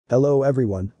Hello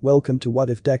everyone, welcome to What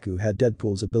If Deku Had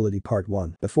Deadpool's Ability Part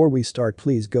 1. Before we start,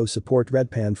 please go support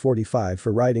Redpan45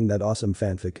 for writing that awesome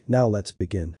fanfic. Now let's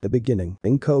begin. The beginning.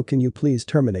 Himiko, can you please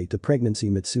terminate the pregnancy?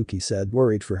 Mitsuki said,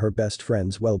 worried for her best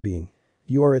friend's well-being.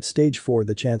 You are at stage 4,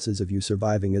 the chances of you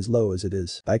surviving is low as it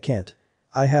is. I can't.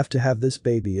 I have to have this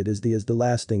baby, it is the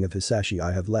last thing of Hisashi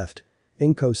I have left.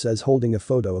 Himiko says, holding a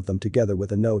photo of them together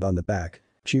with a note on the back.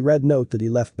 She read note that he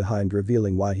left behind,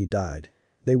 revealing why he died.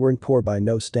 They weren't poor by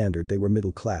no standard, they were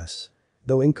middle class.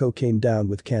 Though Himiko came down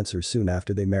with cancer soon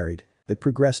after they married. It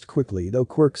progressed quickly, though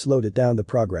quirk slowed it down the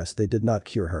progress, they did not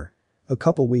cure her. A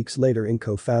couple weeks later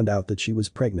Himiko found out that she was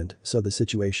pregnant, so the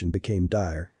situation became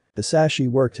dire. Hisashi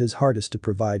worked his hardest to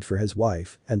provide for his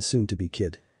wife and soon-to-be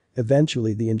kid.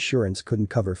 Eventually the insurance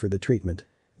couldn't cover for the treatment.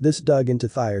 This dug into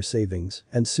their savings,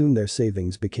 and soon their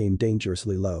savings became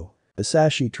dangerously low.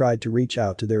 Hisashi tried to reach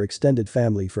out to their extended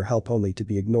family for help, only to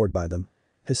be ignored by them.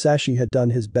 Hisashi had done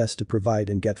his best to provide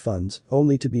and get funds,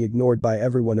 only to be ignored by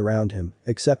everyone around him,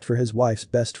 except for his wife's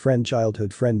best friend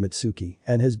childhood friend Mitsuki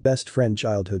and his best friend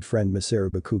childhood friend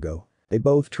Masaru Bakugo. They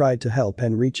both tried to help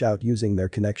and reach out using their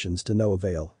connections to no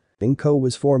avail. Himiko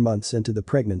was 4 months into the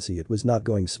pregnancy, it was not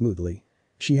going smoothly.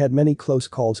 She had many close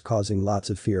calls, causing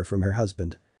lots of fear from her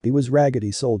husband. He was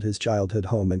ragged, sold his childhood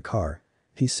home and car.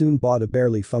 He soon bought a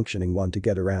barely functioning one to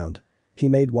get around. He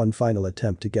made one final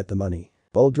attempt to get the money.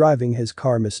 While driving, his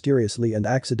car mysteriously and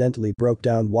accidentally broke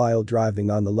down while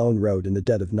driving on the lone road in the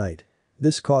dead of night.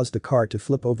 This caused the car to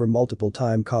flip over multiple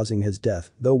times, causing his death,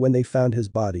 though when they found his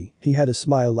body, he had a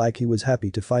smile like he was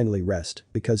happy to finally rest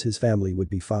because his family would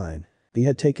be fine. He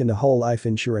had taken a whole life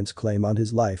insurance claim on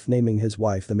his life, naming his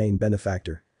wife the main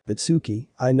benefactor. Mitsuki,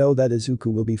 I know that Izuku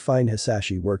will be fine.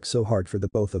 Hisashi worked so hard for the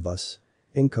both of us.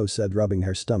 Himiko said, rubbing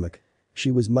her stomach.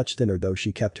 She was much thinner, though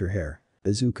she kept her hair.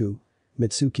 Izuku?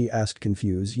 Mitsuki asked,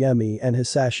 confused. Yami and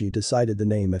Hisashi decided the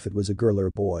name if it was a girl or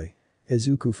a boy.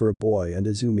 Izuku for a boy and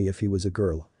Izumi if he was a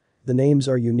girl. The names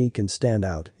are unique and stand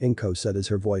out, Himiko said as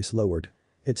her voice lowered.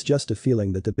 It's just a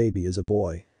feeling that the baby is a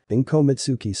boy. Himiko.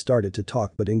 Mitsuki started to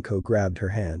talk, but Himiko grabbed her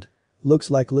hand.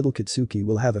 Looks like little Kitsuki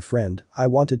will have a friend. I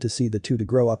wanted to see the two to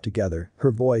grow up together,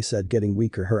 her voice said, getting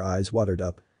weaker, her eyes watered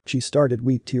up. She started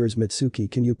weep tears.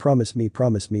 Mitsuki, can you promise me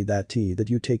that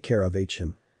you take care of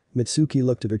him? Mitsuki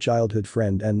looked at her childhood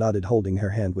friend and nodded, holding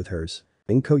her hand with hers.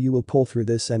 Himiko, you will pull through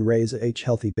this and raise a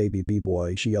healthy baby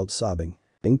boy, she yelled, sobbing.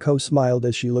 Himiko smiled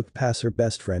as she looked past her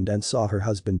best friend and saw her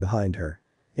husband behind her.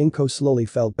 Himiko slowly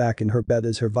fell back in her bed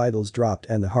as her vitals dropped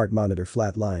and the heart monitor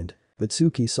flatlined.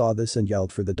 Mitsuki saw this and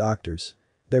yelled for the doctors.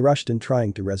 They rushed in,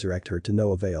 trying to resurrect her to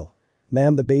no avail.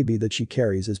 Ma'am, the baby that she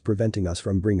carries is preventing us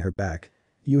from bringing her back.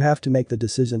 You have to make the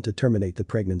decision to terminate the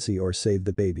pregnancy or save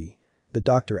the baby. The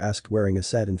doctor asked, wearing a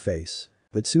saddened face.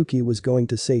 Mitsuki was going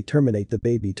to say terminate the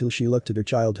baby till she looked at her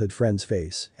childhood friend's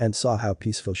face and saw how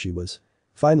peaceful she was.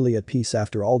 Finally at peace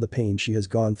after all the pain she has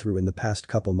gone through in the past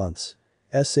couple months.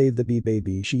 Save the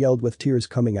baby, she yelled with tears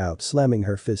coming out, slamming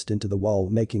her fist into the wall,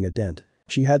 making a dent.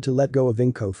 She had to let go of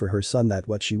Himiko for her son, that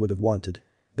what she would have wanted.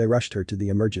 They rushed her to the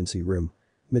emergency room.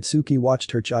 Mitsuki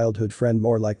watched her childhood friend,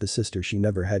 more like the sister she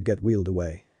never had, get wheeled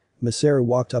away. Masaru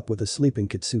walked up with a sleeping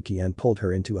Kitsuki and pulled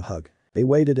her into a hug. They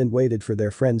waited and waited for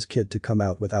their friend's kid to come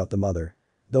out without the mother.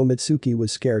 Though Mitsuki was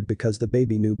scared because the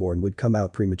baby newborn would come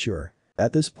out premature.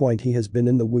 At this point he has been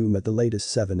in the womb at the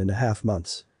latest 7.5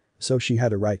 months. So she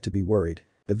had a right to be worried.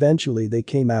 Eventually they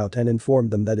came out and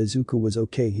informed them that Izuku was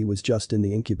okay, he was just in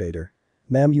the incubator.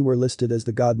 Ma'am, you were listed as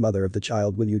the godmother of the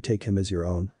child, will you take him as your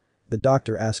own? The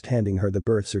doctor asked, handing her the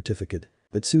birth certificate.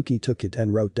 Mitsuki took it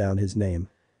and wrote down his name.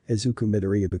 Izuku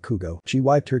Midoriya Bakugo. She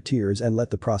wiped her tears and let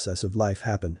the process of life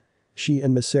happen. She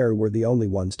and Masaru were the only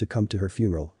ones to come to her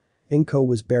funeral. Himiko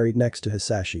was buried next to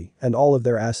Hisashi, and all of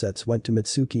their assets went to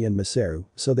Mitsuki and Masaru,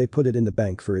 so they put it in the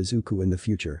bank for Izuku in the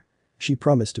future. She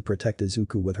promised to protect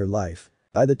Izuku with her life.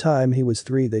 By the time he was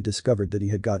 3 they discovered that he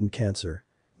had gotten cancer.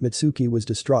 Mitsuki was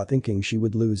distraught, thinking she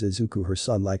would lose Izuku, her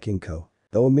son, like Himiko.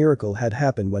 Though a miracle had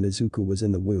happened when Izuku was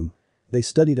in the womb. They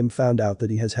studied him, found out that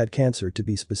he has had cancer, to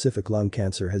be specific lung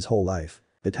cancer, his whole life.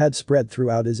 It had spread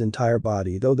throughout his entire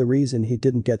body, though the reason he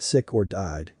didn't get sick or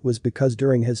died was because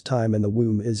during his time in the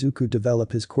womb Izuku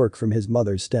developed his quirk from his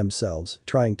mother's stem cells,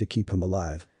 trying to keep him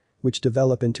alive. Which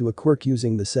developed into a quirk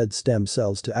using the said stem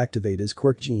cells to activate his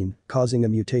quirk gene, causing a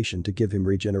mutation to give him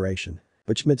regeneration.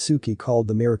 Which Mitsuki called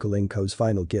the miracle, Himiko's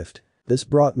final gift. This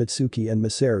brought Mitsuki and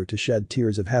Masaru to shed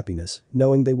tears of happiness,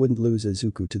 knowing they wouldn't lose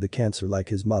Izuku to the cancer like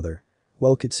his mother.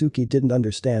 Well, Kitsuki didn't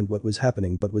understand what was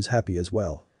happening but was happy as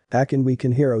well. Akin we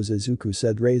can heroes, Izuku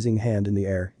said, raising hand in the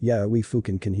air. Yeah, we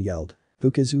fukin can, he yelled.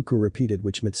 Fukizuku repeated,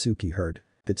 which Mitsuki heard.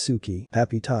 Katsuki,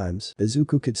 happy times,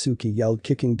 Izuku. Katsuki yelled,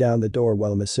 kicking down the door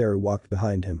while Masaru walked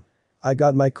behind him. I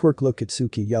got my quirk. Look,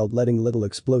 Katsuki yelled, letting little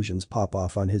explosions pop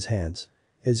off on his hands.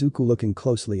 Izuku looking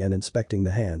closely and inspecting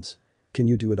the hands. Can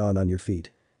you do it on your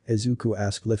feet? Izuku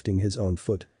asked, lifting his own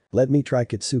foot. Let me try,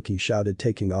 Katsuki shouted,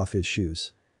 taking off his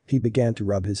shoes. He began to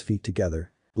rub his feet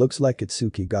together. Looks like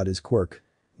Katsuki got his quirk.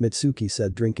 Mitsuki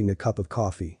said, drinking a cup of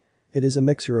coffee. It is a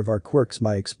mixture of our quirks,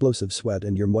 my explosive sweat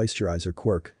and your moisturizer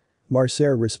quirk.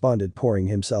 Masaru responded, pouring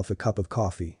himself a cup of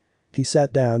coffee. He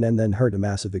sat down and then heard a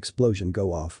massive explosion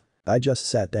go off. I just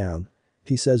sat down.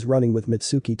 He says, running with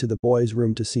Mitsuki to the boys'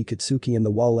 room to see Katsuki in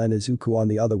the wall and Izuku on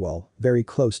the other wall, very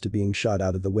close to being shot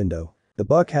out of the window. The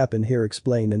bug happened here,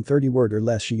 explain in 30 words or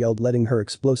less, she yelled, letting her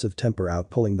explosive temper out,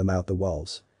 pulling them out the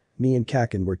walls. Me and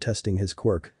Kaken were testing his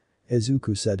quirk.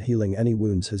 Izuku said, healing any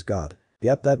wounds has got.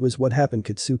 Yep, that was what happened.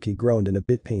 Katsuki groaned in a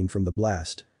bit pain from the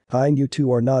blast. Fine, you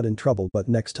two are not in trouble, but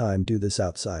next time do this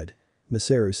outside.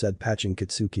 Masaru said, patching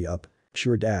Katsuki up.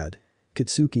 Sure, Dad.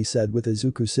 Katsuki said with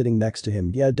Izuku sitting next to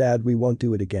him. Yeah, Dad, we won't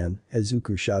do it again,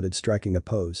 Izuku shouted, striking a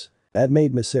pose. That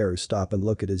made Masaru stop and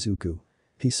look at Izuku.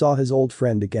 He saw his old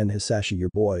friend again. Hisashi, your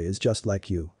boy is just like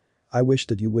you. I wish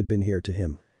that you would been here to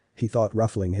him. He thought,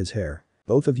 ruffling his hair.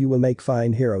 Both of you will make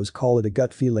fine heroes, call it a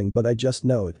gut feeling, but I just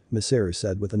know it, Masaru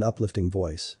said with an uplifting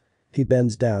voice. He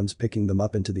bends down, picking them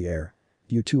up into the air.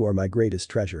 You two are my greatest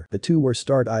treasure. The two were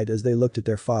starry-eyed as they looked at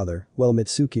their father, while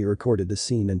Mitsuki recorded the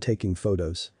scene and taking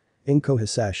photos. Inko,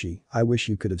 Hisashi, I wish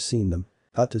you could have seen them.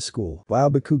 Hot to school. Wow,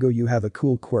 Bakugo, you have a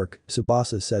cool quirk,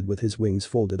 Tsubasa said with his wings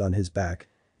folded on his back.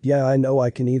 Yeah, I know,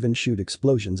 I can even shoot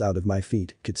explosions out of my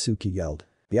feet, Katsuki yelled.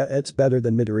 Yeah, it's better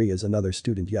than Midoriya's, another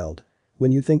student yelled.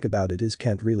 When you think about it, his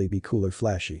can't really be cool or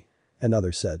flashy.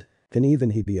 Another said. Can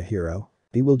even he be a hero?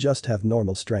 He will just have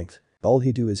normal strength. All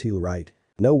he do is heal, right?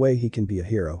 No way he can be a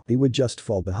hero, he would just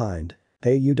fall behind.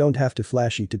 Hey, you don't have to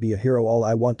flashy to be a hero, all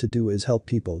I want to do is help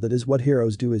people, that is what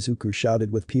heroes do, Izuku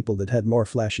shouted with people that had more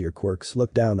flashier quirks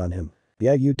looked down on him.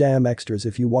 Yeah, you damn extras,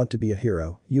 if you want to be a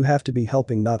hero, you have to be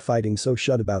helping not fighting, so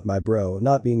shut about my bro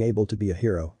not being able to be a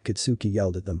hero, Katsuki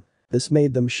yelled at them. This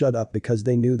made them shut up because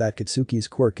they knew that Katsuki's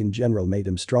quirk in general made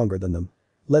him stronger than them.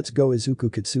 Let's go,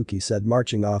 Izuku, Katsuki said,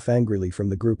 marching off angrily from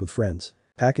the group of friends.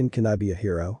 Haken, can I be a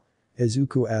hero?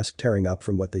 Izuku asked, tearing up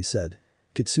from what they said.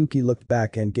 Katsuki looked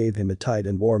back and gave him a tight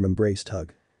and warm embraced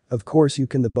hug. Of course you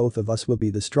can, the both of us will be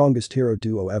the strongest hero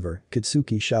duo ever,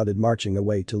 Katsuki shouted, marching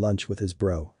away to lunch with his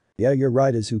bro. Yeah, you're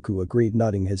right, Izuku agreed,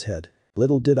 nodding his head.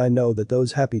 Little did I know that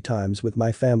those happy times with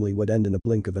my family would end in a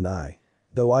blink of an eye.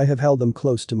 Though I have held them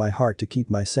close to my heart to keep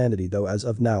my sanity, though as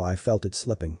of now I felt it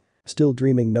slipping. Still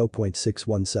dreaming, no.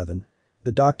 617.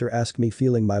 The doctor asked me,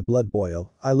 feeling my blood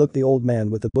boil. I looked the old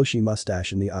man with the bushy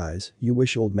mustache in the eyes. You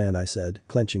wish, old man, I said,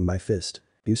 clenching my fist.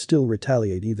 You still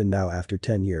retaliate even now after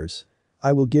 10 years.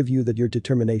 I will give you that your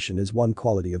determination is one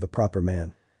quality of a proper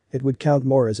man. It would count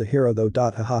more as a hero though.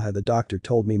 Hahaha, the doctor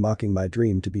told me, mocking my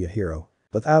dream to be a hero.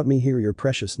 Without me here your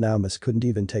precious Naumus couldn't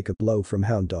even take a blow from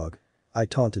Hound Dog. I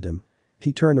taunted him.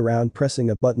 He turned around, pressing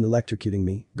a button, electrocuting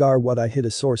me. Gar, what, I hit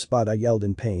a sore spot, I yelled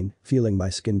in pain, feeling my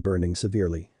skin burning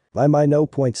severely. My no.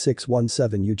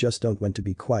 617, you just don't want to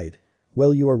be quiet.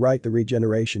 Well, you are right, the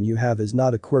regeneration you have is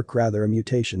not a quirk, rather a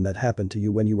mutation that happened to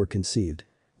you when you were conceived.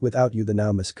 Without you the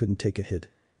Naumus couldn't take a hit.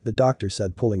 The doctor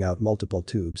said, pulling out multiple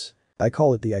tubes. I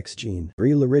call it the X gene.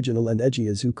 Real, original and edgy,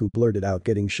 Izuku blurted out,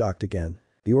 getting shocked again.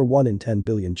 You're 1 in 10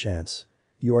 billion chance.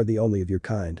 You are the only of your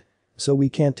kind. So we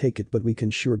can't take it, but we can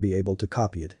sure be able to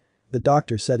copy it. The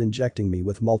doctor said, injecting me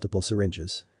with multiple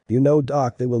syringes. You know,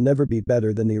 doc, they will never be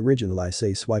better than the original, I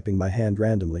say, swiping my hand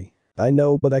randomly. I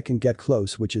know, but I can get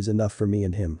close, which is enough for me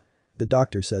and him. The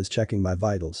doctor says, checking my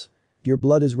vitals. Your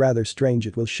blood is rather strange,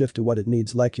 it will shift to what it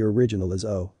needs like your original is,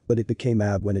 oh, but it became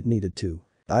AB when it needed to.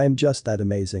 I am just that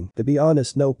amazing. To be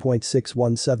honest, no.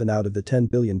 617 out of the 10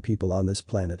 billion people on this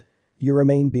planet. You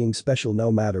remain being special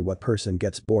no matter what person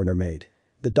gets born or made.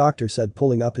 The doctor said,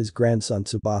 pulling up his grandson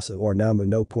Tsubasa, or Namu,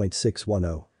 no.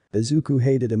 610. Izuku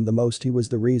hated him the most, he was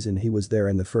the reason he was there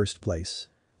in the first place.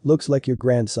 Looks like your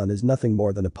grandson is nothing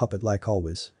more than a puppet like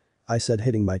always. I said,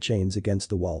 hitting my chains against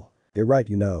the wall. You're right,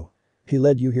 you know. He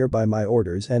led you here by my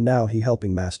orders and now he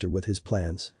helping master with his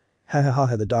plans. Ha ha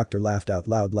ha, the doctor laughed out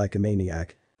loud like a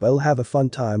maniac. Well, have a fun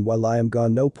time while I am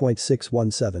gone, no.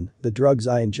 617, the drugs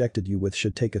I injected you with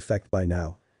should take effect by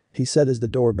now. He said as the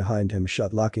door behind him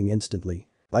shut, locking instantly.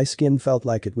 My skin felt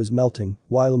like it was melting,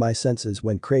 while my senses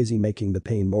went crazy, making the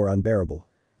pain more unbearable.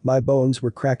 My bones were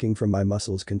cracking from my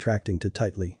muscles contracting too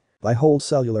tightly. My whole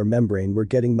cellular membrane were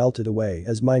getting melted away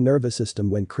as my nervous system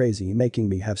went crazy, making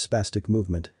me have spastic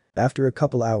movement. After a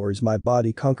couple hours my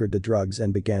body conquered the drugs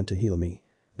and began to heal me.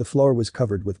 The floor was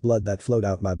covered with blood that flowed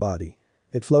out my body.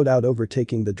 It flowed out,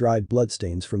 overtaking the dried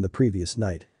bloodstains from the previous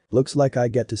night. Looks like I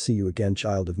get to see you again,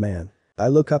 child of man. I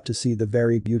look up to see the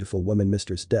very beautiful woman,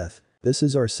 Mistress Death. This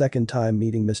is our second time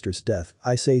meeting Mistress Death,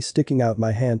 I say, sticking out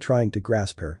my hand trying to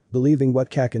grasp her, believing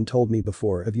what Kakin told me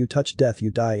before: if you touch death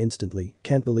you die instantly.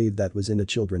 Can't believe that was in a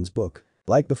children's book.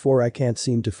 Like before, I can't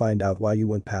seem to find out why you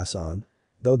won't pass on.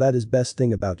 Though that is best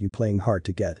thing about you, playing hard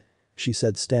to get. She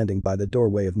said, standing by the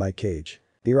doorway of my cage.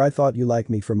 Dear, I thought you liked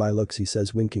me for my looks, he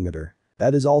says, winking at her.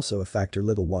 That is also a factor,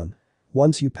 little one.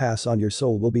 Once you pass on, your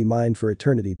soul will be mine for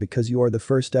eternity, because you are the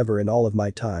first ever in all of my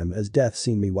time as Death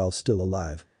seen me while still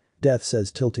alive. Death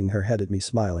says, tilting her head at me,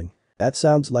 smiling. That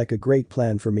sounds like a great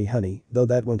plan for me, honey, though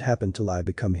that won't happen till I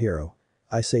become hero.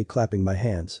 I say, clapping my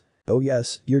hands. Oh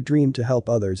yes, your dream to help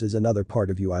others is another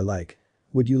part of you I like.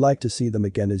 Would you like to see them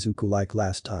again, Izuku, like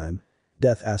last time?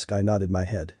 Death asked. I nodded my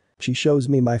head. She shows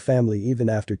me my family. Even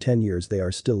after 10 years they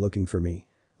are still looking for me.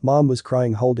 Mom was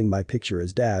crying, holding my picture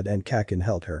as Dad and Kakin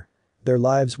held her. Their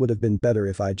lives would have been better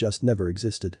if I just never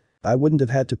existed. I wouldn't have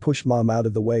had to push Mom out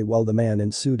of the way while the man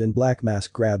in suit and black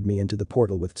mask grabbed me into the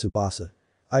portal with Tsubasa.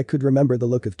 I could remember the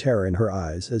look of terror in her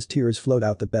eyes as tears flowed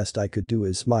out. The best I could do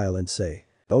is smile and say,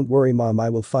 "Don't worry, Mom,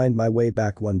 I will find my way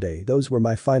back one day." Those were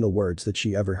my final words that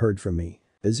she ever heard from me.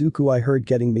 Izuku, I heard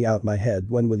getting me out my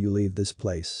head. When will you leave this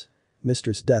place?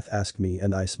 Mistress Death asked me,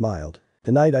 and I smiled.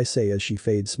 Tonight, I say as she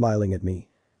fades, smiling at me.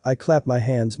 I clap my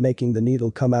hands, making the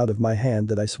needle come out of my hand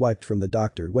that I swiped from the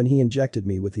doctor when he injected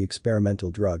me with the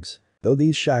experimental drugs. Though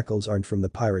these shackles aren't from the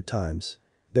pirate times.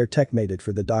 They're tech-mated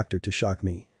for the doctor to shock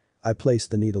me. I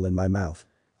placed the needle in my mouth.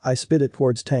 I spit it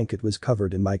towards tank. It was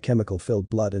covered in my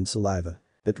chemical-filled blood and saliva.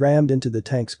 It rammed into the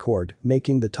tank's cord,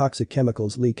 making the toxic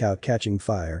chemicals leak out, catching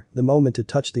fire the moment it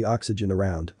touched the oxygen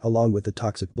around, along with the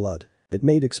toxic blood. It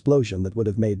made explosion that would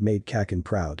have made Kakin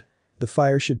proud. The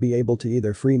fire should be able to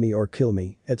either free me or kill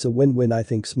me. It's a win-win, I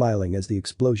think, smiling as the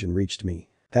explosion reached me.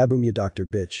 Haboom, you doctor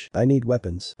bitch. I need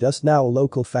weapons. Just now a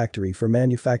local factory for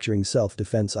manufacturing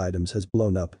self-defense items has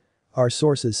blown up. Our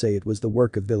sources say it was the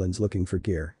work of villains looking for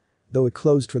gear. Though it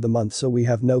closed for the month, so we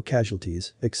have no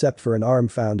casualties, except for an arm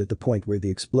found at the point where the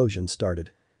explosion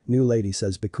started. New lady,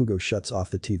 says. Bakugo shuts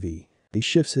off the TV. He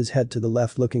shifts his head to the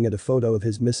left, looking at a photo of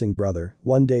his missing brother.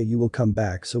 One day you will come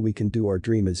back so we can do our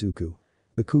dream, Izuku.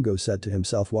 Bakugo said to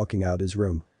himself, walking out his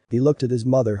room. He looked at his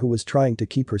mother, who was trying to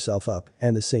keep herself up,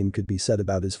 and the same could be said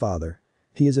about his father.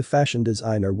 He is a fashion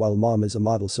designer while Mom is a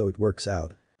model, so it works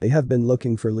out. They have been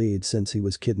looking for leads since he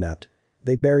was kidnapped.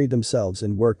 They buried themselves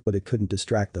in work, but it couldn't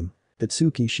distract them.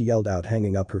 Itsuki, she yelled out,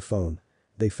 hanging up her phone.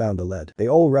 They found a lead. They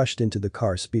all rushed into the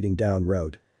car, speeding down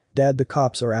road. Dad, the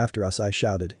cops are after us, I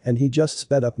shouted, and he just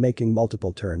sped up, making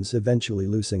multiple turns, eventually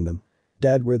losing them.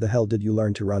 Dad, where the hell did you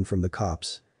learn to run from the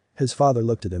cops? His father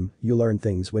looked at him. You learn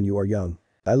things when you are young.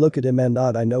 I look at him and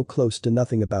nod. I know close to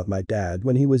nothing about my dad.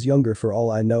 When he was younger, for all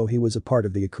I know, he was a part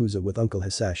of the Yakuza with Uncle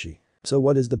Hisashi. So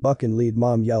what is the buck in lead?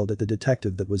 Mom yelled at the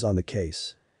detective that was on the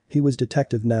case. He was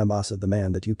Detective Namasa, the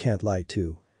man that you can't lie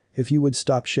to. If you would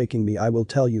stop shaking me, I will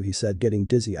tell you, he said, getting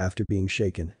dizzy after being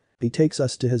shaken. He takes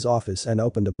us to his office and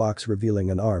opened a box, revealing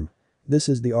an arm. This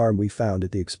is the arm we found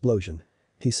at the explosion.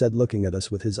 He said, looking at us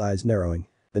with his eyes narrowing.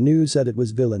 The news said it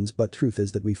was villains, but truth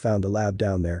is that we found a lab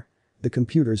down there. The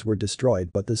computers were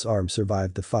destroyed, but this arm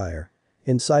survived the fire.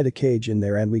 Inside a cage in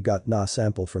there, and we got na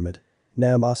sample from it.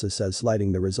 Namasa says,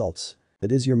 sliding the results.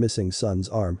 It is your missing son's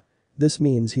arm. This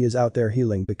means he is out there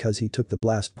healing because he took the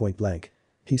blast point blank.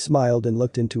 He smiled and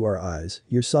looked into our eyes.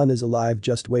 Your son is alive,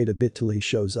 just wait a bit till he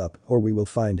shows up, or we will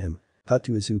find him. Hut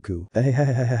to Izuku.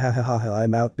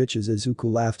 I'm out, bitches.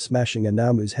 Izuku laughed, smashing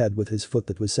Anamu's head with his foot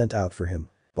that was sent out for him.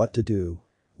 What to do?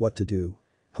 What to do?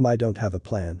 I don't have a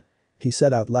plan. He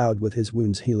said out loud, with his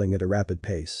wounds healing at a rapid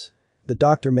pace. The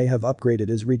doctor may have upgraded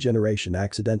his regeneration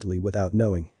accidentally without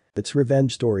knowing. It's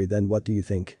revenge story then, what do you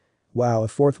think? Wow, a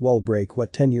fourth wall break.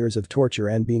 What 10 years of torture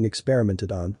and being experimented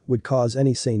on would cause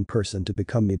any sane person to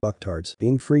become me bucktards.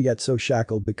 Being free yet so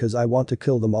shackled because I want to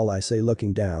kill them all, I say,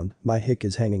 looking down. My hick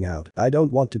is hanging out. I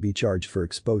don't want to be charged for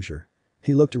exposure.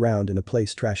 He looked around in a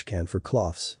place trash can for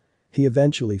cloths. He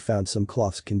eventually found some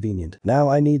cloths convenient. Now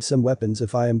I need some weapons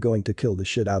if I am going to kill the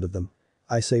shit out of them.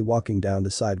 I say, walking down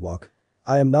the sidewalk.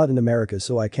 I am not in America,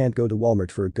 so I can't go to Walmart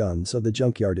for a gun, so the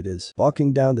junkyard it is.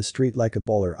 Walking down the street like a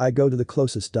baller, I go to the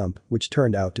closest dump, which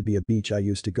turned out to be a beach I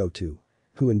used to go to.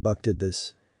 Who in Buck did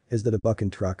this? Is that a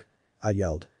bucking truck? I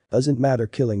yelled. Doesn't matter,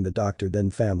 killing the doctor then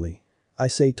family. I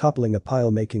say, toppling a pile,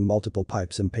 making multiple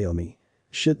pipes impale me.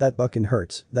 Shit, that bucking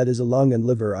hurts. That is a lung and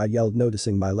liver, I yelled,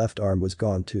 noticing my left arm was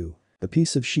gone too. A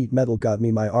piece of sheet metal got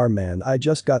me my arm, man. I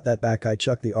just got that back. I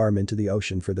chucked the arm into the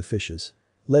ocean for the fishes.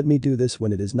 Let me do this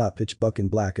when it is not pitch buck and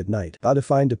black at night. Gotta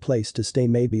find a place to stay,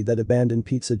 maybe that abandoned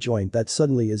pizza joint that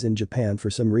suddenly is in Japan for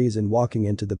some reason. Walking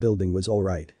into the building was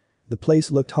alright. The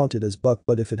place looked haunted as buck,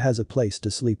 but if it has a place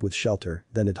to sleep with shelter,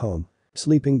 then at home.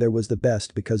 Sleeping there was the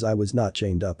best because I was not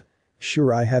chained up.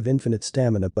 Sure, I have infinite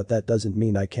stamina, but that doesn't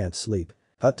mean I can't sleep.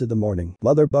 Cut to the morning.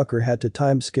 Mother Bucker had to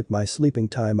time skip my sleeping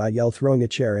time. I yell, throwing a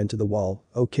chair into the wall.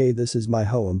 Okay, this is my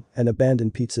home, an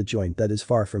abandoned pizza joint that is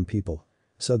far from people.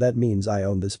 So that means I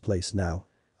own this place now.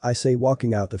 I say,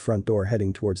 walking out the front door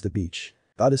heading towards the beach.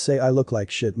 Gotta say, I look like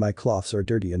shit. My cloths are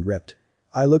dirty and ripped.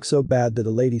 I look so bad that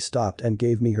a lady stopped and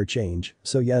gave me her change,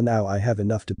 so yeah, now I have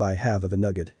enough to buy half of a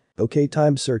nugget. Okay,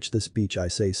 time search this beach, I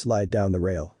say, slide down the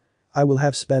rail. I will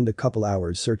have spend a couple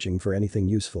hours searching for anything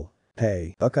useful.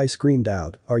 Hey, Buck, I screamed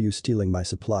out, are you stealing my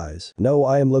supplies? No,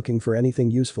 I am looking for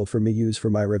anything useful for me, use for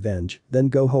my revenge, then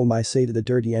go home, I say to the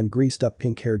dirty and greased up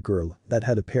pink-haired girl that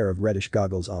had a pair of reddish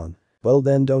goggles on. Well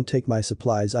then, don't take my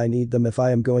supplies, I need them if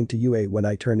I am going to UA when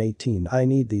I turn 18. I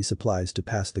need these supplies to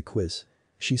pass the quiz.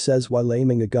 She says while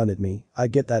aiming a gun at me. I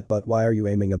get that, but why are you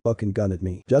aiming a bucking gun at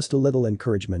me? Just a little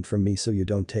encouragement from me so you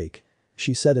don't take.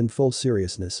 She said in full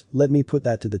seriousness, let me put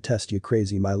that to the test, you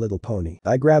crazy My Little Pony.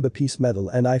 I grab a piece metal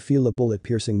and I feel a bullet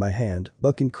piercing my hand.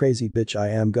 Bucking crazy bitch, I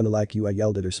am gonna like you, I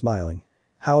yelled at her, smiling.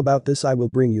 How about this, I will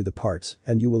bring you the parts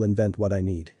and you will invent what I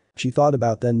need. She thought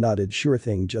about then nodded, sure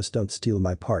thing, just don't steal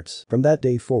my parts. From that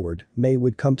day forward, May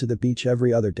would come to the beach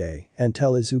every other day and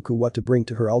tell Izuku what to bring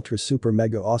to her ultra super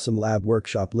mega awesome lab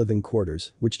workshop living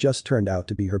quarters, which just turned out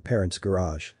to be her parents'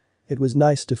 garage. It was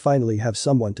nice to finally have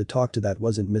someone to talk to that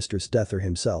wasn't Mr. Stether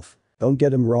himself. Don't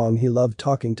get him wrong, he loved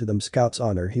talking to them. Scout's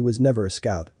honor, he was never a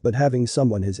scout, but having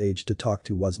someone his age to talk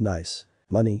to was nice.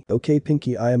 Money. Okay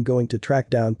Pinky, I am going to track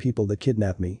down people that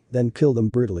kidnap me, then kill them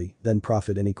brutally, then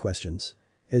profit. Any questions?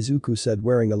 Izuku said,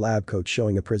 wearing a lab coat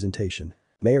showing a presentation.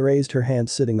 May raised her hand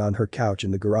sitting on her couch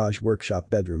in the garage workshop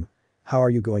bedroom. How are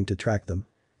you going to track them?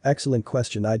 Excellent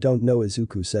question, I don't know,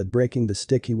 Izuku said, breaking the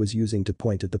stick he was using to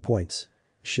point at the points.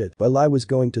 Shit, well I was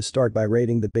going to start by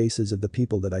rating the bases of the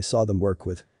people that I saw them work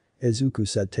with. Izuku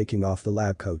said, taking off the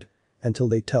lab coat. Until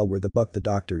they tell where the buck the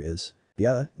doctor is.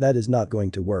 Yeah, that is not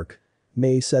going to work.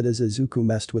 May said as Izuku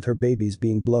messed with her babies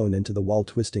being blown into the wall,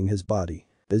 twisting his body.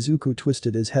 Izuku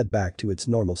twisted his head back to its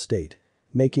normal state.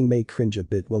 Making May cringe a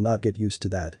bit, will not get used to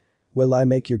that. Well, I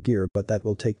make your gear, but that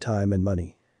will take time and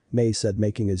money. May said,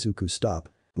 making Izuku stop.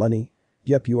 Money?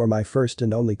 Yep, you are my first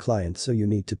and only client, so you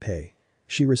need to pay.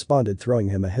 She responded, throwing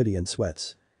him a hoodie and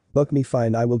sweats. Book me,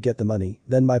 fine, I will get the money,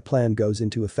 then my plan goes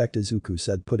into effect, Izuku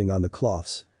said, putting on the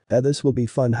cloths. This will be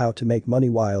fun, how to make money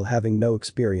while having no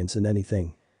experience in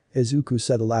anything. Izuku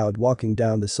said aloud, walking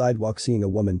down the sidewalk, seeing a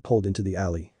woman pulled into the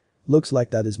alley. Looks like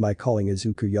that is my calling,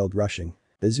 Izuku yelled, rushing.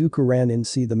 Izuku ran in,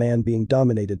 see the man being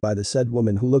dominated by the said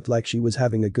woman who looked like she was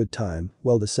having a good time,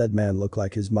 while the said man looked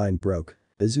like his mind broke.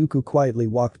 Izuku quietly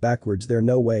walked backwards. There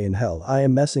no way in hell I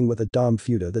am messing with a dom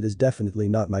futa, that is definitely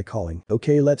not my calling.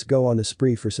 Okay, let's go on a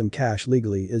spree for some cash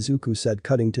legally, Izuku said,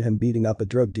 cutting to him beating up a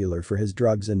drug dealer for his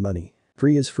drugs and money.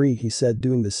 Free is free, he said,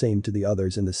 doing the same to the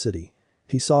others in the city.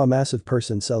 He saw a massive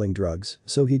person selling drugs,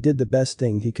 so he did the best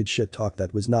thing he could, shit talk.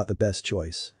 That was not the best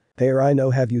choice. Hey, I know,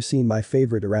 have you seen my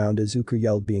favorite around, Izuku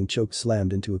yelled, being choked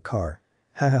slammed into a car.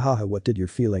 Ha ha ha ha, what did your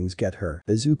feelings get her?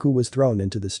 Izuku was thrown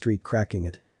into the street, cracking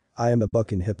it. I am a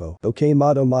bucking hippo. Okay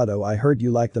Mado, I heard you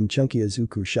like them chunky,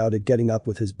 Izuku shouted, getting up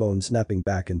with his bones snapping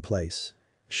back in place.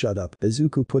 Shut up.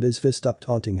 Izuku put his fist up,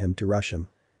 taunting him to rush him.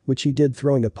 Which he did,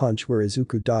 throwing a punch where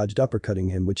Izuku dodged,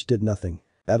 uppercutting him, which did nothing.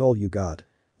 That all you got?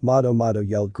 Mado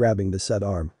yelled, grabbing the said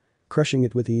arm. Crushing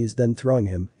it with ease, then throwing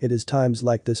him. It is times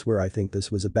like this where I think this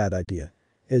was a bad idea.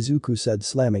 Izuku said,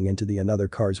 slamming into the another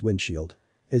car's windshield.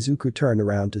 Izuku turned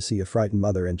around to see a frightened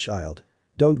mother and child.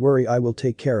 Don't worry, I will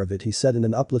take care of it, he said in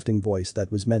an uplifting voice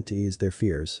that was meant to ease their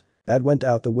fears. That went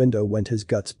out the window when his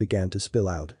guts began to spill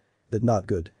out. That not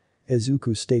good.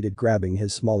 Izuku stated, grabbing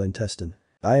his small intestine.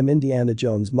 I am Indiana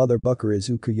Jones, mother bucker,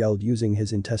 Izuku yelled, using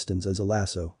his intestines as a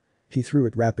lasso. He threw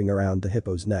it, wrapping around the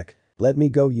hippo's neck. Let me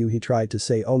go, you, he tried to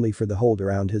say, only for the hold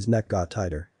around his neck got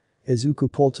tighter.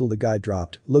 Izuku pulled till the guy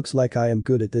dropped. Looks like I am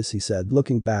good at this, he said,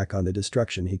 looking back on the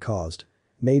destruction he caused.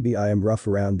 Maybe I am rough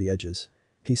around the edges.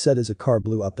 He said as a car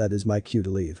blew up. That is my cue to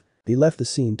leave. He left the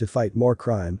scene to fight more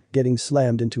crime, getting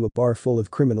slammed into a bar full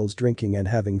of criminals drinking and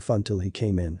having fun till he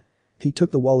came in. He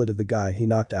took the wallet of the guy he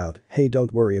knocked out. Hey,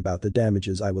 don't worry about the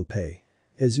damages, I will pay.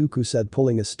 Izuku said,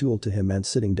 pulling a stool to him and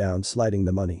sitting down, sliding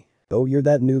the money. Oh, you're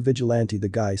that new vigilante, the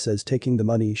guy says, taking the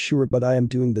money. Sure, but I am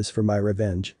doing this for my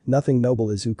revenge. Nothing noble,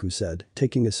 Izuku said,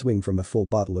 taking a swing from a full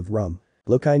bottle of rum.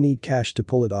 Look, I need cash to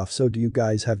pull it off, so do you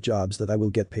guys have jobs that I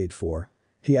will get paid for?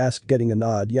 He asked, getting a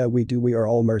nod. Yeah, we do, we are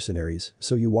all mercenaries,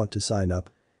 so you want to sign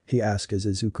up? He asked as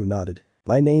Izuku nodded.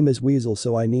 My name is Weasel,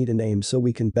 so I need a name so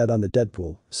we can bet on the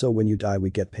Deadpool, so when you die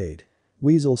we get paid.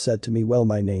 Weasel said to me, well,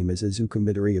 my name is Izuku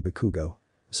Midoriya Bakugo.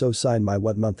 So sign my,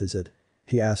 what month is it?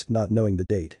 He asked, not knowing the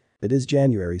date. It is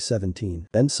January 17.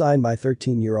 Then sign my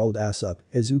 13-year-old ass up,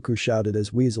 Izuku shouted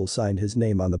as Weasel signed his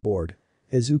name on the board.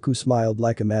 Izuku smiled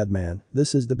like a madman.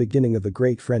 This is the beginning of a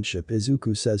great friendship,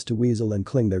 Izuku says to Weasel and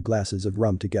cling their glasses of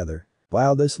rum together.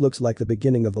 Wow, this looks like the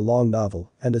beginning of a long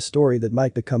novel and a story that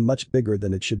might become much bigger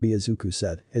than it should be, Izuku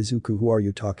said. Izuku, who are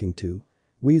you talking to?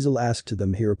 Weasel asked to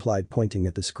them, he replied, pointing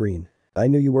at the screen. I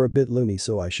knew you were a bit loony,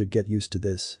 so I should get used to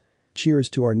this. Cheers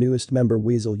to our newest member,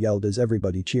 Weasel yelled as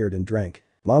everybody cheered and drank.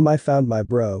 Mom, I found my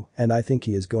bro, and I think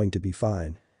he is going to be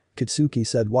fine. Kitsuki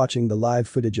said, watching the live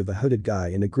footage of a hooded guy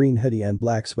in a green hoodie and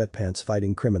black sweatpants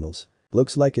fighting criminals.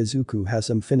 Looks like Izuku has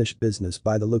some finished business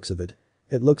by the looks of it.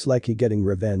 It looks like he getting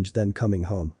revenge then coming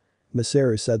home.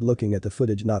 Masaru said, looking at the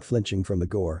footage, not flinching from the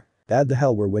gore. Dad, the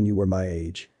hell were when you were my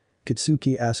age?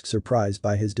 Kitsuki asked, surprised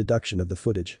by his deduction of the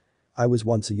footage. I was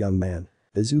once a young man.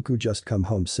 Izuku just come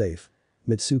home safe.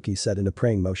 Mitsuki said in a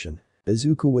praying motion.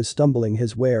 Izuku was stumbling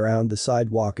his way around the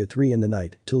sidewalk at 3 in the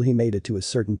night till he made it to a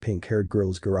certain pink-haired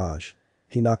girl's garage.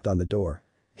 He knocked on the door.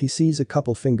 He sees a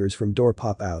couple fingers from door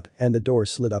pop out and the door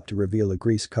slid up to reveal a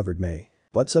grease-covered Mei.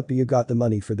 What's up, you got the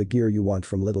money for the gear you want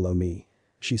from little Omi?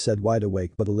 She said, wide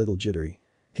awake but a little jittery.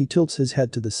 He tilts his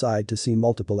head to the side to see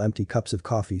multiple empty cups of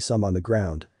coffee, some on the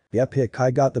ground. Yep, hick,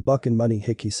 I got the buckin' money,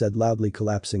 hick, he said, loudly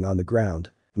collapsing on the ground.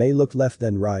 Mei looked left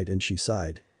then right and she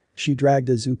sighed. She dragged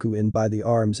Izuku in by the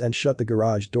arms and shut the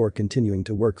garage door, continuing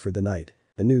to work for the night.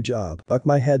 A new job. Buck,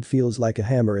 my head feels like a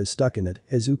hammer is stuck in it,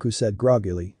 Izuku said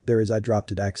groggily. There is, I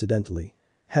dropped it accidentally.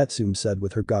 Hatsune said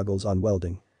with her goggles on,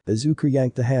 welding. Izuku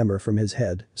yanked the hammer from his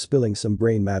head, spilling some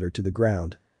brain matter to the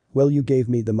ground. Well, you gave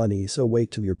me the money, so wait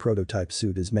till your prototype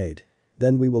suit is made.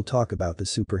 Then we will talk about the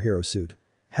superhero suit.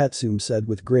 Hatsune said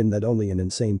with grin that only an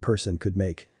insane person could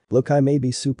make. Look, I may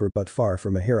be super but far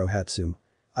from a hero, Hatsune.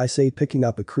 I say, picking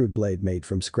up a crude blade made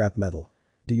from scrap metal.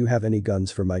 Do you have any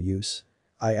guns for my use?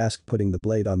 I asked, putting the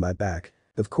blade on my back.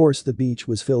 Of course, the beach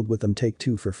was filled with them, take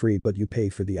 2 for free, but you pay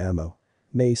for the ammo.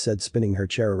 Mei said, spinning her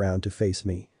chair around to face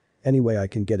me. Anyway, I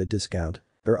can get a discount.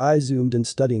 Her eyes zoomed in,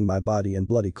 studying my body and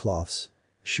bloody cloths.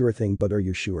 Sure thing, but are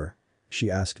you sure? She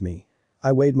asked me.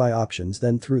 I weighed my options,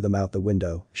 then threw them out the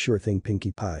window. Sure thing,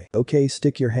 Pinkie Pie. Okay,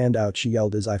 stick your hand out, she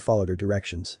yelled as I followed her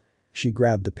directions. She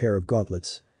grabbed a pair of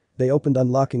gauntlets. They opened,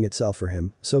 unlocking itself for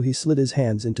him, so he slid his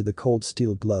hands into the cold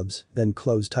steel gloves, then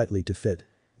closed tightly to fit.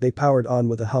 They powered on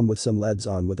with a hum with some LEDs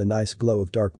on with a nice glow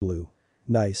of dark blue.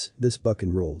 Nice, this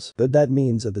buckin' rules. But that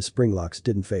means that the spring locks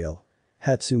didn't fail.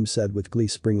 Hatsune said with glee.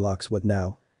 Spring locks, what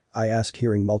now? I asked,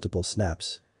 hearing multiple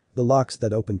snaps. The locks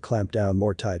that opened clamped down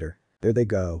more tighter. There they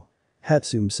go.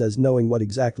 Hatsune says, knowing what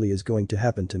exactly is going to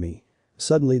happen to me.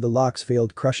 Suddenly the locks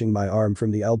failed, crushing my arm from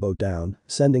the elbow down,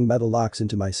 sending metal locks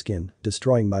into my skin,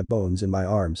 destroying my bones in my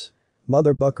arms.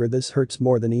 Mother bucker, this hurts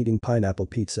more than eating pineapple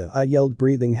pizza, I yelled,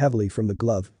 breathing heavily from the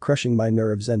glove, crushing my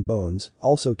nerves and bones,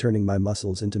 also turning my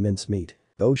muscles into mincemeat.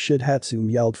 Oh shit,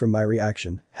 Hatsune yelled from my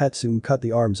reaction. Hatsune, cut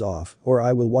the arms off, or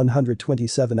I will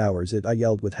 127 hours it, I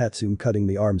yelled with Hatsune cutting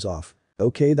the arms off.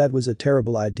 Okay, that was a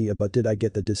terrible idea, but did I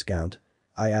get the discount?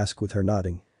 I asked with her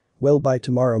nodding. Well, by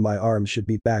tomorrow my arms should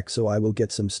be back, so I will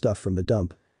get some stuff from the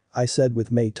dump. I said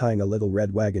with Mei tying a little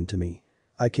red wagon to me.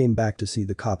 I came back to see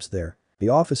the cops there. The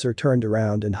officer turned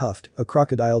around and huffed, a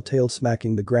crocodile tail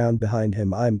smacking the ground behind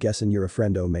him. I'm guessing you're a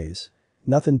friendo, Maze.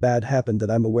 Nothing bad happened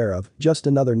that I'm aware of, just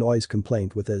another noise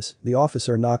complaint with this. The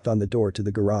officer knocked on the door to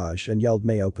the garage and yelled,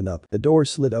 Mei, open up. The door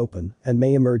slid open and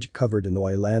Mei emerged covered in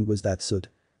oil. And was that soot?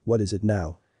 What is it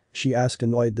now? She asked,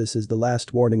 annoyed. This is the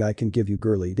last warning I can give you,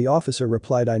 girlie. The officer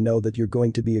replied, I know that you're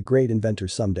going to be a great inventor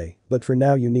someday, but for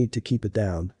now you need to keep it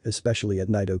down, especially at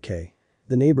night, okay?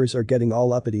 The neighbors are getting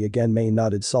all uppity again. Mei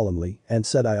nodded solemnly and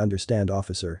said, I understand,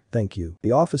 officer, thank you.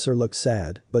 The officer looked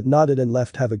sad, but nodded and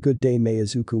left. Have a good day, Mei.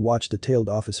 Izuku watched the tailed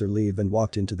officer leave and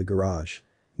walked into the garage.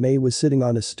 Mei was sitting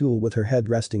on a stool with her head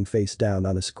resting face down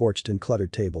on a scorched and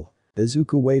cluttered table.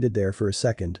 Izuku waited there for a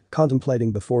second,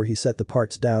 contemplating before he set the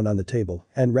parts down on the table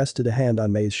and rested a hand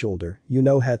on Mei's shoulder. You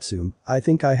know, Hatsune, I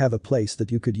think I have a place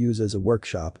that you could use as a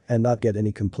workshop and not get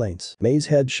any complaints. Mei's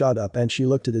head shot up and she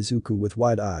looked at Izuku with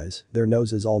wide eyes, their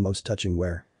noses almost touching.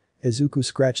 Where? Izuku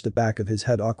scratched the back of his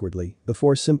head awkwardly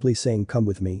before simply saying, come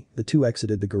with me. The two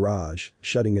exited the garage,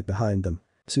 shutting it behind them.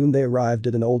 Soon they arrived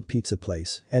at an old pizza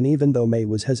place, and even though Mei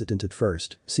was hesitant at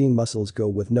first, seeing muscles go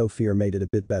with no fear made it a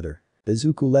bit better.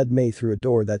 Izuku led Mei through a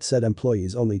door that said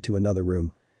employees only to another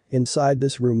room. Inside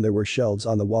this room there were shelves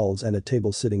on the walls and a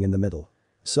table sitting in the middle.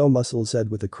 So Muscle said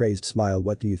with a crazed smile,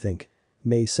 what do you think?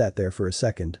 May sat there for a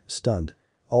second, stunned.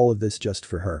 All of this just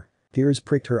for her. Tears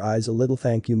pricked her eyes a little.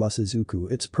 Thank you Mus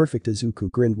Izuku, it's perfect. Izuku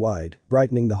grinned wide,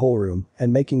 brightening the whole room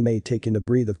and making May take in a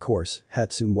breath. Of course,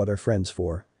 Hatsune, what are friends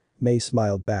for? May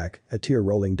smiled back, a tear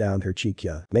rolling down her cheek.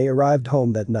 Yeah. May arrived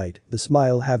home that night, the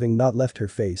smile having not left her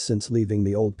face since leaving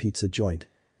the old pizza joint.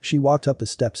 She walked up the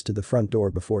steps to the front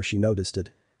door before she noticed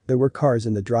it. There were cars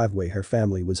in the driveway. Her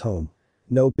family was home.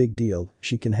 No big deal,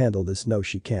 she can handle this. No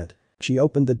she can't. She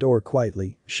opened the door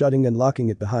quietly, shutting and locking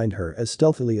it behind her as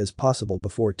stealthily as possible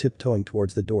before tiptoeing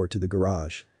towards the door to the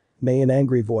garage. May, an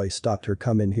angry voice stopped her.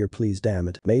 Come in here please, damn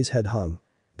it. May's head hung.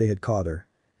 They had caught her.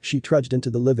 She trudged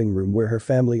into the living room where her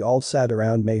family all sat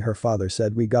around May. Her father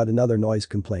said, we got another noise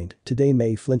complaint today.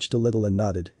 May flinched a little and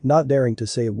nodded, not daring to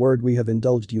say a word. We have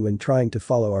indulged you in trying to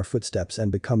follow our footsteps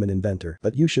and become an inventor,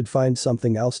 but you should find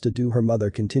something else to do. Her mother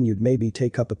continued, maybe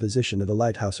take up a position at a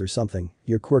lighthouse or something,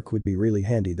 your quirk would be really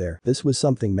handy there. This was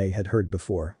something May had heard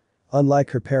before.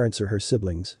 Unlike her parents or her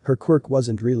siblings, her quirk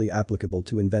wasn't really applicable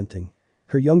to inventing.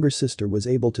 Her younger sister was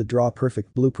able to draw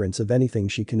perfect blueprints of anything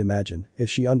she can imagine if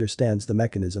she understands the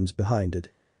mechanisms behind it.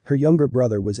 Her younger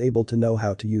brother was able to know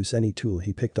how to use any tool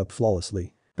he picked up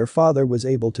flawlessly. Her father was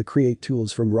able to create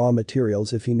tools from raw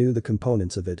materials if he knew the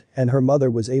components of it, and her mother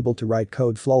was able to write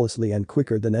code flawlessly and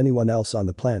quicker than anyone else on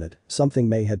the planet, something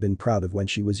May had been proud of when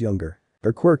she was younger.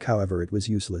 Her quirk, however, it was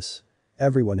useless.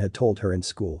 Everyone had told her in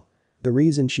school. The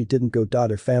reason she didn't go.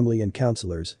 Her family and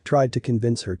counselors tried to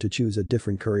convince her to choose a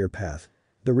different career path.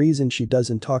 The reason she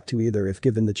doesn't talk to either if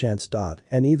given the chance.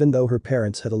 And even though her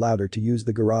parents had allowed her to use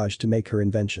the garage to make her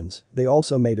inventions, they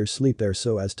also made her sleep there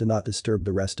so as to not disturb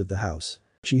the rest of the house.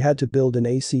 She had to build an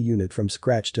AC unit from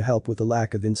scratch to help with the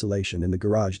lack of insulation in the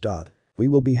garage. We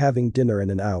will be having dinner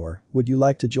in an hour, would you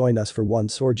like to join us for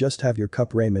once or just have your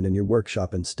cup ramen in your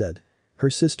workshop instead? Her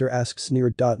sister asked,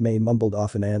 sneered. May mumbled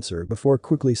off an answer before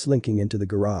quickly slinking into the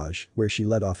garage where she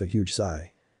let off a huge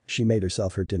sigh. She made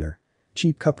herself her dinner.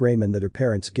 Cheap cup ramen that her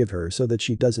parents give her so that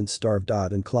she doesn't starve.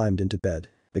 And climbed into bed.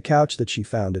 The couch that she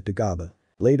found at Dagaba.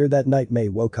 Later that night May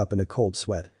woke up in a cold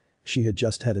sweat. She had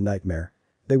just had a nightmare.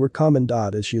 They were common.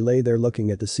 As she lay there looking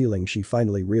at the ceiling she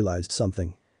finally realized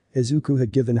something. Izuku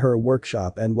had given her a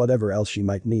workshop and whatever else she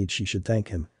might need she should thank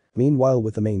him. Meanwhile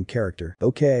with the main character.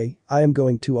 Okay, I am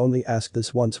going to only ask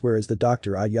this once, where is the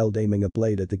doctor? I yelled, aiming a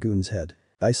blade at the goon's head.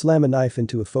 I slam a knife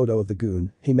into a photo of the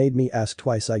goon, he made me ask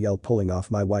twice. I yell, pulling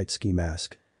off my white ski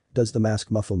mask. Does the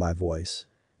mask muffle my voice?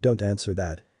 Don't answer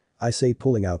that. I say,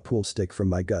 pulling out pool stick from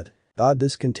my gut.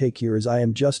 This can take years. I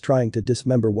am just trying to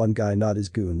dismember one guy, not his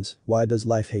goons. Why does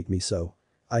life hate me so?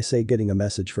 I say, getting a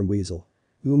message from Weasel.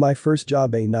 Ooh, my first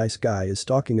job. A nice guy is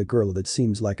stalking a girl. That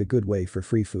seems like a good way for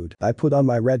free food. I put on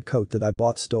my red coat that I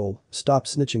bought. Stole, stop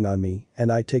snitching on me,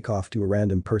 and I take off to a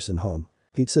random person home.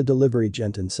 Pizza delivery,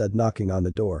 Genton said, knocking on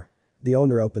the door. The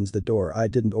owner opens the door. I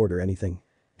didn't order anything.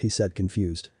 He said,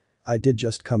 confused. I did,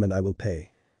 just come and I will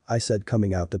pay. I said,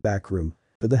 coming out the back room.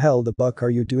 What the hell the buck are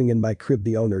you doing in my crib?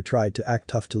 The owner tried to act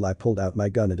tough till I pulled out my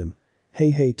gun at him.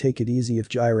 Hey, take it easy. If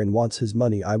Jiren wants his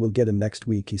money I will get him next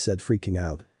week, he said, freaking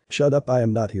out. Shut up, I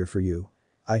am not here for you.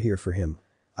 I here for him.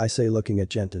 I say, looking at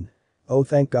Genton. Oh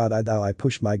thank God. I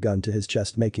push my gun to his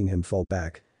chest, making him fall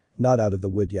back. Not out of the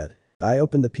wood yet. I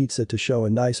open the pizza to show a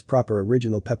nice proper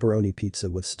original pepperoni pizza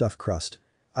with stuffed crust.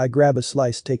 I grab a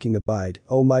slice, taking a bite.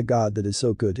 Oh my God, that is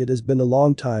so good. It has been a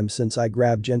long time since I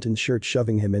grabbed Genton's shirt,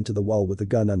 shoving him into the wall with a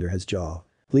gun under his jaw.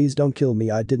 Please don't kill me,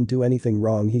 I didn't do anything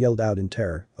wrong, he yelled out in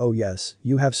terror. Oh yes,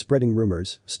 you have spreading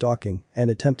rumors, stalking,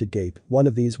 and attempted gape. One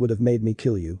of these would have made me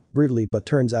kill you, brutally, but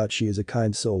turns out she is a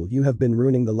kind soul. You have been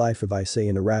ruining the life of, I say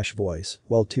in a rash voice,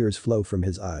 while tears flow from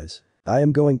his eyes. I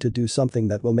am going to do something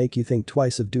that will make you think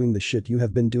twice of doing the shit you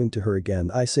have been doing to her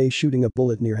again, I say, shooting a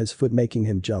bullet near his foot, making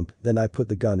him jump. Then I put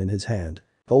the gun in his hand.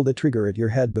 Pull the trigger at your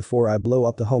head before I blow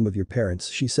up the home of your parents,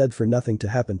 she said, for nothing to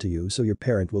happen to you so your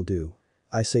parent will do.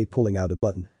 I say, pulling out a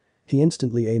button. He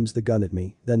instantly aims the gun at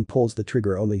me, then pulls the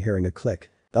trigger, only hearing a click.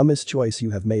 Dumbest choice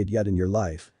you have made yet in your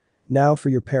life. Now for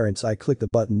your parents. I click the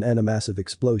button and a massive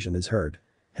explosion is heard.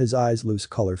 His eyes lose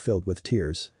color, filled with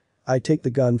tears. I take the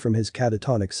gun from his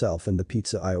catatonic self and the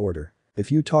pizza I order.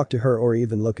 If you talk to her or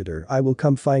even look at her, I will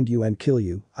come find you and kill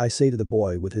you, I say to the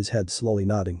boy with his head slowly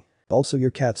nodding. Also,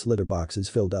 your cat's litter box is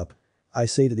filled up. I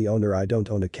say to the owner, I don't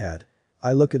own a cat.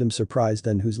 I look at him surprised.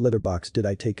 Then whose litter box did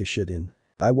I take a shit in?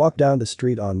 I walk down the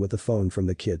street on with the phone from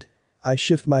the kid. I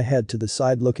shift my head to the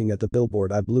side, looking at the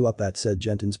billboard I blew up that said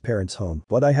Genton's parents' home.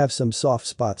 But I have some soft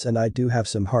spots and I do have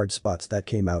some hard spots that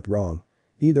came out wrong.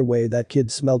 Either way, that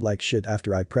kid smelled like shit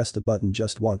after I pressed the button,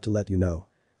 just want to let you know.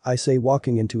 I say,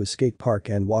 walking into a skate park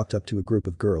and walked up to a group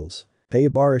of girls. Hey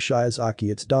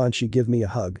Barashiyazaki, it's Dawn, she give me a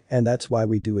hug, and that's why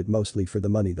we do it mostly for the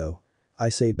money though. I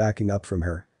say, backing up from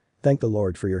her. Thank the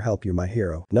Lord for your help, you're my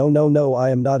hero. No, I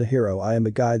am not a hero, I am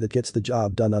a guy that gets the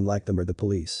job done, unlike them or the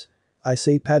police. I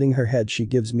say, patting her head. She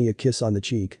gives me a kiss on the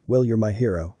cheek. Well, you're my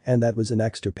hero, and that was an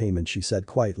extra payment, she said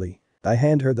quietly. I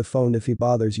hand her the phone. If he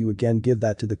bothers you again, give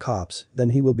that to the cops,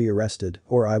 then he will be arrested,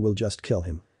 or I will just kill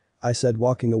him. I said,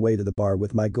 walking away to the bar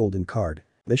with my golden card.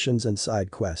 Missions and side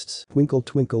quests. Twinkle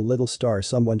twinkle little star,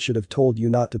 someone should have told you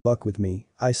not to buck with me,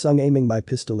 I sung, aiming my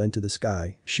pistol into the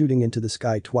sky, shooting into the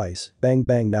sky twice. Bang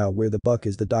bang, now where the buck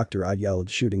is the doctor, I yelled,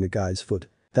 shooting a guy's foot.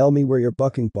 Tell me where your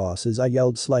bucking boss is, I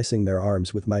yelled, slicing their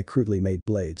arms with my crudely made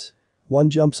blades. One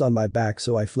jumps on my back,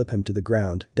 so I flip him to the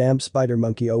ground. Damn spider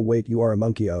monkey, oh wait, you are a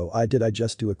monkey, oh I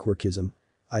just do a quirkism?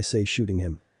 I say, shooting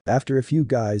him. After a few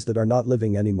guys that are not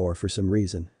living anymore for some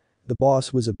reason. The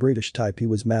boss was a British type, he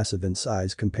was massive in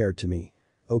size compared to me.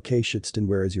 Okay Shitston,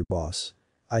 where is your boss?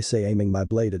 I say, aiming my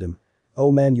blade at him.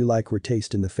 Oh man, you like were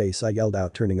taste in the face, I yelled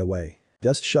out, turning away.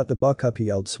 Just shut the buck up, he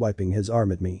yelled, swiping his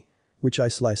arm at me. Which I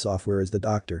slice off. Where is the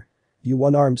doctor? You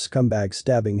one-armed scumbag,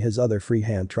 stabbing his other free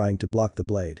hand trying to block the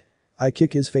blade. I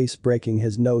kick his face, breaking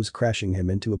his nose, crashing him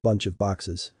into a bunch of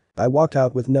boxes. I walked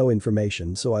out with no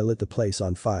information, so I lit the place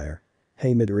on fire.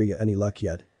 Hey Midoriya, any luck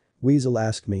yet? Weasel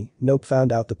asked me. Nope,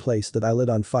 found out the place that I lit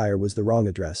on fire was the wrong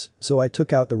address, so I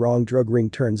took out the wrong drug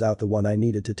ring. Turns out the one I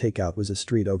needed to take out was a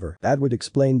street over. That would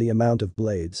explain the amount of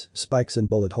blades, spikes and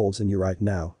bullet holes in you right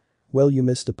now. Well, you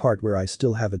missed the part where I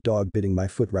still have a dog biting my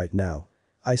foot right now.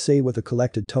 I say with a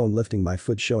collected tone, lifting my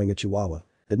foot, showing a chihuahua.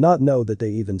 Did not know that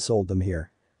they even sold them here.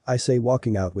 I say,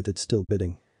 walking out with it still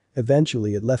biting.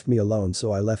 Eventually it left me alone,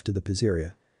 so I left to the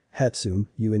pizzeria. Hatsum,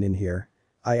 you in here?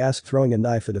 I asked, throwing a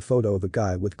knife at a photo of a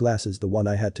guy with glasses, the one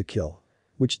I had to kill.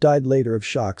 Which died later of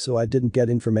shock, so I didn't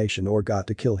get information or got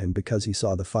to kill him because he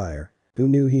saw the fire. Who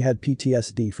knew he had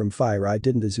PTSD from fire? I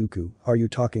didn't. Izuku, are you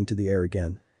talking to the air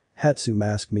again? Hatsum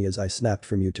asked me as I snapped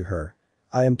from you to her.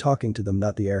 I am talking to them,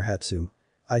 not the air, Hatsum.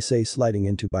 I say, sliding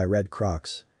into my red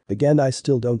Crocs. Again, I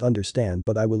still don't understand,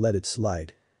 but I will let it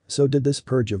slide. So did this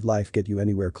purge of life get you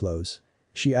anywhere close?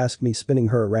 She asked me, spinning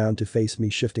her around to face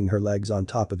me, shifting her legs on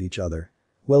top of each other.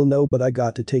 Well, no, but I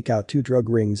got to take out 2 drug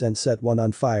rings and set one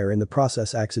on fire in the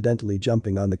process, accidentally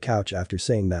jumping on the couch after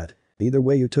saying that. Either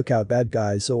way, you took out bad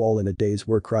guys, so all in a day's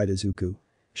work, cried Izuku.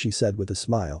 She said with a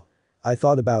smile. I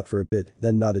thought about for a bit,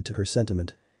 then nodded to her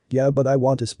sentiment. Yeah, but I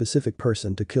want a specific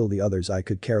person to kill, the others I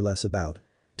could care less about.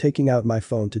 Taking out my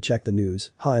phone to check the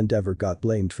news, Endeavor got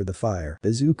blamed for the fire.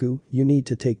 Izuku, you need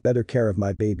to take better care of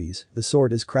my babies, the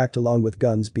sword is cracked along with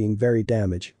guns being very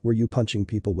damaged, were you punching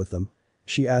people with them?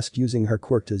 She asked, using her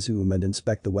quirk to zoom and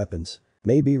inspect the weapons.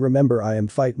 Maybe, remember I am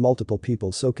fight multiple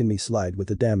people, so can me slide with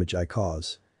the damage I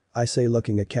cause. I say,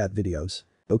 looking at cat videos.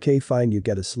 Okay fine, you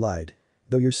get a slide.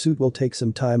 Though your suit will take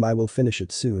some time, I will finish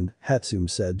it soon, Hatsum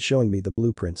said, showing me the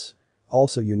blueprints.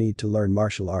 Also, you need to learn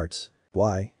martial arts.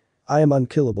 Why? I am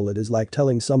unkillable, it is like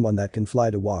telling someone that can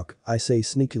fly to walk, I say,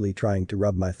 sneakily trying to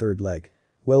rub my third leg.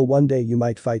 Well, one day you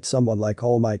might fight someone like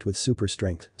All Might with super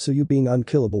strength, so you being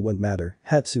unkillable wouldn't matter,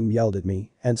 Hatsum yelled at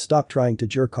me, and stop trying to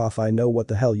jerk off, I know what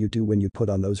the hell you do when you put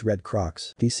on those red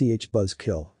Crocs. DCH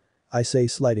buzzkill. I say,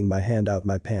 sliding my hand out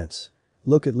my pants.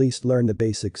 Look, at least learn the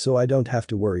basics so I don't have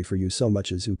to worry for you so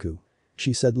much, Izuku.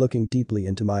 She said, looking deeply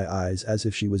into my eyes as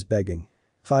if she was begging.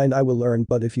 Fine, I will learn,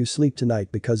 but if you sleep tonight,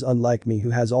 because unlike me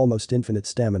who has almost infinite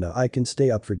stamina, I can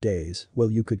stay up for days. Well,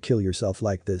 you could kill yourself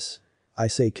like this. I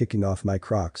say, kicking off my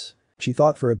Crocs. She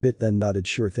thought for a bit, then nodded,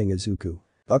 sure thing, Izuku.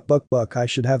 Buck, I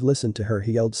should have listened to her,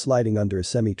 he yelled, sliding under a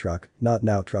semi-truck. Not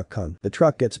now, truck hun. The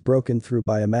truck gets broken through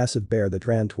by a massive bear that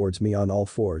ran towards me on all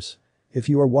fours. If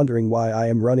you are wondering why I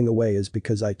am running away, is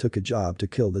because I took a job to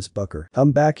kill this bucker.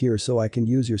 I'm back here so I can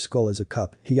use your skull as a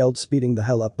cup, he yelled, speeding the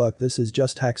hell up. Buck, this is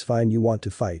just hacks, fine, you want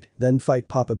to fight, then fight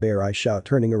Papa Bear, I shout,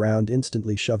 turning around,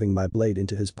 instantly shoving my blade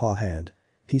into his paw hand.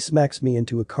 He smacks me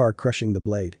into a car, crushing the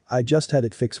blade. I just had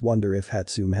it fixed, wonder if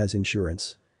Hatsum has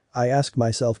insurance. I ask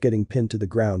myself, getting pinned to the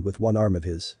ground with one arm of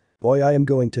his. Boy, I am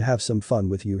going to have some fun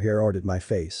with you here, roared at my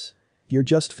face. You're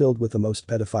just filled with the most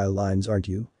pedophile lines, aren't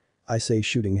you? I say,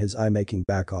 shooting his eye, making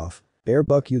back off. Bear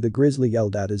Buck, you, the grizzly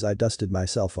yelled at as I dusted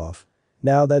myself off.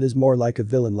 Now that is more like a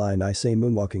villain line, I say,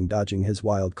 moonwalking, dodging his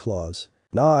wild claws.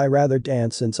 Nah, I rather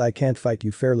dance since I can't fight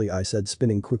you fairly, I said,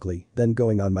 spinning quickly, then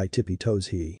going on my tippy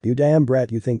toes. You damn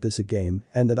brat, you think this a game,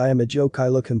 and that I am a joke? I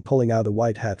look him, pulling out a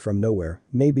white hat from nowhere,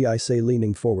 maybe, I say,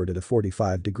 leaning forward at a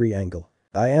 45-degree angle.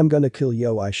 I am gonna kill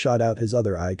yo, I shot out his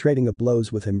other eye, trading up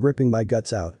blows with him, ripping my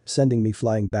guts out, sending me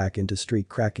flying back into street,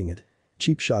 cracking it.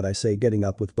 Cheap shot, I say, getting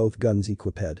up with both guns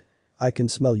equipped. I can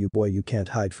smell you boy, you can't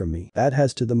hide from me. That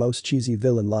has to the most cheesy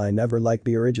villain line ever, like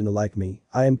be original like me.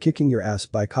 I am kicking your ass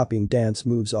by copying dance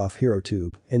moves off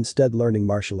HeroTube, instead learning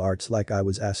martial arts like I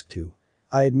was asked to.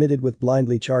 I admitted with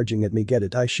blindly charging at me, get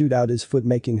it, I shoot out his foot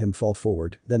making him fall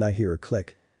forward, then I hear a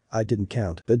click. I didn't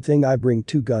count. Good thing I bring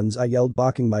 2 guns, I yelled,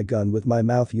 barking my gun with my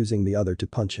mouth, using the other to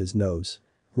punch his nose.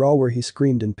 Raw where he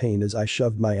screamed in pain as I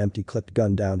shoved my empty clipped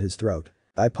gun down his throat.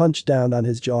 I punched down on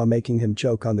his jaw making him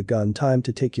choke on the gun. Time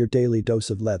to take your daily dose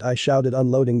of lead, I shouted,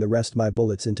 unloading the rest my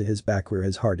bullets into his back where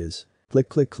his heart is. Click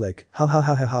click click, ha ha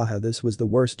ha ha ha ha, this was the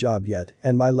worst job yet,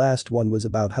 and my last one was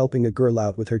about helping a girl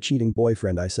out with her cheating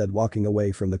boyfriend, I said, walking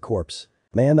away from the corpse.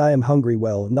 Man, I am hungry.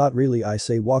 Well, not really, I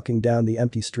say, walking down the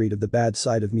empty street of the bad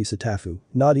side of Misatafu.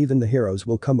 Not even the heroes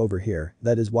will come over here,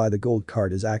 that is why the gold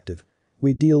card is active.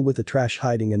 We deal with the trash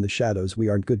hiding in the shadows, we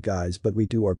aren't good guys but we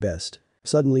do our best.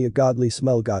 Suddenly a godly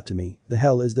smell got to me. The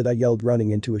hell is that, I yelled,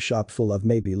 running into a shop full of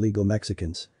maybe legal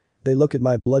Mexicans. They look at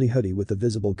my bloody hoodie with the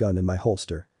visible gun in my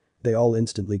holster. They all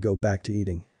instantly go back to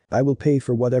eating. I will pay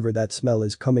for whatever that smell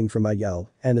is coming from, I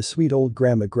yell, and a sweet old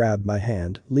grandma grabbed my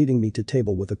hand, leading me to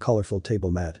table with a colorful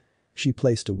table mat. She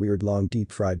placed a weird long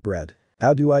deep fried bread.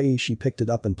 How do I eat? She picked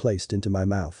it up and placed into my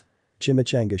mouth.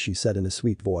 Chimichanga, she said in a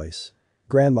sweet voice.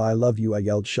 Grandma, I love you, I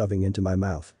yelled, shoving into my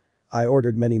mouth. I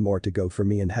ordered many more to go for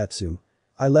me and Hatsune.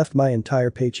 I left my entire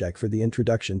paycheck for the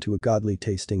introduction to a godly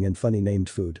tasting and funny named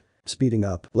food. Speeding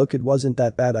up. Look, it wasn't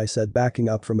that bad, I said, backing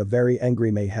up from a very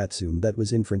angry Hatsune that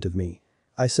was in front of me.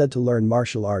 I said to learn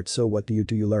martial arts, so what do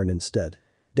you learn instead?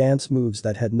 Dance moves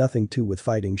that had nothing to with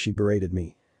fighting, she berated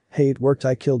me. Hey, it worked,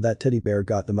 I killed that teddy bear,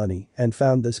 got the money, and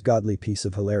found this godly piece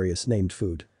of hilarious named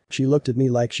food. She looked at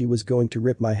me like she was going to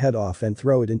rip my head off and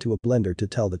throw it into a blender. To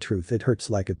tell the truth, it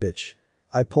hurts like a bitch.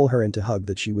 I pull her into hug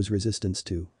that she was resistance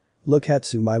to. Look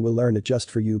Hatsune, I will learn it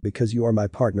just for you because you are my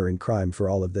partner in crime for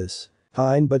all of this.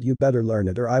 Fine, but you better learn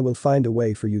it or I will find a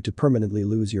way for you to permanently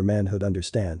lose your manhood,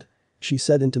 understand? She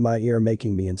said into my ear,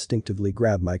 making me instinctively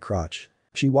grab my crotch.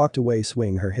 She walked away,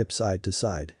 swinging her hips side to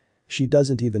side. She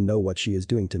doesn't even know what she is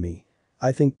doing to me.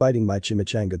 I think biting my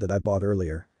chimichanga that I bought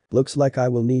earlier. Looks like I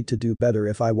will need to do better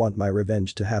if I want my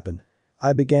revenge to happen.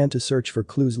 I began to search for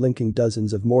clues linking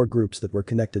dozens of more groups that were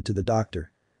connected to the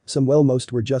doctor.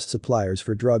 Most were just suppliers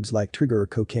for drugs like trigger or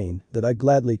cocaine that I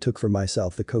gladly took for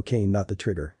myself, the cocaine not the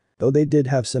trigger. Though they did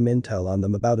have some intel on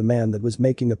them about a man that was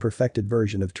making a perfected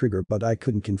version of trigger, but I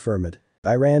couldn't confirm it.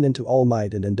 I ran into All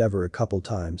Might and Endeavor a couple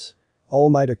times. All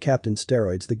Might, or Captain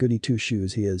Steroids, the goody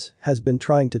two-shoes he is, has been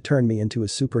trying to turn me into a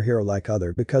superhero like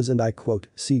other because, and I quote,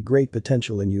 see great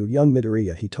potential in you, young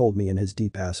Midoriya, he told me in his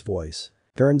deep-ass voice.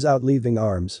 Turns out leaving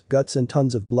arms, guts and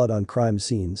tons of blood on crime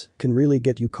scenes can really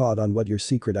get you caught on what your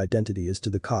secret identity is to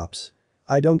the cops.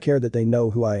 I don't care that they know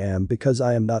who I am because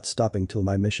I am not stopping till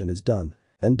my mission is done.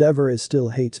 Endeavor still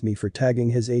hates me for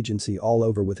tagging his agency all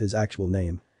over with his actual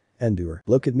name. Endure.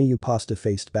 Look at me, you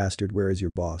pasta-faced bastard, where is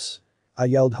your boss? I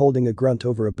yelled, holding a grunt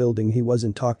over a building. He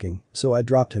wasn't talking, so I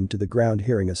dropped him to the ground,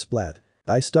 hearing a splat.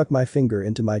 I stuck my finger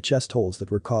into my chest holes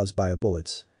that were caused by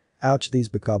bullets. Ouch, these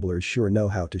bocobblers sure know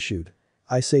how to shoot.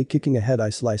 I say, kicking ahead, I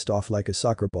sliced off like a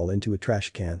soccer ball into a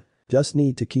trash can. Just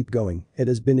need to keep going. It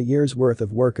has been a year's worth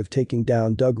of work of taking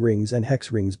down Doug rings and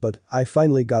hex rings, but I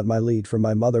finally got my lead from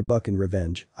my mother buck in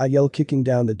revenge. I yell, kicking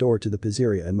down the door to the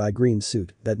pizzeria in my green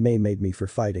suit that May made me for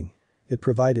fighting. It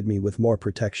provided me with more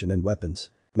protection and weapons.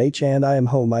 May-chan, I am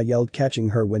home, I yelled, catching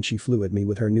her when she flew at me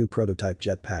with her new prototype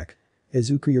jetpack.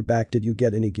 Izuku, you're back, did you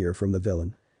get any gear from the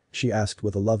villain? She asked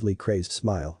with a lovely crazed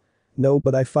smile. No,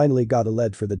 but I finally got a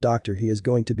lead for the doctor. He is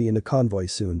going to be in a convoy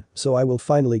soon, so I will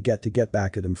finally get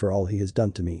back at him for all he has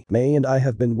done to me. May and I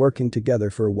have been working together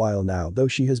for a while now, though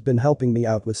she has been helping me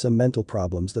out with some mental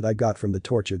problems that I got from the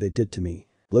torture they did to me.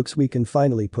 Looks we can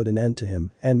finally put an end to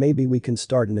him, and maybe we can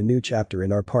start in a new chapter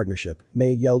in our partnership,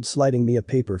 May yelled, sliding me a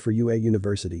paper for UA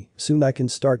University. Soon I can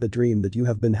start the dream that you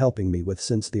have been helping me with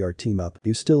since the art team up.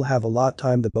 You still have a lot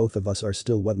time, the both of us are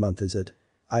still, what month is it?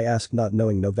 I asked, not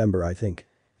knowing. November, I think.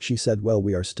 She said, well,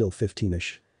 we are still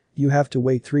 15ish. You have to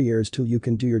wait 3 years till you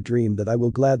can do your dream. That I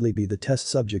will gladly be the test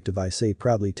subject of, I say,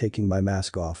 proudly taking my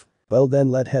mask off. Well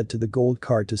then, let's head to the gold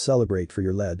card to celebrate for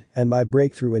your lead and my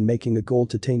breakthrough in making a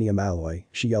gold titanium alloy,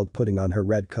 she yelled, putting on her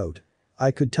red coat. I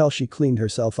could tell she cleaned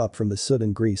herself up from the soot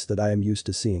and grease that I am used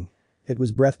to seeing. It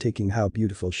was breathtaking how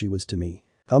beautiful she was to me.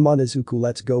 Come on Izuku,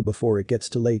 let's go before it gets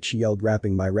too late, she yelled,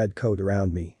 wrapping my red coat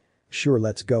around me. Sure,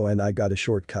 let's go, and I got a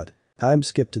shortcut. Time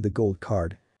skip to the gold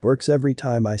card. Works every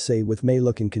time, I say with May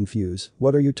looking confused.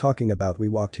 What are you talking about? We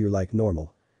walked here like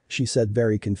normal. She said,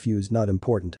 very confused. Not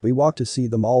important. We walked to see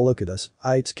them all look at us.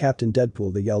 It's Captain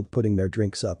Deadpool, they yelled, putting their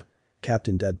drinks up.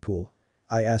 Captain Deadpool?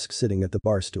 I asked, sitting at the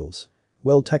bar stools.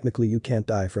 Well, technically you can't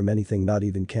die from anything, not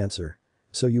even cancer.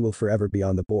 So you will forever be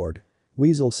on the board.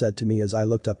 Weasel said to me as I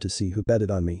looked up to see who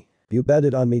betted on me. You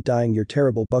betted on me dying, your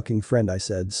terrible bucking friend, I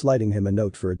said, sliding him a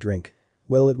note for a drink.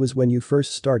 Well, it was when you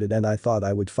first started and I thought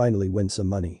I would finally win some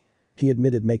money. He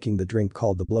admitted making the drink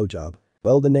called the blowjob.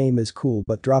 Well, the name is cool,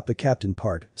 but drop the captain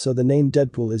part, so the name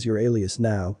Deadpool is your alias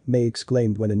now, May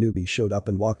exclaimed when a newbie showed up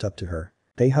and walked up to her.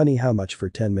 Hey honey, how much for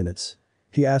 10 minutes?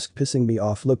 He asked, pissing me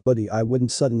off. Look buddy, I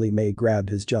wouldn't. Suddenly May grabbed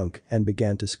his junk and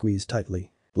began to squeeze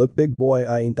tightly. Look big boy,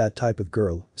 I ain't that type of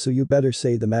girl, so you better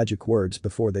say the magic words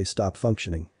before they stop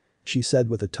functioning. She said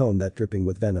with a tone that dripping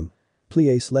with venom.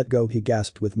 Please let go, he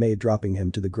gasped with May dropping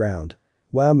him to the ground.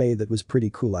 Wow May, that was pretty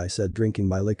cool, I said, drinking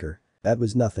my liquor. That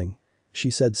was nothing. She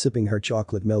said, sipping her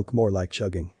chocolate milk more like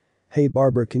chugging. Hey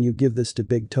Barbara, can you give this to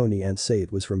Big Tony and say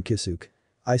it was from Kisuke?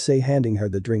 I say, handing her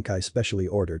the drink I specially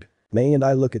ordered. May and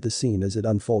I look at the scene as it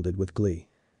unfolded with glee.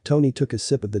 Tony took a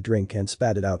sip of the drink and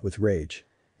spat it out with rage.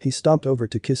 He stomped over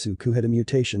to Kisuke, who had a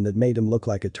mutation that made him look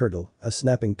like a turtle, a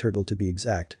snapping turtle to be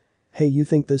exact. Hey, you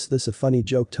think this a funny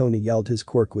joke? Tony yelled. His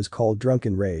quirk was called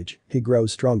drunken rage. He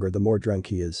grows stronger the more drunk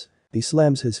he is. He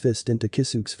slams his fist into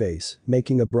Kisuke's face,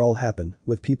 making a brawl happen,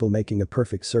 with people making a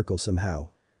perfect circle somehow.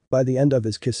 By the end of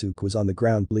his, Kisuke was on the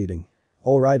ground bleeding.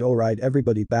 Alright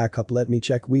everybody back up, let me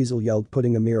check, Weasel yelled,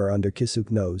 putting a mirror under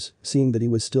Kisuke's nose, seeing that he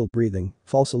was still breathing.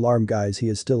 False alarm guys, he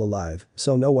is still alive,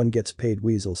 so no one gets paid,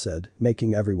 Weasel said,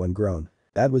 making everyone groan.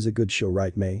 That was a good show,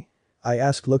 right May? I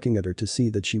asked, looking at her to see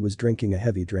that she was drinking a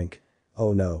heavy drink.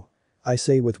 Oh no. I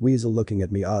say, with Weasel looking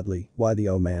at me oddly. Why the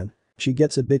oh man? She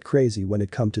gets a bit crazy when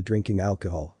it come to drinking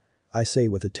alcohol. I say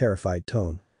with a terrified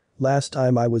tone. Last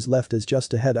time I was left as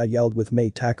just a head, I yelled with May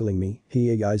tackling me.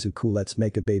 Hey Izuku, let's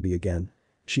make a baby again.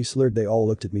 She slurred. They all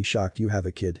looked at me shocked. You have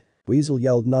a kid? Weasel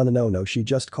yelled. No, she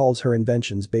just calls her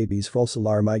inventions babies. False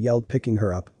alarm, I yelled, picking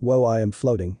her up. Whoa, I am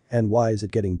floating, and why is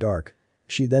it getting dark?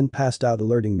 She then passed out,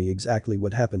 alerting me exactly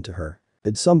what happened to her.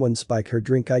 Did someone spike her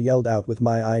drink? I yelled out with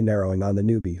my eye narrowing on the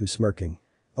newbie who's smirking.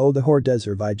 Oh, the whore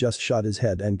deserve. I just shot his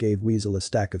head and gave Weasel a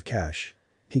stack of cash.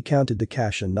 He counted the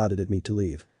cash and nodded at me to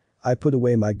leave. I put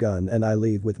away my gun and I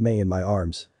leave with May in my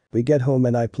arms. We get home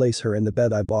and I place her in the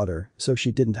bed I bought her so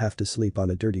she didn't have to sleep on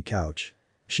a dirty couch.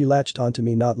 She latched onto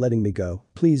me, not letting me go.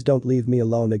 Please don't leave me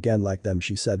alone again like them,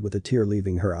 she said with a tear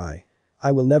leaving her eye.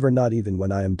 I will never, not even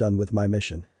when I am done with my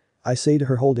mission. I say to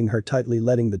her, holding her tightly,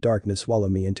 letting the darkness swallow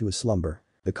me into a slumber.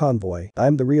 The convoy.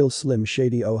 I'm the real Slim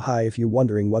Shady. Oh hi, if you're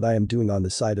wondering what I am doing on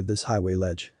the side of this highway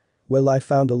ledge. Well, I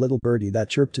found a little birdie that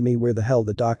chirped to me where the hell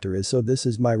the doctor is, so this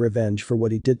is my revenge for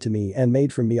what he did to me and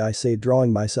made from me, I say,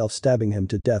 drawing myself, stabbing him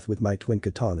to death with my twin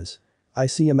katanas. I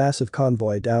see a massive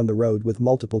convoy down the road with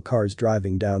multiple cars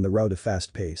driving down the road at a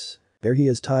fast pace. There he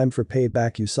is, time for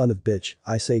payback, you son of bitch,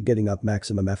 I say, getting up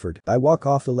maximum effort. I walk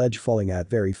off the ledge, falling at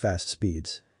very fast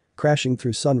speeds. Crashing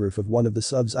through sunroof of one of the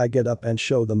subs, I get up and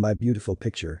show them my beautiful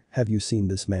picture. Have you seen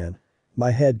this man?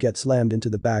 My head gets slammed into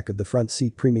the back of the front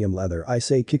seat, premium leather, I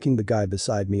say, kicking the guy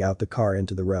beside me out the car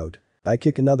into the road. I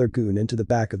kick another goon into the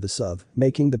back of the sub,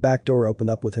 making the back door open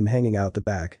up with him hanging out the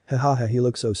back. Hahaha, he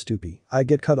looks so stupid. I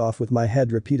get cut off with my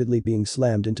head repeatedly being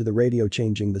slammed into the radio,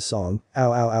 changing the song.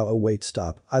 Ow ow ow, oh wait,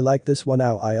 stop. I like this one.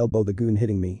 Ow, I elbow the goon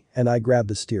hitting me, and I grab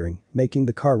the steering, making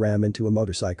the car ram into a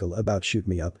motorcycle about shoot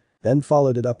me up. Then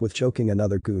followed it up with choking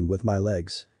another goon with my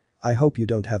legs. I hope you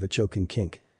don't have a choking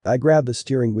kink. I grab the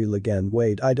steering wheel again.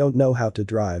 Wait, I don't know how to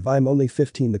drive, I'm only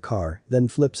 15. The car then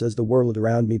flips as the world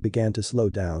around me began to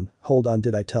slow down. Hold on,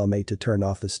 did I tell May to turn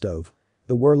off the stove?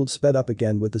 The world sped up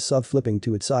again with the sub flipping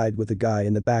to its side with a guy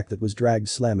in the back that was dragged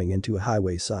slamming into a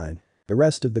highway sign. The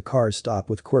rest of the cars stop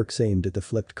with quirks aimed at the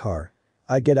flipped car.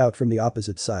 I get out from the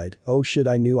opposite side. Oh shit,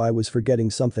 I knew I was forgetting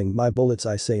something. My bullets,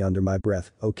 I say under my breath.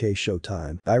 Okay,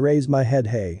 showtime. I raise my head.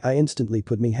 Hey, I instantly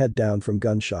put me head down from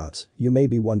gunshots. You may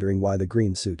be wondering why the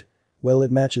green suit. Well,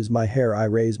 it matches my hair. I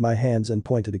raise my hands and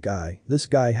point at a guy. This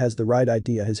guy has the right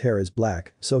idea, his hair is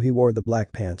black, so he wore the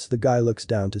black pants. The guy looks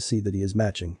down to see that he is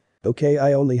matching. Okay,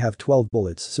 I only have 12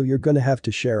 bullets, so you're gonna have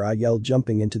to share, I yelled,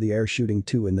 jumping into the air, shooting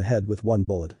 2 in the head with 1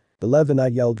 bullet. 11, I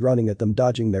yelled, running at them,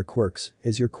 dodging their quirks.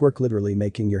 Is your quirk literally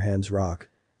making your hands rock?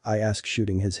 I asked,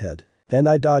 shooting his head. Then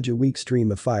I dodge a weak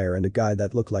stream of fire and a guy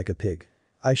that looked like a pig.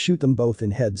 I shoot them both in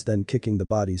heads, then kicking the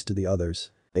bodies to the others.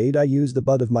 8, I use the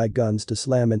butt of my guns to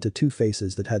slam into 2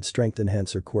 faces that had strength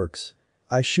enhancer quirks.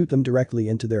 I shoot them directly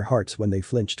into their hearts when they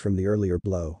flinched from the earlier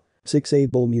blow. 6, a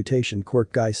bull mutation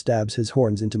quirk guy stabs his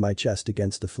horns into my chest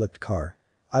against the flipped car.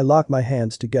 I lock my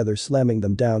hands together, slamming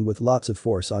them down with lots of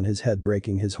force on his head,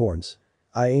 breaking his horns.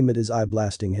 I aim at his eye,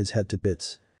 blasting his head to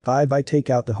bits. 5, I take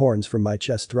out the horns from my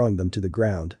chest, throwing them to the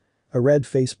ground. A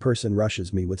red-faced person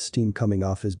rushes me with steam coming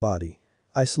off his body.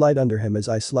 I slide under him. As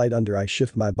I slide under, I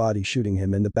shift my body, shooting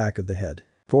him in the back of the head.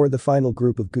 For the final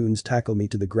group of goons tackle me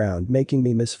to the ground, making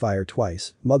me misfire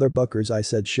twice. Mother buckers, I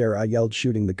said. Share, I yelled,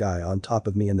 shooting the guy on top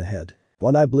of me in the head.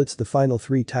 One, I blitzed the final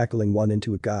three, tackling one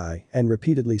into a guy and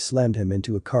repeatedly slammed him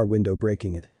into a car window,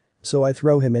 breaking it. So I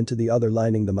throw him into the other,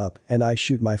 lining them up, and I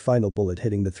shoot my final bullet,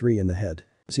 hitting the three in the head.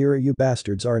 Zero, you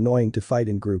bastards are annoying to fight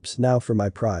in groups. Now for my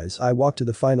prize. I walk to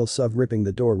the final sub, ripping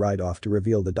the door right off to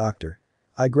reveal the doctor.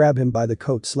 I grab him by the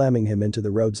coat, slamming him into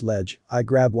the road's ledge. I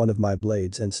grab one of my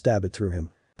blades and stab it through him.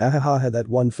 Ahahaha, that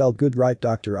one felt good, right,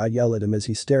 doctor? I yell at him as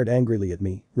he stared angrily at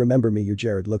me. Remember me, you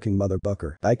Jared-looking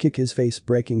motherfucker. I kick his face,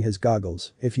 breaking his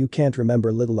goggles. If you can't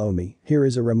remember, little owe me. Here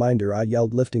is a reminder, I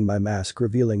yelled, lifting my mask,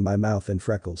 revealing my mouth and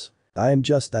freckles. I am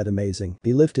just that amazing.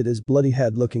 He lifted his bloody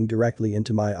head, looking directly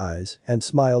into my eyes, and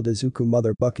smiled. Izuku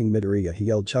motherfucking Midoriya, he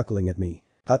yelled, chuckling at me.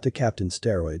 Cut to Captain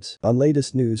Steroids. On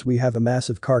latest news, we have a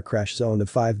massive car crash zone of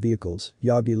 5 vehicles.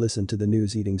 Yagi listened to the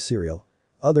news, eating cereal.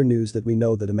 Other news that we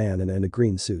know that a man in a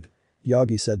green suit.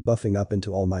 Yagi said, buffing up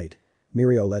into All Might.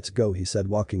 Mirio, let's go, he said,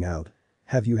 walking out.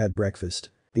 Have you had breakfast?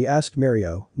 He asked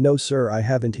Mirio. No sir, I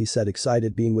haven't, he said,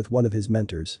 excited, being with one of his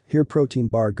mentors. Here, protein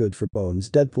bar, good for bones.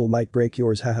 Deadpool might break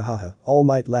yours, hahaha. All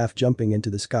Might laughed, jumping into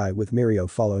the sky with Mirio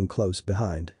following close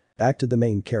behind. Back to the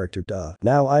main character, duh.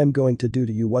 Now I am going to do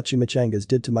to you what chimichangas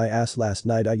did to my ass last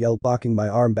night, I yelled, blocking my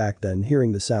arm back, then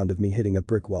hearing the sound of me hitting a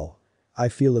brick wall. I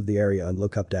feel of the area and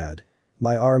look up, dad.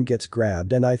 My arm gets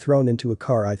grabbed and I thrown into a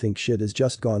car. I think shit has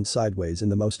just gone sideways in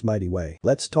the most mighty way.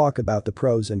 Let's talk about the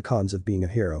pros and cons of being a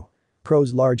hero.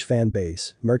 Pros: large fan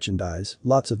base, merchandise,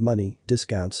 lots of money,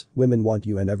 discounts, women want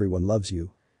you and everyone loves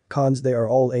you. Cons: they are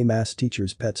all mass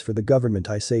teachers' pets for the government.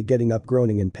 I say, getting up,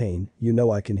 groaning in pain. You know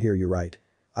I can hear you, right?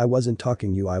 I wasn't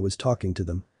talking you, I was talking to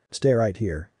them. Stay right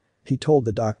here. He told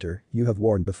the doctor. You have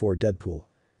warned before, Deadpool.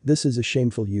 This is a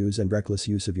shameful use and reckless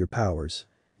use of your powers.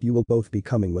 You will both be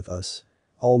coming with us.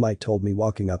 All Might told me,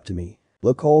 walking up to me.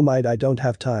 Look, All Might, I don't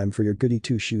have time for your goody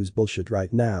two-shoes bullshit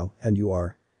right now, and you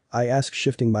are? I asked,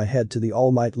 shifting my head to the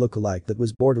All Might look-alike that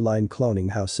was borderline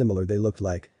cloning how similar they looked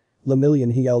like.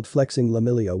 Lemillion, he yelled, flexing.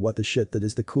 Lemilio, what the shit, that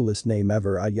is the coolest name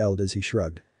ever, I yelled as he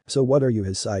shrugged. So what are you,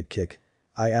 his sidekick?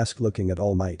 I asked, looking at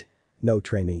All Might. No,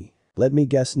 trainee. Let me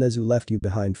guess, Nezu left you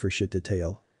behind for shit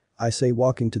detail. I say,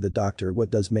 walking to the doctor. What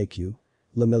does make you?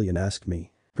 Lemillion asked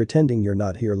me. Pretending you're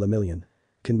not here, Lemillion.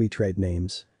 Can we trade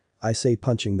names? I say,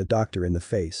 punching the doctor in the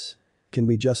face. Can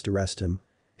we just arrest him?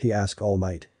 He asked All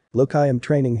Might. Look, I am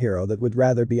training hero that would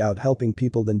rather be out helping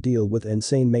people than deal with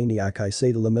insane maniac, I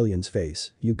say to Lemillion's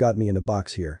face. You got me in a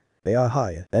box here.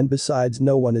 Ayahaya. And besides,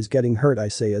 no one is getting hurt, I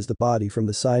say as the body from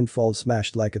the sign falls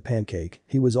smashed like a pancake.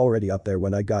 He was already up there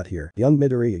when I got here. Young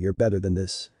Midoriya, you're better than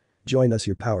this. Join us,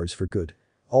 your powers for good.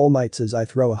 All Might says. I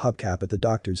throw a hubcap at the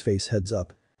doctor's face, heads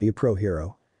up. Be a pro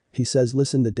hero. He says,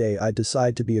 listen, the day I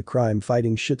decide to be a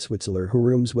crime-fighting shitswitzler who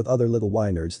rooms with other little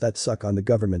whiners that suck on the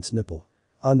government's nipple.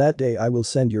 On that day I will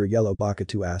send your yellow baka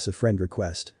to ask a friend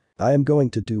request. I am going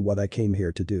to do what I came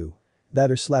here to do.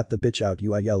 That or slap the bitch out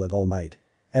you, I yell at All Might.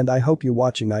 And I hope you're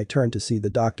watching. I turn to see the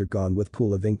doctor gone with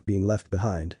pool of ink being left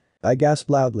behind. I gasp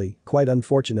loudly, quite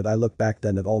unfortunate. I look back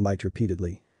then at All Might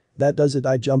repeatedly. That does it.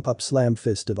 I jump up, slam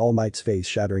fist at All Might's face,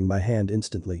 shattering my hand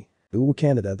instantly. Ooh,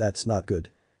 Canada, that's not good.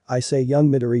 I say, young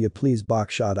Midoriya, please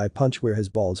box shot. I punch where his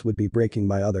balls would be, breaking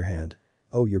my other hand.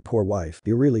 Oh, your poor wife.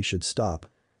 You really should stop.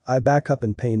 I back up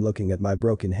in pain, looking at my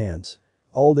broken hands.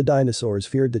 All the dinosaurs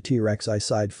feared the T-Rex. I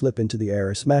side flip into the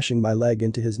air, smashing my leg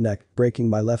into his neck, breaking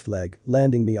my left leg,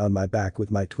 landing me on my back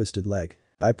with my twisted leg.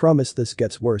 I promise this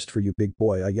gets worse for you, big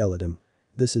boy, I yell at him.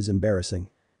 This is embarrassing.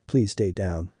 Please stay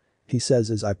down. He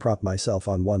says as I prop myself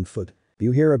on one foot.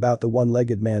 You hear about the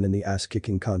one-legged man in the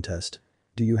ass-kicking contest?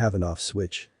 Do you have an off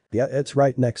switch? Yeah, it's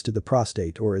right next to the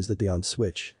prostate, or is that the on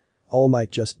switch? All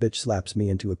Might just bitch slaps me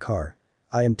into a car.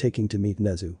 I am taking to meet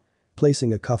Nezu.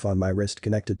 Placing a cuff on my wrist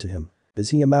connected to him. Is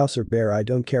he a mouse or bear? I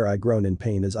don't care. I groan in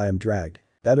pain as I am dragged.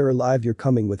 Dead or alive, you're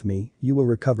coming with me. You will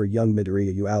recover, young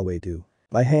Midoriya, you always do.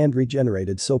 My hand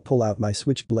regenerated, so pull out my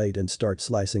switchblade and start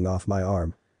slicing off my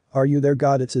arm. Are you there,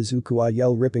 God? It's Izuku, I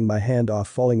yell, ripping my hand off,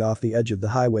 falling off the edge of the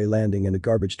highway, landing in a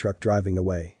garbage truck driving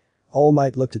away. All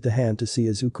Might looked at the hand to see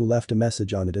Izuku left a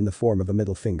message on it in the form of a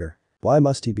middle finger. Why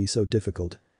must he be so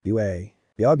difficult?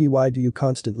 Yagi, why do you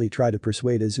constantly try to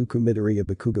persuade Izuku Midoriya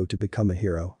Bakugo to become a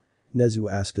hero?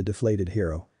 Nezu asked the deflated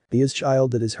hero. He is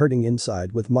child that is hurting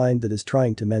inside with mind that is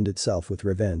trying to mend itself with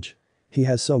revenge. He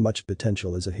has so much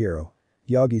potential as a hero.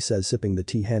 Yagi says, sipping the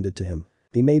tea handed to him.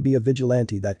 He may be a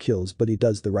vigilante that kills, but he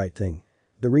does the right thing.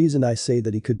 The reason I say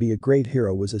that he could be a great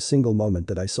hero was a single moment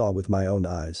that I saw with my own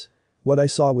eyes. What I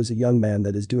saw was a young man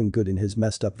that is doing good in his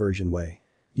messed up version way.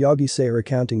 Yagi said,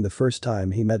 recounting the first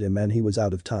time he met him and he was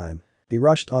out of time. He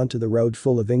rushed onto the road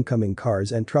full of incoming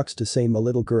cars and trucks to save a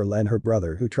little girl and her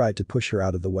brother who tried to push her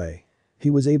out of the way. He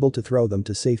was able to throw them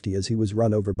to safety as he was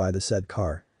run over by the said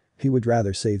car. He would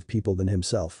rather save people than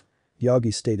himself.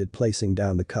 Yagi stated, placing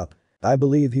down the cup. I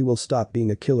believe he will stop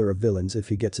being a killer of villains if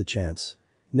he gets a chance.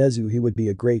 Nezu, he would be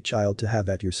a great child to have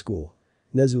at your school.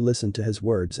 Nezu listened to his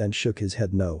words and shook his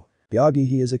head no. Yagi,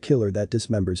 he is a killer that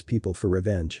dismembers people for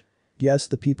revenge. Yes,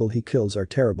 the people he kills are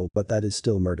terrible, but that is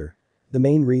still murder. The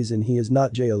main reason he is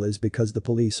not jail is because the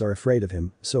police are afraid of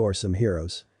him, so are some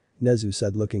heroes. Nezu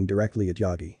said, looking directly at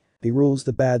Yagi. He rules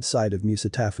the bad side of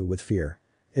Musatafu with fear.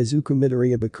 Izuku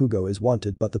Midoriya Bakugo is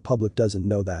wanted, but the public doesn't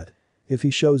know that. If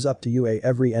he shows up to UA,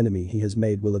 every enemy he has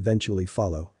made will eventually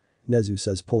follow. Nezu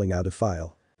says, pulling out a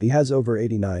file. He has over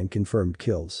 89 confirmed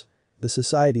kills. The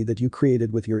society that you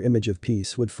created with your image of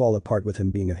peace would fall apart with him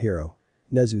being a hero.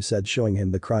 Nezu said, showing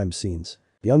him the crime scenes.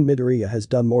 Young Midoriya has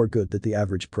done more good than the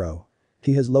average pro.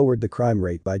 He has lowered the crime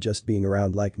rate by just being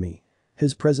around like me.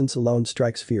 His presence alone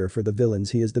strikes fear for the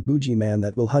villains. He is the bougie man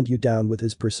that will hunt you down with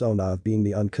his persona of being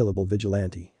the unkillable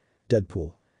vigilante.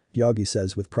 Deadpool. Yagi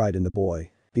says with pride in the boy.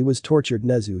 He was tortured.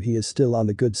 Nezu, he is still on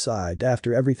the good side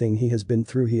after everything he has been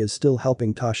through. He is still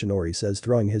helping. Toshinori says,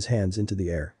 throwing his hands into the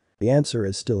air. The answer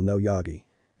is still no, Yagi.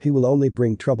 He will only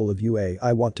bring trouble of UA.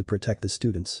 I want to protect the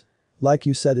students. Like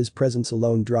you said, his presence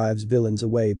alone drives villains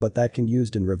away, but that can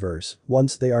used in reverse.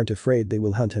 Once they aren't afraid, they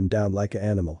will hunt him down like an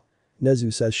animal.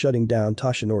 Nezu says, shutting down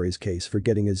Toshinori's case for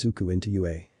getting Izuku into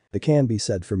UA. It can be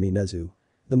said for me, Nezu.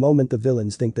 The moment the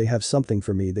villains think they have something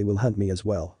for me, they will hunt me as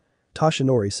well.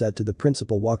 Toshinori said to the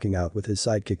principal, walking out with his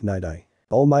sidekick Night Eye.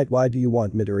 All Might, why do you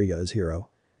want Midoriya as hero?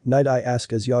 Night Eye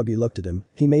asked as Yagi looked at him.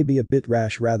 He may be a bit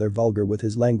rash, rather vulgar with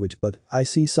his language, but I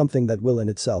see something that will in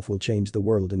itself will change the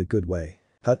world in a good way.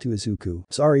 Cut to Izuku.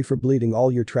 Sorry for bleeding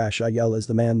all your trash, I yell as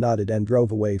the man nodded and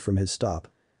drove away from his stop.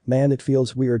 Man, it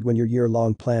feels weird when your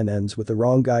year-long plan ends with the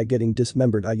wrong guy getting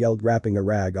dismembered, I yelled, wrapping a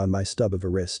rag on my stub of a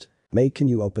wrist. May, can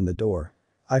you open the door?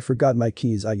 I forgot my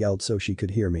keys, I yelled so she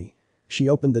could hear me. She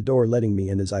opened the door, letting me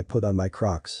in as I put on my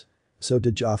Crocs. So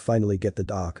did Ja finally get the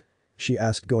doc? She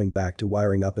asked, going back to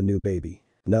wiring up a new baby.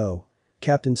 No.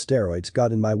 Captain Steroids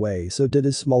got in my way, so did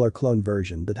his smaller clone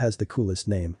version that has the coolest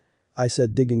name. I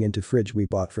said, digging into fridge we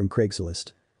bought from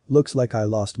Craigslist. Looks like I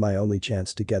lost my only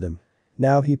chance to get him.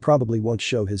 Now he probably won't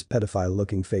show his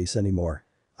pedophile-looking face anymore.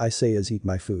 I say as eat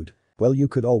my food. Well, you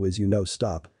could always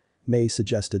stop. May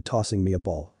suggested, tossing me a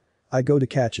ball. I go to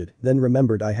catch it, then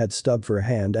remembered I had stub for a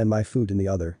hand and my food in the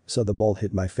other, so the ball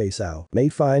hit my face. Ow. May,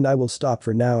 fine, I will stop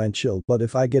for now and chill, but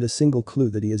if I get a single clue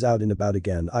that he is out and about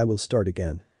again, I will start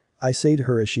again. I say to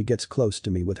her as she gets close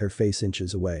to me with her face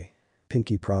inches away.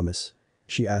 Pinky promise?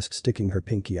 She asks, sticking her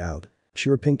pinky out.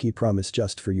 Sure, pinky promise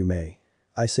just for you, May.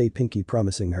 I say, pinky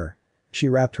promising her. She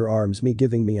wrapped her arms me,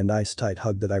 giving me a nice tight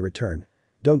hug that I return.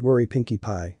 Don't worry, Pinkie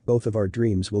Pie, both of our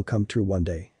dreams will come true one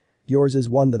day. Yours is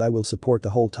one that I will support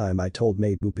the whole time, I told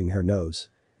May, booping her nose.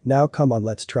 Now come on,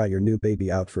 let's try your new baby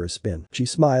out for a spin. She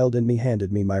smiled and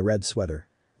handed me my red sweater.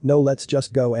 No, let's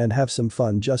just go and have some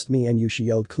fun, just me and you, she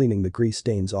yelled, cleaning the grease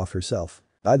stains off herself.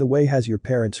 By the way, has your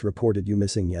parents reported you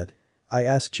missing yet? I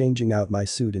asked, changing out my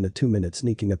suit in a 2-minute,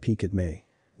 sneaking a peek at May.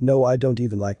 No, I don't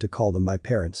even like to call them my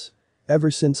parents. Ever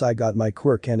since I got my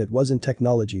quirk and it wasn't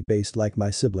technology based like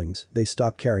my siblings, they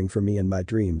stopped caring for me in my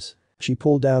dreams. She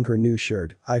pulled down her new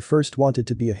shirt. I first wanted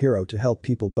to be a hero to help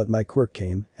people, but my quirk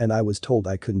came and I was told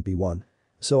I couldn't be one.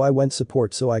 So I went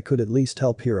support so I could at least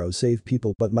help heroes save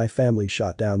people, but my family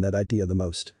shot down that idea the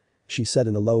most. She said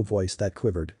in a low voice that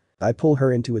quivered. I pull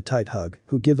her into a tight hug.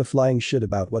 Who give a flying shit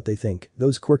about what they think?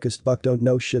 Those quirkist buck don't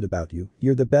know shit about you.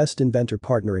 You're the best inventor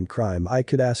partner in crime I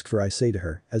could ask for, I say to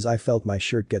her as I felt my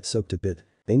shirt get soaked a bit.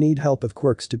 They need help of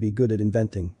quirks to be good at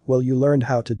inventing. Well, you learned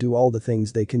how to do all the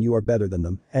things they can, you are better than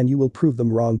them, and you will prove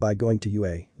them wrong by going to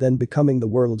UA, then becoming the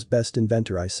world's best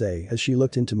inventor, I say as she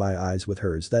looked into my eyes with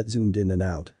hers that zoomed in and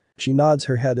out. She nods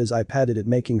her head as I patted it,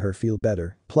 making her feel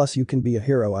better. Plus you can be a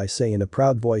hero, I say in a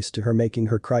proud voice to her, making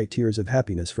her cry tears of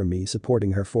happiness from me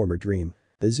supporting her former dream.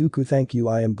 Izuku, thank you,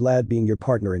 I am glad being your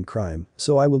partner in crime,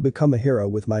 so I will become a hero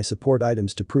with my support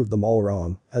items to prove them all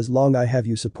wrong. As long I have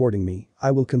you supporting me,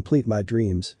 I will complete my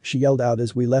dreams, she yelled out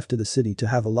as we left to the city to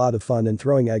have a lot of fun and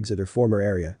throwing eggs at her former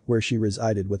area where she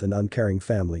resided with an uncaring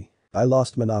family. I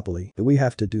lost Monopoly. Do we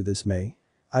have to do this, May?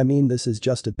 I mean, this is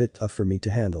just a bit tough for me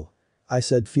to handle. I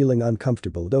said, feeling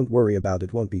uncomfortable. Don't worry about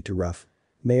it, won't be too rough.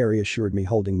 May reassured me,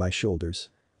 holding my shoulders.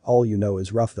 All you know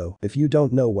is rough though, if you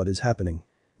don't know what is happening.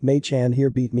 May-chan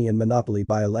here beat me in Monopoly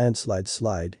by a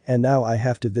landslide, and now I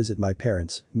have to visit my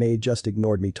parents. May just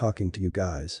ignored me talking to you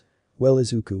guys. Well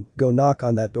Izuku, go knock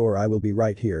on that door, I will be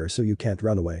right here so you can't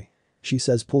run away. She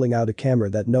says, pulling out a camera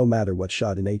that no matter what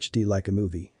shot in HD like a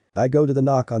movie. I go to the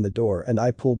knock on the door and I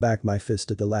pull back my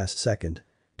fist at the last second.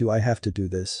 Do I have to do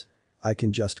this? I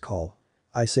can just call.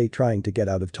 I say, trying to get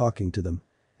out of talking to them.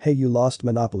 Hey, you lost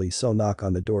Monopoly, so knock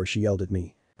on the door, she yelled at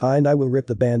me. Fine, I will rip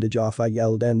the bandage off, I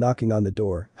yelled, and knocking on the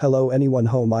door. Hello, anyone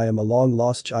home? I am a long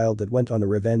lost child that went on a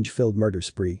revenge-filled murder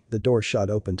spree. The door shot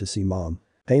open to see Mom.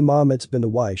 Hey Mom, it's been a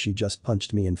while. She just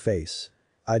punched me in face.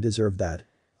 I deserve that.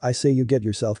 I say, you get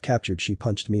yourself captured. She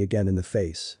punched me again in the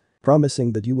face.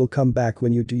 Promising that you will come back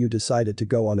when you do. You decided to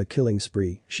go on a killing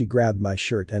spree. She grabbed my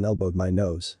shirt and elbowed my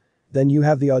nose. Then you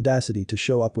have the audacity to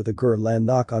show up with a girl and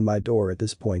knock on my door. At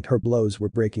this point her blows were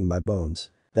breaking my bones.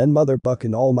 Then Mother Buck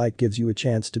in All Might gives you a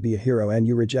chance to be a hero and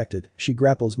you reject it. She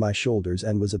grapples my shoulders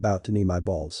and was about to knee my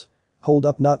balls. Hold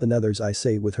up, not the nethers, I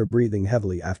say with her breathing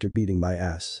heavily after beating my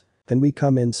ass. Can we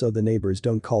come in so the neighbors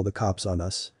don't call the cops on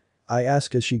us? I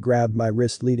ask as she grabbed my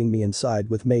wrist, leading me inside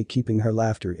with May keeping her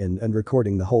laughter in and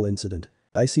recording the whole incident.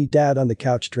 I see Dad on the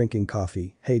couch drinking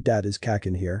coffee. Hey Dad, is Kak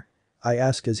in here? I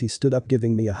ask as he stood up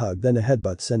giving me a hug, then a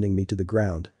headbutt sending me to the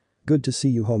ground. Good to see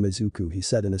you home Izuku, he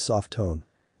said in a soft tone.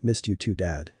 Missed you too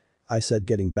Dad. I said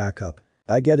getting back up.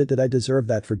 I get it that I deserve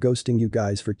that for ghosting you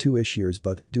guys for 2-ish years,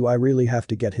 but do I really have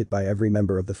to get hit by every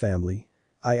member of the family?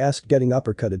 I asked, getting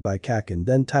uppercutted by Kak and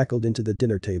then tackled into the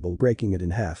dinner table, breaking it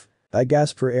in half. I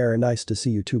gasp for air. Nice to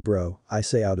see you too bro, I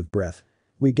say out of breath.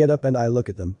 We get up and I look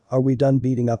at them. Are we done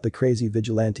beating up the crazy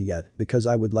vigilante yet? Because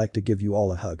I would like to give you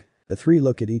all a hug. The three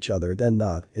look at each other, then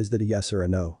nod. Is that a yes or a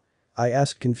no? I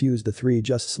ask, confused. The three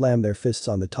just slam their fists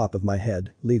on the top of my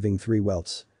head, leaving 3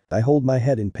 welts. I hold my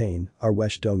head in pain. Our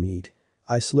wesh don't eat.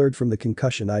 I slurred from the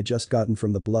concussion I just gotten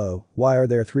from the blow. Why are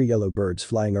there 3 yellow birds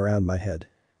flying around my head?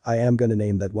 I am gonna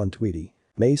name that one Tweety.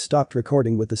 May stopped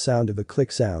recording with the sound of a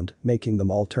click sound, making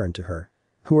them all turn to her.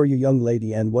 Who are you, young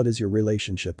lady, and what is your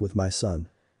relationship with my son?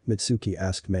 Mitsuki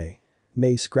asked May.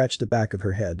 May scratched the back of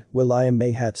her head. Well, I am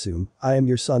May Hatsume, I am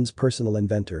your son's personal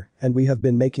inventor, and we have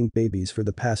been making babies for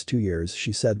the past 2 years,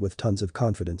 she said with tons of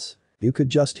confidence. You could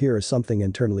just hear something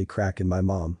internally crack in my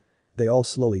mom. They all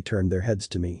slowly turned their heads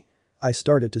to me. I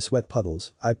started to sweat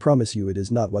puddles. I promise you it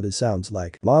is not what it sounds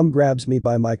like. Mom grabs me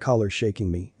by my collar, shaking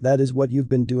me. That is what you've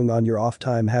been doing on your off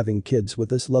time, having kids with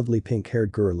this lovely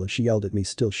pink-haired girl, she yelled at me,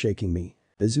 still shaking me.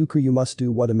 Izuku, you must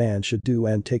do what a man should do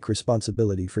and take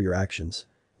responsibility for your actions.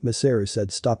 Masaru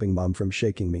said, stopping Mom from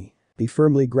shaking me. He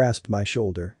firmly grasped my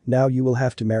shoulder. Now you will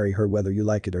have to marry her whether you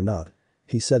like it or not.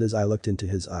 He said as I looked into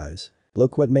his eyes.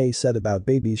 Look what May said about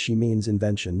babies, she means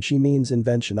invention,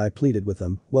 I pleaded with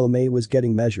him. Well, May was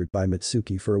getting measured by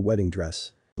Mitsuki for a wedding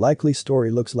dress. Likely story.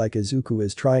 Looks like Izuku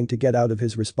is trying to get out of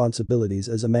his responsibilities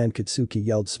as a man, Kitsuki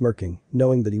yelled, smirking,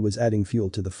 knowing that he was adding fuel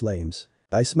to the flames.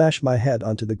 I smashed my head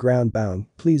onto the ground, bowing.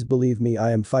 Please believe me,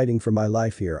 I am fighting for my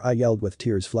life here, I yelled with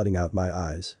tears flooding out my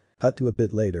eyes. Cut to a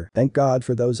bit later. Thank God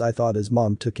for those, I thought as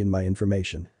Mom took in my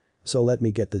information. So let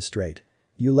me get this straight.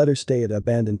 You let her stay at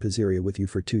abandoned pizzeria with you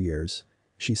for 2 years.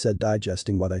 She said,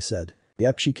 digesting what I said.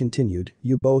 Yep, she continued,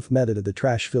 you both met at the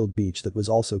trash-filled beach that was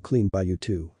also cleaned by you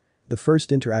too. The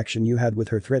first interaction you had with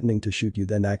her threatening to shoot you,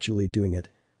 then actually doing it.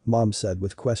 Mom said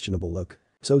with questionable look.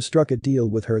 So struck a deal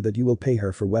with her that you will pay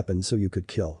her for weapons so you could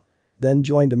kill. Then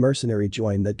joined a mercenary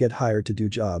join that get hired to do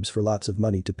jobs for lots of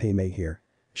money to pay May here.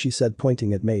 She said,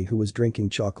 pointing at May who was drinking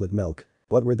chocolate milk.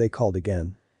 What were they called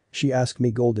again? She asked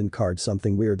me. Golden card,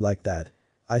 something weird like that.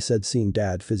 I said, seeing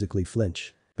Dad physically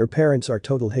flinch. Her parents are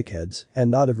total hickheads and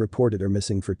not have reported her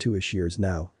missing for 2-ish years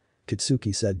now.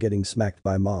 Kitsuki said, getting smacked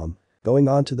by Mom. Going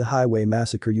on to the highway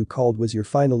massacre you called was your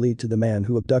final lead to the man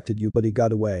who abducted you, but he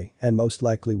got away and most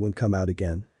likely won't come out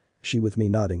again. She with me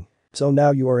nodding. So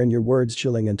now you are, in your words,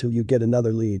 chilling until you get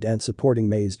another lead and supporting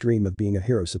May's dream of being a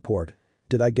hero support.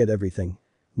 Did I get everything?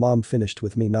 Mom finished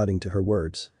with me nodding to her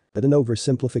words. But an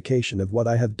oversimplification of what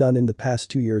I have done in the past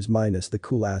 2 years minus the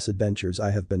cool-ass adventures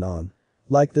I have been on.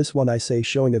 Like this one, I say,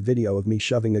 showing a video of me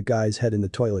shoving a guy's head in the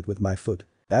toilet with my foot.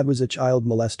 That was a child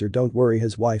molester, don't worry,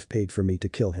 his wife paid for me to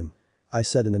kill him. I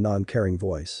said in a non-caring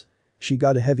voice. She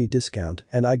got a heavy discount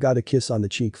and I got a kiss on the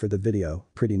cheek for the video,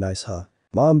 pretty nice huh?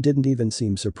 Mom didn't even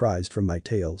seem surprised from my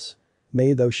tales.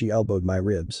 May though, she elbowed my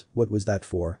ribs. What was that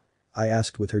for? I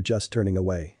asked with her just turning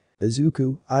away.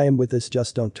 Izuku, I am with this,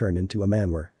 just don't turn into a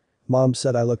manwhore. Mom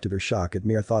said. I looked at her, shock at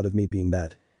mere thought of me being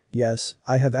that. Yes,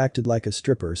 I have acted like a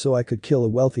stripper so I could kill a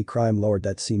wealthy crime lord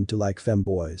that seemed to like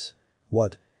femboys.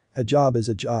 What? A job is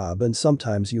a job and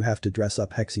sometimes you have to dress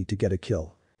up hexy to get a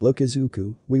kill. Look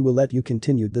Izuku, we will let you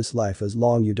continue this life as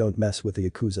long you don't mess with the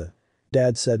Yakuza.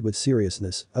 Dad said with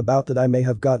seriousness, about that I may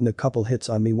have gotten a couple hits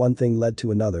on me, one thing led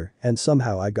to another, and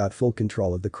somehow I got full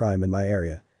control of the crime in my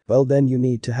area. Well then you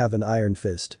need to have an iron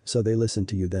fist, so they listen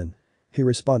to you then. He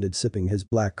responded sipping his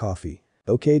black coffee.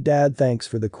 Okay Dad, thanks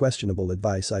for the questionable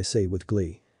advice, I say with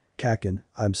glee. Kakin,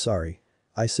 I'm sorry.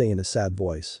 I say in a sad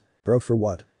voice. Bro, for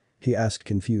what? He asked,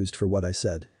 confused for what I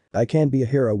said. I can't be a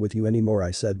hero with you anymore,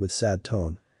 I said with sad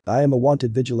tone. I am a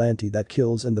wanted vigilante that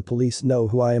kills and the police know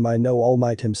who I am. I know All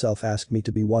Might himself asked me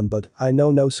to be one, but I know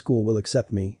no school will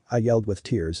accept me, I yelled with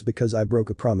tears, because I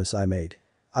broke a promise I made.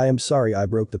 I am sorry I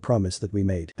broke the promise that we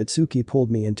made. Itsuki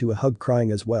pulled me into a hug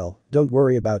crying as well. Don't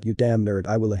worry about you damn nerd,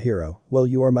 I will a hero. Well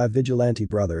you are my vigilante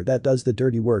brother that does the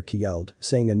dirty work, he yelled,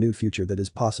 saying a new future that is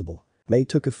possible. May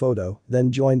took a photo,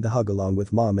 then joined the hug along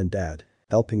with mom and dad.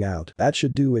 Helping out. That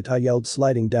should do it, I yelled,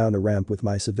 sliding down a ramp with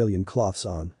my civilian cloths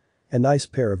on. A nice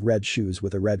pair of red shoes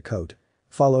with a red coat.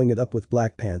 Following it up with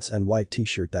black pants and white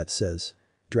t-shirt that says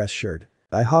dress shirt.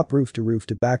 I hop roof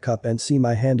to back up and see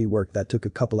my handiwork that took a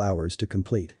couple hours to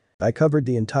complete. I covered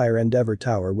the entire Endeavor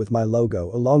Tower with my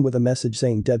logo along with a message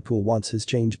saying Deadpool wants his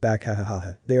change back,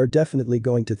 hahaha. They are definitely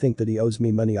going to think that he owes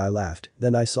me money, I laughed.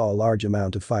 Then I saw a large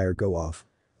amount of fire go off.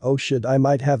 Oh shit, I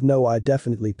might have no, I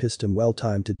definitely pissed him, well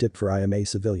time to dip for I am a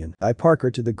civilian. I park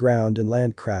her to the ground and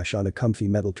land crash on a comfy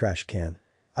metal trash can.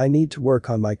 I need to work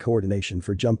on my coordination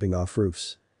for jumping off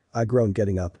roofs. I groan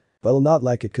getting up. Well not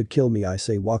like it could kill me, I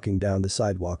say walking down the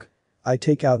sidewalk. I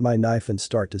take out my knife and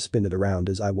start to spin it around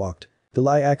as I walked. Till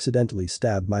I accidentally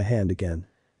stabbed my hand again.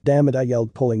 Damn it, I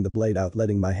yelled, pulling the blade out,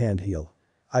 letting my hand heal.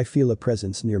 I feel a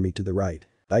presence near me to the right.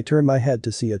 I turn my head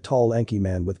to see a tall lanky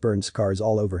man with burn scars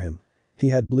all over him. He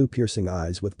had blue piercing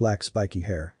eyes with black spiky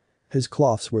hair. His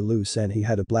cloths were loose and he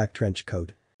had a black trench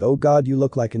coat. Oh god, you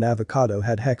look like an avocado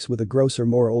had hex with a grosser,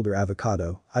 more older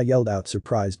avocado, I yelled out,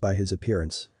 surprised by his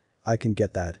appearance. I can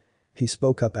get that. He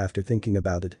spoke up after thinking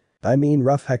about it. I mean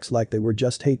rough hex like they were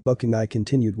just hate booking, I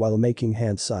continued while making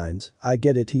hand signs. I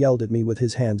get it, he yelled at me with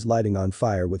his hands lighting on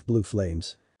fire with blue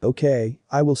flames. Okay,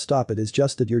 I will stop, it is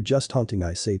just that you're just haunting,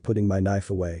 I say, putting my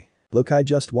knife away. Look, I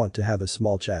just want to have a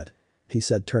small chat. He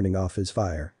said, turning off his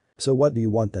fire. So what do you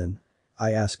want then?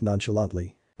 I asked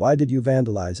nonchalantly. Why did you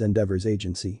vandalize Endeavor's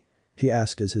agency? He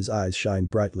asked as his eyes shined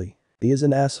brightly. He is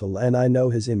an asshole and I know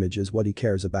his image is what he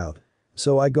cares about.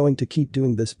 So I going to keep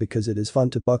doing this because it is fun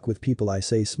to buck with people, I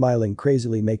say, smiling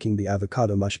crazily, making the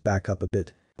avocado mush back up a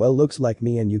bit. Well, looks like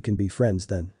me and you can be friends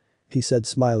then. He said,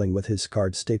 smiling with his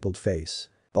scarred stapled face.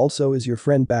 Also, is your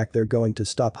friend back there going to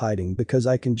stop hiding because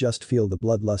I can just feel the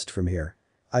bloodlust from here?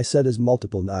 I said as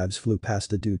multiple knives flew past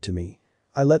the dude to me.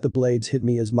 I let the blades hit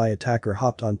me as my attacker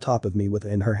hopped on top of me with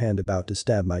in her hand about to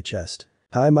stab my chest.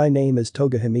 Hi, my name is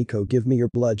Toga Himiko, give me your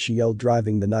blood, she yelled,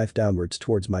 driving the knife downwards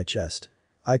towards my chest.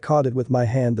 I caught it with my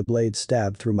hand, the blade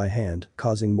stabbed through my hand,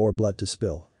 causing more blood to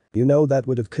spill. You know that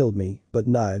would have killed me, but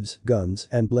knives, guns,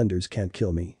 and blenders can't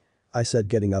kill me. I said,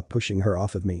 getting up, pushing her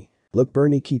off of me. Look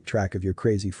Bernie, keep track of your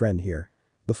crazy friend here.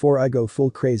 Before I go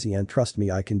full crazy, and trust me,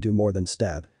 I can do more than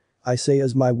stab. I say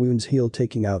as my wounds heal,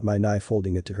 taking out my knife,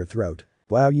 holding it to her throat.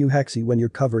 Wow, you hexy when you're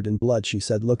covered in blood, she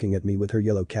said, looking at me with her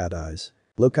yellow cat eyes.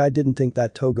 Look, I didn't think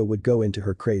that Toga would go into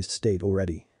her crazed state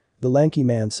already. The lanky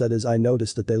man said as I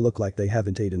noticed that they look like they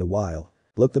haven't ate in a while.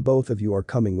 Look, the both of you are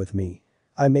coming with me.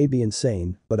 I may be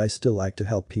insane, but I still like to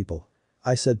help people.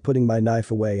 I said, putting my knife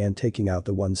away and taking out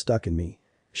the one stuck in me.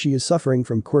 She is suffering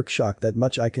from quirk shock, that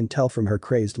much I can tell from her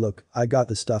crazed look. I got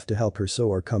the stuff to help her,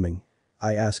 so are coming.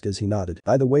 I asked as he nodded.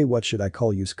 By the way, what should I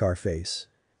call you, Scarface?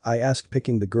 I asked,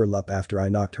 picking the girl up after I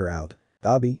knocked her out.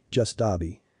 Dobby, just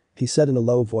Dobby. He said in a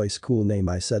low voice. Cool name,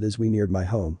 I said as we neared my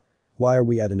home. Why are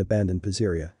we at an abandoned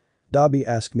pizzeria? Dobby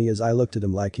asked me as I looked at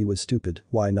him like he was stupid.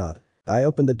 Why not? I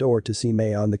opened the door to see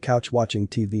May on the couch watching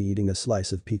TV eating a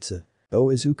slice of pizza. Oh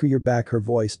Izuku, you're back, her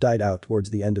voice died out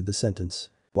towards the end of the sentence.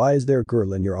 Why is there a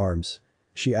girl in your arms?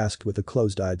 She asked with a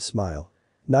closed-eyed smile.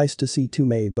 Nice to see too,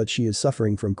 May, but she is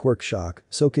suffering from quirk shock,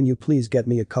 so can you please get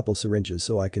me a couple syringes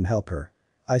so I can help her?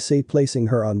 I say, placing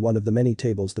her on one of the many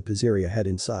tables the pizzeria had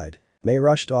inside. May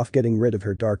rushed off, getting rid of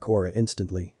her dark aura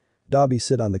instantly. Dobby,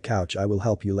 sit on the couch, I will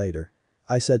help you later.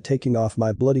 I said, taking off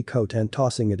my bloody coat and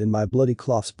tossing it in my bloody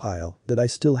cloths pile that I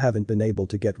still haven't been able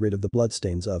to get rid of the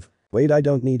bloodstains of. Wait, I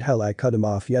don't need hell, I cut him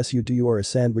off. Yes you do, you are a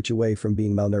sandwich away from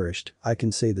being malnourished, I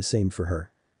can say the same for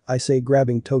her. I say,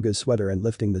 grabbing Toga's sweater and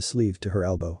lifting the sleeve to her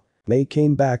elbow. May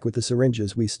came back with the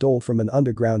syringes we stole from an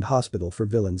underground hospital for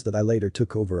villains that I later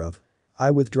took over of. I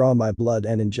withdraw my blood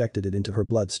and injected it into her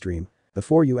bloodstream.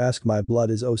 Before you ask, my blood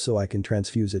is so I can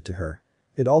transfuse it to her.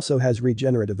 It also has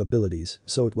regenerative abilities,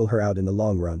 so it will her out in the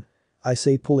long run. I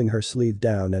say, pulling her sleeve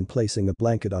down and placing a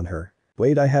blanket on her.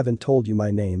 Wait, I haven't told you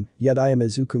my name, yet I am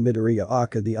Izuku Midoriya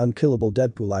Aka, the unkillable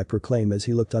Deadpool, I proclaim as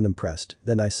he looked unimpressed.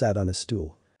 Then I sat on a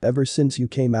stool. Ever since you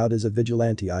came out as a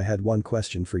vigilante I had one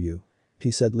question for you.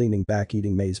 He said, leaning back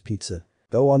eating May's pizza.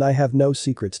 Go on, I have no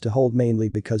secrets to hold, mainly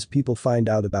because people find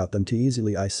out about them too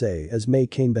easily, I say as May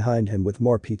came behind him with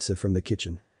more pizza from the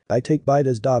kitchen. I take bite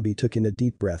as Dobby took in a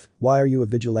deep breath. Why are you a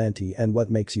vigilante and what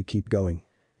makes you keep going?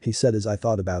 He said as I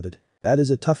thought about it. That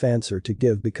is a tough answer to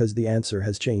give because the answer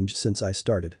has changed since I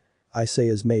started. I say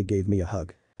as May gave me a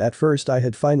hug. At first I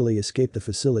had finally escaped the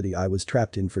facility I was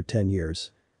trapped in for 10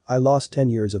 years. I lost 10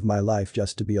 years of my life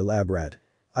just to be a lab rat.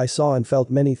 I saw and felt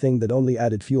many things that only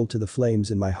added fuel to the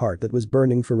flames in my heart that was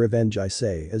burning for revenge, I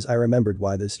say as I remembered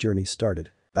why this journey started.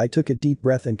 I took a deep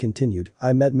breath and continued.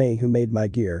 I met May, who made my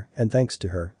gear, and thanks to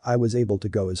her, I was able to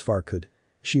go as far could.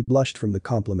 She blushed from the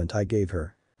compliment I gave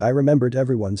her. I remembered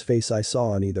everyone's face I saw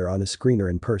on either on a screen or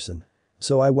in person.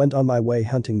 So I went on my way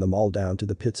hunting them all down to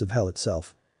the pits of hell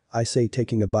itself. I say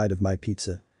taking a bite of my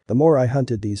pizza. The more I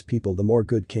hunted these people the more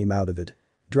good came out of it.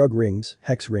 Drug rings,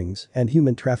 hex rings, and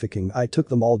human trafficking, I took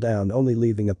them all down, only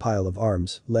leaving a pile of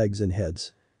arms, legs and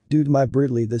heads. Dude, my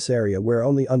brutally this area where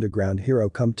only underground hero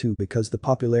come to because the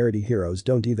popularity heroes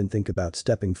don't even think about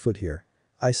stepping foot here.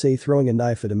 I say throwing a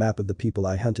knife at a map of the people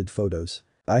I hunted photos.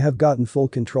 I have gotten full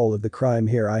control of the crime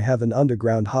here. I have an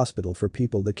underground hospital for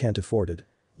people that can't afford it.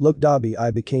 Look Dobby,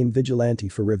 I became vigilante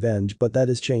for revenge, but that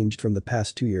has changed from the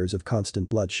past 2 years of constant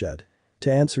bloodshed.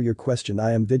 To answer your question,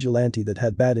 I am vigilante that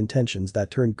had bad intentions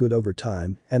that turned good over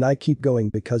time, and I keep going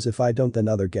because if I don't then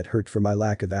other get hurt for my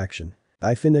lack of action.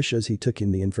 I finish as he took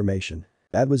in the information.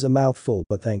 That was a mouthful,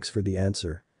 but thanks for the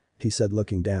answer. He said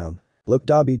looking down. Look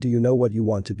Dobby, do you know what you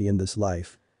want to be in this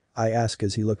life? I ask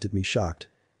as he looked at me shocked.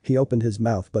 He opened his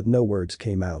mouth but no words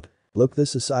came out. Look,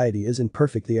 this society isn't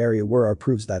perfect, the area we're are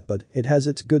proves that, but it has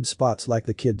its good spots like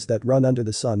the kids that run under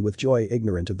the sun with joy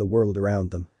ignorant of the world around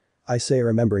them. I say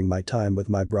remembering my time with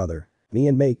my brother. Me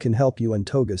and May can help you and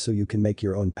Toga so you can make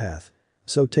your own path.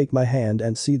 So take my hand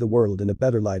and see the world in a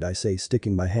better light, I say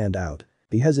sticking my hand out.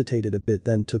 He hesitated a bit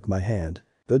then took my hand.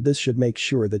 Good, this should make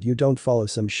sure that you don't follow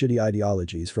some shitty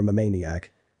ideologies from a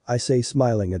maniac. I say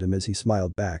smiling at him as he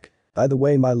smiled back. By the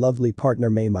way, my lovely partner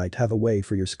May might have a way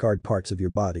for your scarred parts of your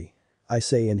body. I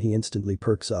say and he instantly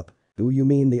perks up. Do you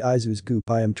mean the Izu's goop?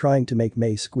 I am trying to make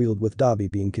May squealed with Dobby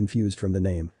being confused from the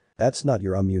name. That's not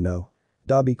your you know.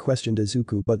 Dobby questioned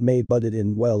Izuku but May butted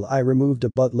in. Well, I removed a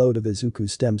buttload of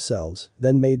Izuku's stem cells,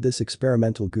 then made this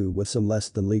experimental goo with some less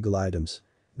than legal items.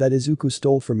 That Izuku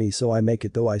stole from me, so I make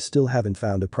it, though I still haven't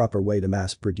found a proper way to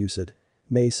mass produce it.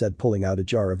 May said pulling out a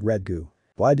jar of red goo.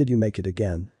 Why did you make it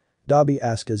again? Dobby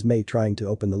asked as May trying to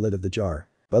open the lid of the jar.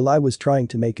 Well, I was trying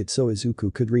to make it so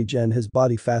Izuku could regen his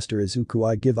body faster. Izuku,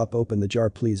 I give up. Open the jar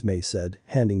please, May said,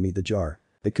 handing me the jar.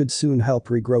 It could soon help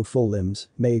regrow full limbs,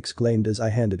 May exclaimed as I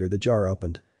handed her the jar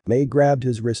opened. May grabbed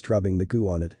his wrist rubbing the goo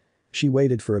on it. She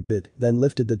waited for a bit, then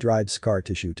lifted the dried scar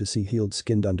tissue to see healed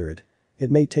skin under it. It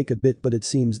may take a bit but it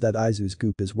seems that Izu's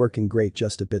goop is working great,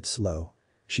 just a bit slow.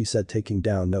 She said taking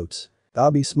down notes.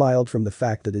 Dobby smiled from the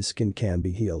fact that his skin can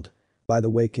be healed. By the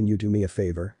way, can you do me a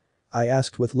favor? I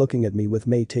asked with looking at me with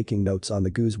May taking notes on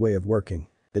the goo's way of working.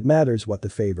 It matters what the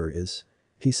favor is.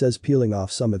 He says peeling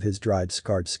off some of his dried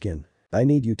scarred skin. I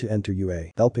need you to enter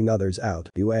UA, helping others out.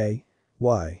 UA?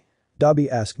 Why? Dobby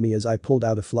asked me as I pulled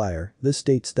out a flyer. This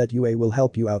states that UA will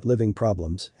help you out living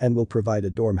problems and will provide a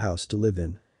dorm house to live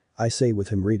in. I say with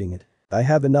him reading it. I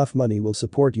have enough money, will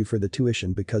support you for the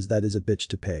tuition because that is a bitch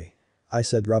to pay. I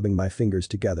said rubbing my fingers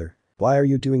together. Why are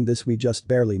you doing this? We just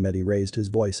barely met. He raised his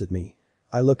voice at me.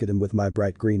 I look at him with my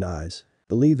bright green eyes.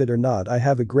 Believe it or not, I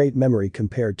have a great memory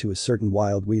compared to a certain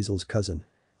wild weasel's cousin.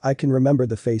 I can remember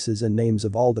the faces and names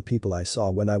of all the people I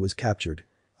saw when I was captured.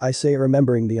 I say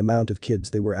remembering the amount of kids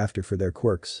they were after for their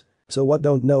quirks. So what,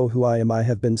 don't know who I am? I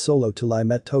have been solo till I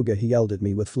met Toga. He yelled at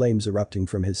me with flames erupting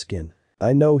from his skin.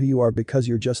 I know who you are because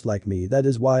you're just like me. That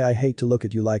is why I hate to look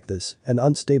at you like this, an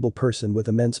unstable person with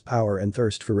immense power and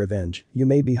thirst for revenge. You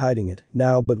may be hiding it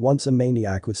now, but once a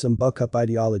maniac with some buck-up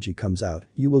ideology comes out,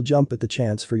 you will jump at the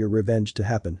chance for your revenge to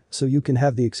happen, so you can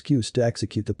have the excuse to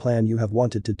execute the plan you have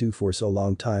wanted to do for so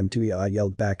long time. I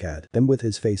yelled back at him with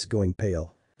his face going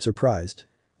pale. Surprised?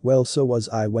 Well, so was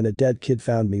I when a dead kid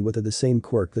found me with the same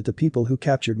quirk that the people who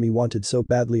captured me wanted so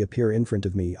badly appear in front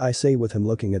of me. I say with him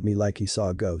looking at me like he saw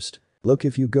a ghost. Look,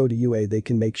 if you go to UA they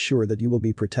can make sure that you will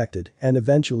be protected, and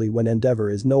eventually when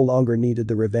Endeavor is no longer needed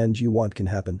the revenge you want can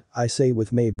happen. I say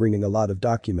with May bringing a lot of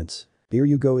documents. Here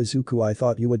you go Izuku, I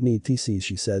thought you would need theses,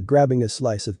 she said grabbing a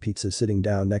slice of pizza sitting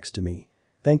down next to me.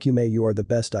 Thank you May, you are the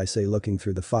best, I say looking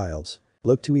through the files.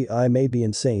 Look to I may be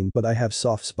insane but I have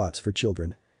soft spots for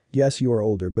children. Yes, you are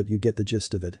older but you get the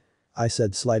gist of it. I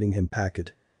said, sliding him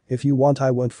packet. If you want,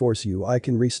 I won't force you. I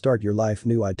can restart your life,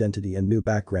 new identity and new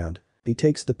background. He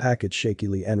takes the packet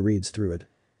shakily and reads through it.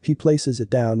 He places it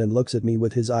down and looks at me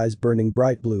with his eyes burning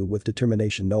bright blue with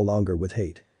determination, no longer with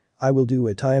hate. I will do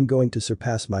it. I am going to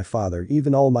surpass my father,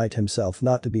 even All Might himself,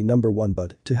 not to be number one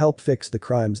but to help fix the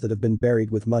crimes that have been buried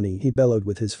with money, he bellowed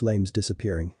with his flames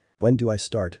disappearing. When do I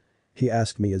start? He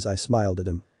asked me as I smiled at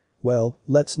him. Well,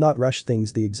 let's not rush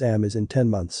things. The exam is in 10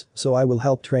 months, so I will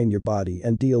help train your body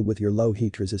and deal with your low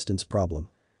heat resistance problem.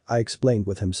 I explained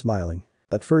with him smiling.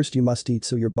 But first you must eat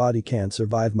so your body can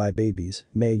survive, my babies,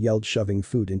 May yelled, shoving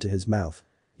food into his mouth.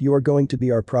 You are going to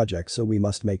be our project, so we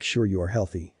must make sure you are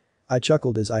healthy. I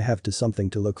chuckled as I have something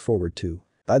to look forward to.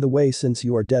 By the way, since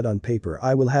you are dead on paper,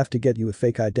 I will have to get you a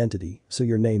fake identity, so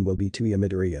your name will be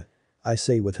Midoriya. I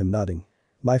say with him nodding.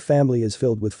 My family is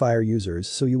filled with fire users,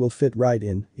 so you will fit right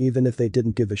in, even if they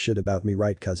didn't give a shit about me,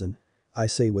 right cousin? I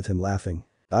say with him laughing.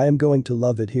 I am going to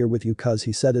love it here with you cuz,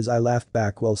 he said as I laughed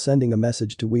back while sending a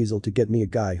message to Weasel to get me a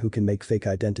guy who can make fake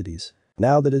identities.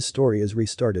 Now that his story is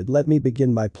restarted, let me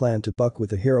begin my plan to buck with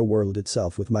the hero world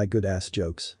itself with my good ass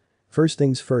jokes. First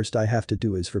things first, I have to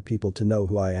do is for people to know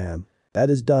who I am. That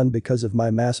is done because of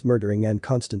my mass murdering and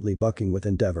constantly bucking with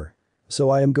endeavor. So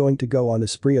I am going to go on a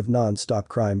spree of non-stop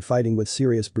crime fighting with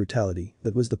serious brutality.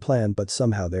 That was the plan, but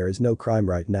somehow there is no crime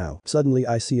right now. Suddenly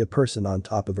I see a person on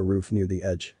top of a roof near the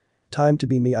edge. Time to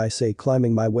be me, I say,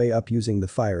 climbing my way up using the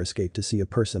fire escape to see a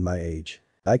person my age.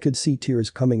 I could see tears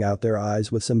coming out their eyes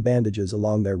with some bandages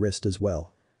along their wrist as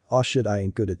well. Aw shit, I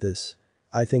ain't good at this.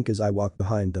 I think as I walk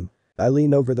behind them. I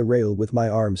lean over the rail with my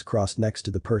arms crossed next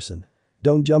to the person.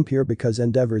 Don't jump here because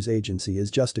Endeavor's agency is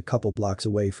just a couple blocks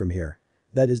away from here.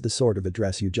 That is the sort of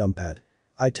address you jump at.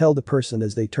 I tell the person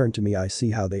as they turn to me. I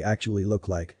see how they actually look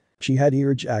like. She had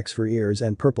earjacks for ears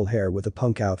and purple hair with a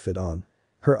punk outfit on.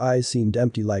 Her eyes seemed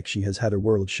empty, like she has had her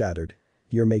world shattered.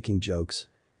 You're making jokes?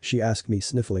 She asked me,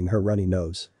 sniffling her runny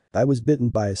nose. I was bitten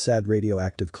by a sad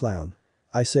radioactive clown.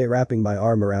 I say, wrapping my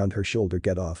arm around her shoulder.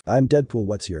 Get off. I'm Deadpool.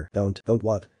 What's your don't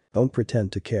what? Don't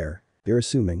pretend to care. You're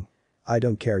assuming. I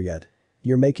don't care yet.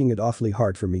 You're making it awfully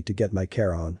hard for me to get my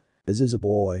care on. Is this a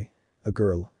boy? A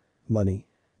girl? Money?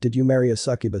 Did you marry a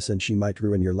succubus and she might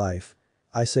ruin your life?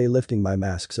 I say, lifting my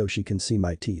mask so she can see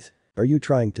my teeth. Are you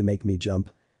trying to make me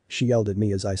jump? She yelled at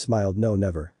me as I smiled. No,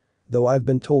 never. Though I've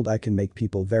been told I can make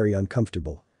people very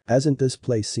uncomfortable. Hasn't this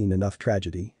place seen enough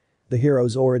tragedy? The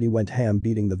heroes already went ham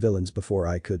beating the villains before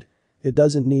I could. It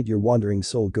doesn't need your wandering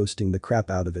soul ghosting the crap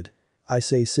out of it. I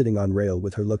say, sitting on rail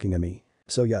with her looking at me.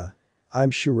 So yeah.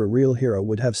 I'm sure a real hero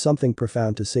would have something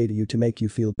profound to say to you to make you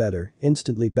feel better,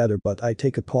 instantly better, but I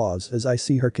take a pause as I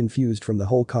see her confused from the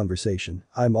whole conversation.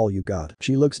 I'm all you got.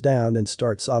 She looks down and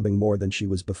starts sobbing more than she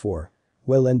was before.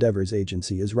 Well, Endeavor's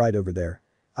agency is right over there.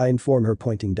 I inform her,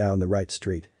 pointing down the right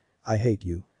street. I hate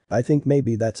you. I think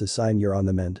maybe that's a sign you're on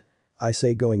the mend. I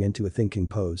say, going into a thinking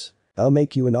pose. I'll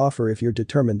make you an offer if you're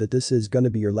determined that this is gonna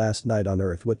be your last night on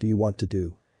Earth. What do you want to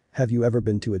do? Have you ever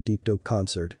been to a deep dope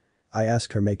concert? I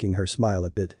ask her, making her smile a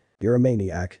bit. You're a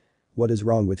maniac. What is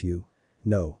wrong with you?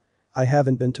 No. I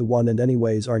haven't been to one, and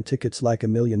anyways, aren't tickets like $1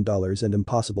 million and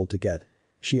impossible to get?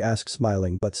 She asks,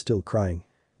 smiling but still crying.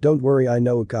 Don't worry, I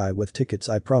know a guy with tickets.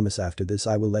 I promise after this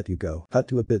I will let you go. Cut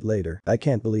to a bit later. I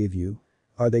can't believe you.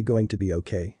 Are they going to be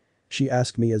okay? She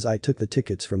asked me as I took the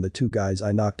tickets from the two guys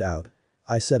I knocked out.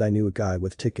 I said I knew a guy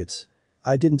with tickets.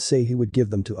 I didn't say he would give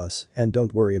them to us, and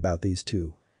don't worry about these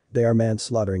two. They are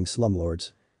manslaughtering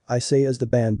slumlords. I say as the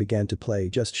band began to play.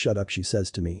 Just shut up, she says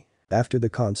to me. After the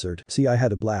concert, see, I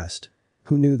had a blast.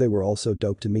 Who knew they were all so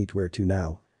dope to meet? Where to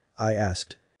now? I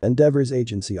asked. Endeavor's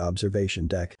agency observation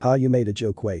deck. Ha, you made a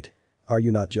joke. Wait. Are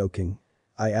you not joking?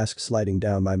 I asked, sliding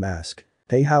down my mask.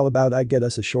 Hey, how about I get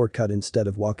us a shortcut instead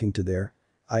of walking to there?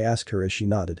 I asked her as she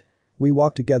nodded. We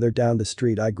walked together down the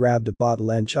street. I grabbed a bottle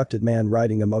and chucked at man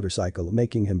riding a motorcycle,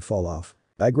 making him fall off.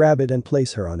 I grab it and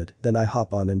place her on it, then I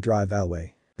hop on and drive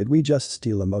away. Did we just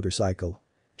steal a motorcycle?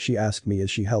 She asked me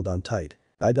as she held on tight.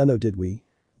 I dunno, did we?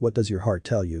 What does your heart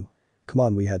tell you? Come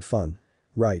on, we had fun.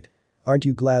 Right. Aren't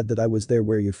you glad that I was there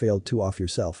where you failed to off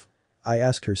yourself? I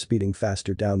asked her, speeding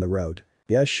faster down the road.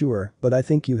 Yeah, sure, but I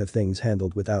think you have things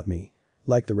handled without me.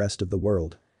 Like the rest of the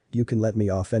world. You can let me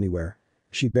off anywhere.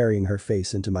 She burying her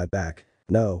face into my back.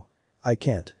 No. I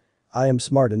can't. I am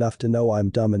smart enough to know I'm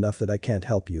dumb enough that I can't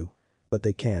help you. But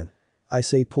they can. I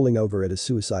say, pulling over at a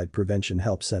suicide prevention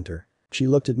help center. She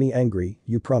looked at me angry.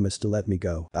 You promised to let me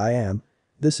go. I am.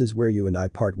 This is where you and I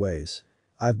part ways.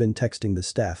 I've been texting the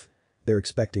staff. They're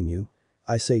expecting you.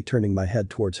 I say, turning my head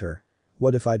towards her.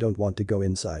 What if I don't want to go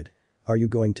inside? Are you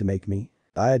going to make me?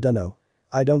 I dunno.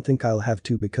 I don't think I'll have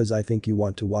to because I think you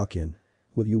want to walk in.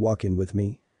 Will you walk in with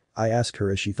me? I asked her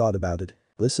as she thought about it.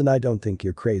 Listen, I don't think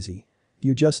you're crazy.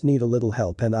 You just need a little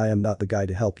help and I am not the guy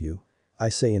to help you. I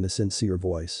say in a sincere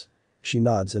voice. She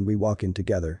nods and we walk in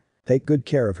together. Take good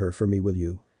care of her for me, will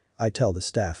you? I tell the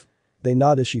staff. They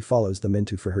nod as she follows them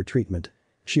into for her treatment.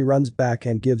 She runs back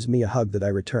and gives me a hug that I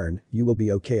return. You will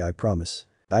be okay, I promise.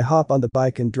 I hop on the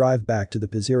bike and drive back to the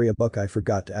pizzeria book. I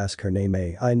forgot to ask her name.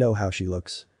 I know how she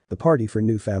looks. The party for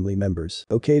new family members.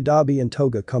 Okay, Dobby and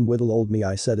Toga, come whittle old me,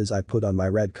 I said as I put on my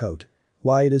red coat.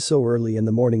 Why, it is so early in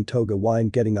the morning, Toga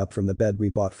whined, getting up from the bed we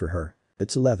bought for her.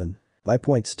 It's 11. My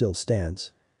point still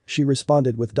stands. She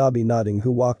responded with Dobby nodding,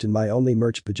 who walked in my only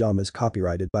merch pajamas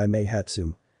copyrighted by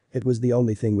MHA. It was the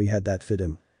only thing we had that fit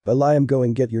him. Well, I am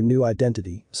going get your new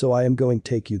identity, so I am going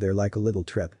take you there like a little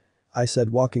trip. I said,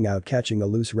 walking out, catching a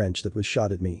loose wrench that was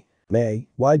shot at me. May,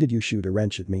 why did you shoot a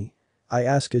wrench at me? I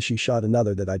asked as she shot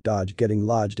another that I dodged, getting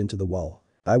lodged into the wall.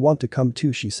 I want to come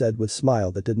too, she said with a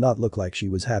smile that did not look like she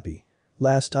was happy.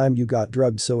 Last time you got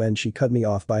drugged so, and she cut me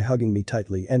off by hugging me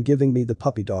tightly and giving me the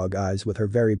puppy dog eyes with her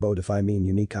very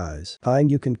unique eyes. Fine,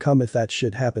 you can come if that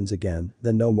shit happens again,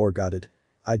 then no more, got it?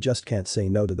 I just can't say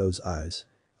no to those eyes.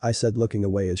 I said, looking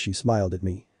away as she smiled at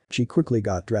me. She quickly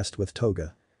got dressed with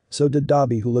Toga. So did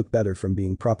Dobby, who looked better from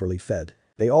being properly fed.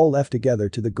 They all left together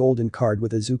to the golden card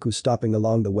with Izuku stopping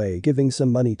along the way, giving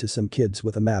some money to some kids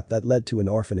with a map that led to an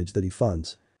orphanage that he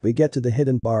funds. We get to the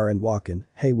hidden bar and walk in.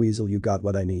 Hey Weasel, you got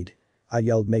what I need? I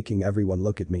yelled, making everyone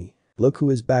look at me. Look who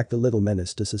is back, the little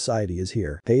menace to society is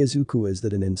here. Hey Izuku, is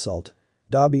that an insult?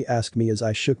 Dobby asked me as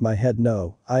I shook my head.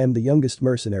 No, I am the youngest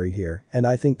mercenary here and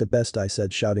I think the best, I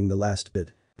said, shouting the last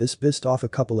bit. This pissed off a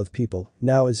couple of people.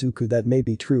 Now Izuku, that may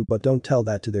be true but don't tell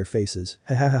that to their faces.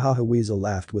 Ha ha ha ha, Weasel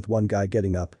laughed with one guy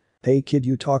getting up. Hey kid,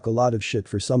 you talk a lot of shit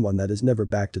for someone that has never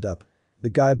backed it up. The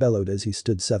guy bellowed as he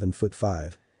stood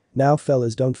 7'5". Now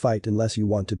fellas, don't fight unless you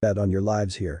want to bet on your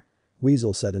lives here.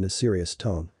 Weasel said in a serious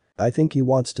tone. I think he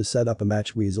wants to set up a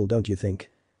match, Weasel, don't you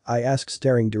think? I asked,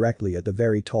 staring directly at the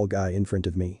very tall guy in front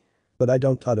of me. But I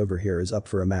don't Todd over here is up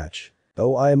for a match.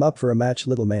 Oh, I am up for a match,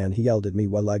 little man, he yelled at me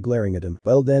while I glaring at him.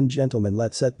 Well then gentlemen,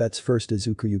 let's set bets first.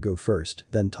 Izuku, you go first,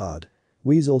 then Todd.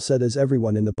 Weasel said as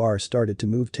everyone in the bar started to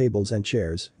move tables and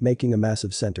chairs, making a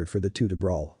massive center for the two to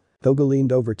brawl. Toga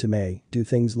leaned over to May. Do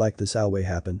things like this always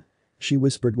happen? She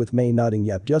whispered with May nodding.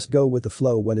 Yep, just go with the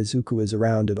flow. When Izuku is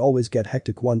around it always get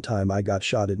hectic. One time I got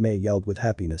shot at, May yelled with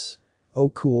happiness. Oh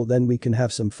cool, then we can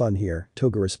have some fun here,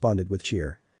 Toga responded with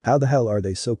cheer. How the hell are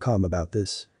they so calm about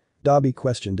this? Dobby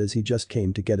questioned as he just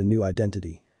came to get a new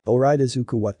identity. Alright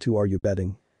Izuku, what two are you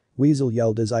betting? Weasel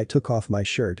yelled as I took off my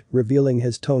shirt, revealing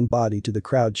his toned body to the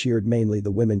crowd cheered, mainly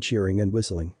the women cheering and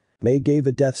whistling. May gave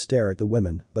a death stare at the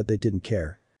women, but they didn't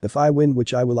care. If I win,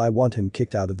 which I will, I want him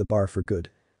kicked out of the bar for good.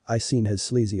 I seen his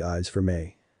sleazy eyes for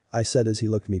May. I said as he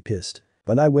looked me pissed.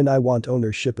 When I win I want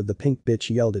ownership of the pink bitch,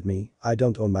 he yelled at me. I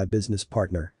don't own my business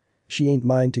partner. She ain't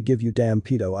mine to give you, damn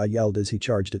pedo, I yelled as he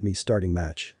charged at me. Starting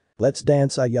match. Let's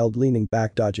dance, I yelled, leaning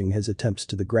back, dodging his attempts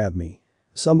to grab me.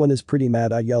 Someone is pretty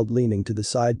mad, I yelled, leaning to the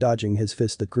side, dodging his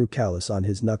fist that grew callous on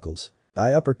his knuckles.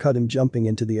 I uppercut him, jumping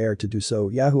into the air to do so.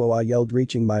 Yahoo, I yelled,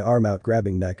 reaching my arm out,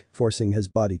 grabbing neck, forcing his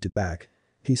body to back.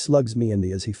 He slugs me in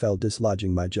the as he fell,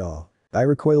 dislodging my jaw. I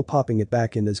recoil, popping it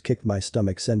back in as kicked my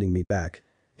stomach, sending me back.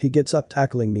 He gets up,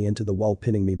 tackling me into the wall,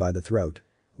 pinning me by the throat.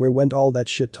 Where went all that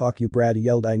shit talk, you brat, he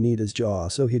yelled. I need his jaw,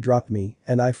 so he dropped me,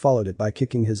 and I followed it by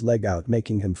kicking his leg out,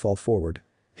 making him fall forward.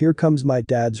 Here comes my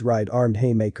dad's right-armed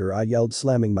haymaker, I yelled,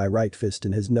 slamming my right fist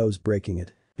in his nose, breaking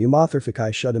it. You motherfucker,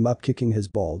 I shut him up, kicking his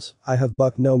balls. I have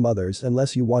buck no mothers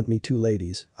unless you want me to,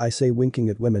 ladies, I say, winking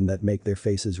at women that make their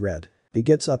faces red. He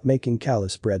gets up, making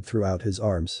callous spread throughout his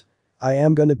arms. I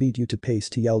am gonna beat you to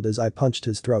paste, he yelled as I punched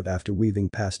his throat after weaving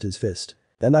past his fist.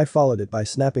 Then I followed it by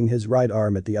snapping his right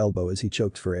arm at the elbow as he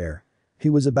choked for air. He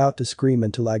was about to scream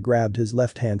until I grabbed his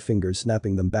left hand fingers,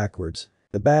 snapping them backwards.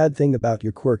 The bad thing about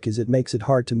your quirk is it makes it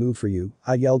hard to move for you,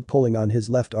 I yelled, pulling on his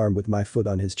left arm with my foot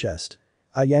on his chest.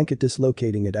 I yank it,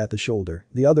 dislocating it at the shoulder.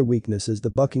 The other weakness is the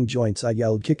bucking joints, I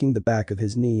yelled, kicking the back of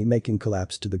his knee, making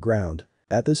collapse to the ground.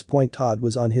 At this point Todd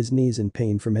was on his knees in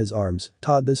pain from his arms.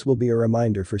 Todd, this will be a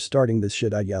reminder for starting this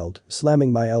shit, I yelled,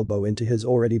 slamming my elbow into his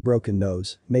already broken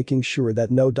nose, making sure that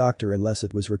no doctor unless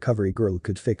it was recovery girl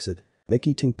could fix it.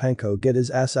 Mickey Tinkpanko, get his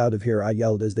ass out of here, I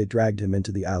yelled as they dragged him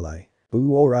into the alley.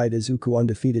 Ooh, alright, Izuku,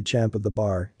 undefeated champ of the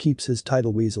bar, keeps his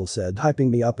title, Weasel said, hyping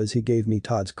me up as he gave me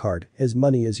Todd's card. His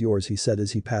money is yours, he said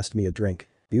as he passed me a drink.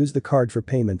 Use the card for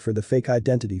payment for the fake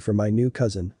identity for my new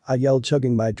cousin, I yelled,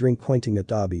 chugging my drink, pointing at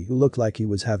Dobby, who looked like he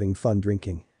was having fun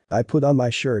drinking. I put on my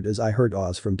shirt as I heard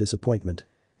Oz from disappointment.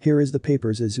 Here is the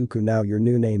papers Izuku, now your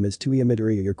new name is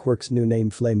Midoriya, your quirk's new name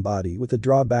Flame Body, with the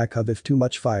drawback of if too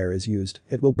much fire is used,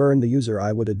 it will burn the user.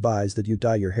 I would advise that you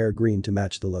dye your hair green to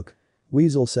match the look.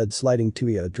 Weasel said, sliding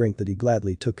Tuya a drink that he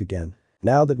gladly took again.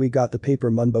 Now that we got the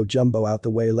paper mumbo jumbo out the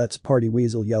way, let's party,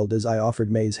 Weasel yelled as I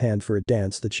offered May's hand for a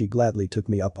dance that she gladly took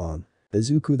me up on.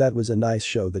 Izuku, that was a nice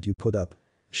show that you put up.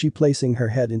 She placing her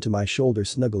head into my shoulder,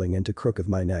 snuggling into crook of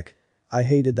my neck. I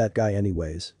hated that guy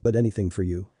anyways, but anything for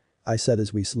you. I said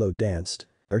as we slow danced.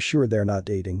 Are sure they're not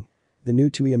dating? The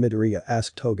new Midoriya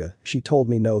asked Toga. She told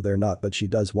me no they're not, but she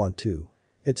does want to.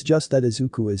 It's just that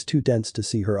Izuku is too dense to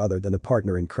see her other than a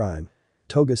partner in crime.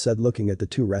 Toga said, looking at the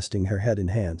two, resting her head in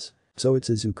hands. So it's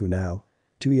Izuku now?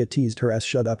 Tuya teased her as.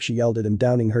 Shut up, she yelled at him,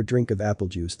 downing her drink of apple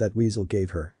juice that Weasel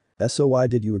gave her. So why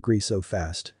did you agree so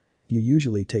fast? You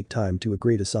usually take time to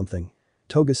agree to something.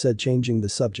 Toga said, changing the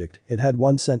subject. It had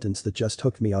one sentence that just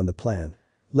hooked me on the plan.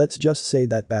 Let's just say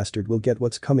that bastard will get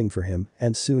what's coming for him,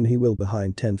 and soon he will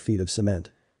behind 10 feet of cement.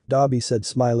 Dobby said,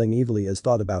 smiling evilly as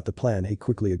thought about the plan he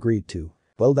quickly agreed to.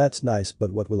 Well, that's nice,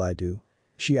 but what will I do?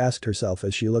 She asked herself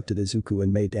as she looked at Izuku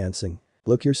and Mei dancing.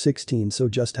 Look, you're 16, so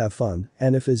just have fun,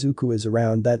 and if Izuku is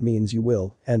around that means you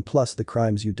will, and plus the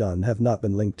crimes you done have not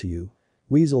been linked to you.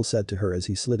 Weasel said to her as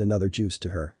he slid another juice to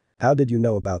her. How did you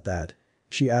know about that?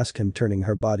 She asked him, turning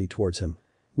her body towards him.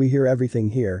 We hear everything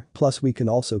here, plus we can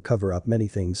also cover up many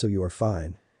things, so you are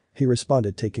fine. He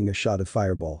responded, taking a shot of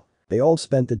Fireball. They all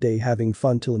spent the day having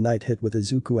fun till night hit with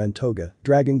Izuku and Toga,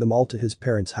 dragging them all to his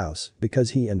parents' house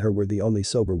because he and her were the only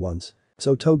sober ones.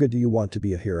 So Toga, do you want to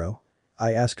be a hero?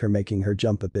 I asked her, making her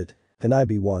jump a bit. Can I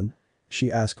be one?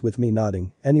 She asked with me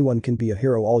nodding. Anyone can be a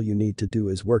hero, all you need to do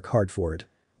is work hard for it.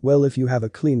 Well, if you have a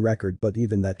clean record, but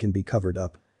even that can be covered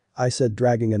up. I said,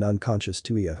 dragging an unconscious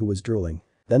Tuya who was drooling.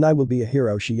 Then I will be a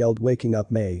hero, she yelled, waking up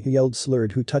Mei, who yelled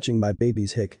slurred, who touching my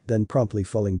baby's hick, then promptly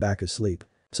falling back asleep.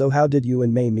 So how did you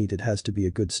and Mei meet? It has to be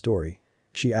a good story.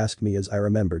 She asked me as I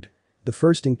remembered. The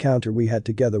first encounter we had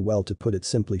together, well, to put it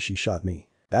simply, she shot me.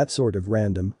 That's sort of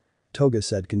random. Toga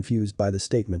said, confused by the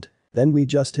statement. Then we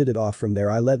just hit it off from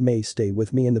there. I let Mei stay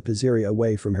with me in the pizzeria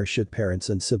away from her shit parents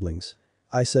and siblings.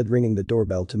 I said, ringing the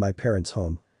doorbell to my parents'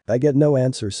 home. I get no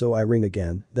answer, so I ring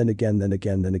again, then again, then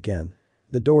again, then again.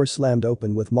 The door slammed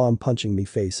open with Mom punching me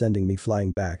face, sending me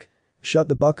flying back. Shut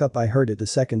the buck up, I heard it the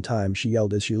second time, she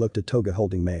yelled as she looked at Toga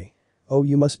holding Mei. Oh,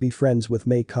 you must be friends with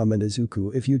Mei, come and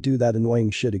Izuku, if you do that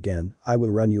annoying shit again, I will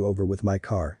run you over with my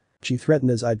car. She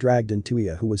threatened as I dragged in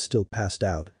Tuya, who was still passed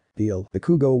out. Deal.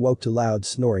 Deku awoke to loud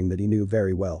snoring that he knew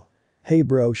very well. Hey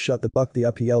bro, shut the buck the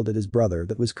up, he yelled at his brother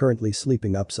that was currently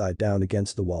sleeping upside down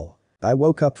against the wall. I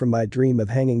woke up from my dream of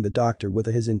hanging the doctor with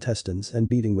his intestines and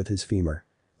beating with his femur.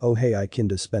 Oh hey, I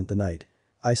kinda spent the night.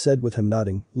 I said with him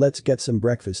nodding. Let's get some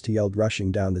breakfast, he yelled,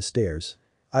 rushing down the stairs.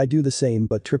 I do the same,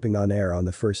 but tripping on air on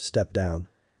the first step down.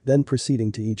 Then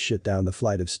proceeding to eat shit down the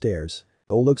flight of stairs.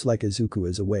 Oh, looks like Izuku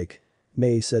is awake.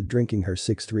 Mei said, drinking her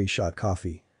 6-3 shot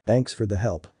coffee. Thanks for the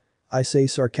help. I say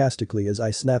sarcastically as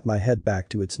I snap my head back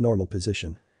to its normal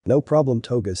position. No problem,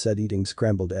 Toga said, eating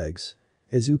scrambled eggs.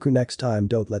 Izuku, next time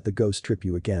don't let the ghost trip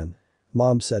you again.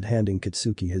 Mom said, handing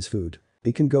Kitsuki his food.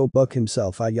 He can go buck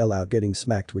himself, I yell out, getting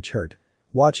smacked, which hurt.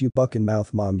 Watch you buckin'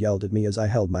 mouth, Mom yelled at me as I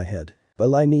held my head.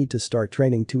 Well, I need to start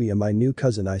training Tuya, my new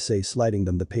cousin, I say, sliding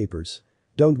them the papers.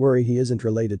 Don't worry, he isn't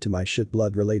related to my shit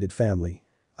blood related family.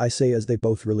 I say as they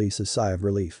both release a sigh of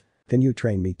relief. Can you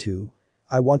train me too?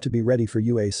 I want to be ready for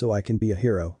UA so I can be a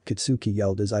hero, Kitsuki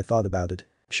yelled as I thought about it.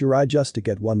 Sure, I just to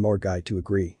get one more guy to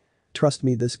agree. Trust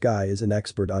me, this guy is an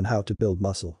expert on how to build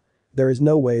muscle. There is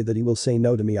no way that he will say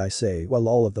no to me, I say, while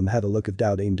all of them had a look of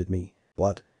doubt aimed at me.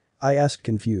 What? I asked,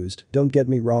 confused. Don't get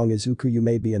me wrong, Izuku, you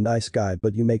may be a nice guy,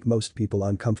 but you make most people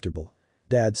uncomfortable.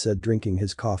 Dad said, drinking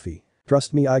his coffee.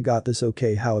 Trust me, I got this.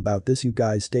 Okay, how about this, you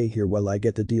guys stay here while I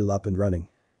get the deal up and running.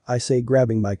 I say,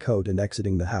 grabbing my coat and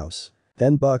exiting the house.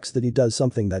 Then bucks that he does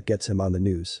something that gets him on the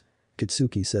news.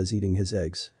 Kitsuki says, eating his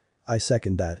eggs. I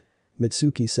second that.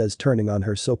 Mitsuki says, turning on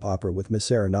her soap opera with Miss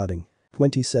Sarah nodding.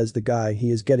 20 says, the guy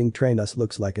he is getting train us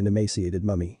looks like an emaciated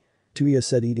mummy. Tuya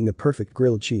said, eating a perfect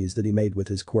grilled cheese that he made with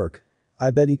his quirk.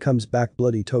 I bet he comes back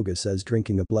bloody, Toga says,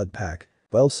 drinking a blood pack.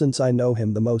 Well, since I know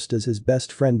him the most as his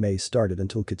best friend, Mei started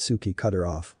until Kitsuki cut her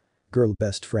off. Girl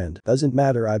best friend. Doesn't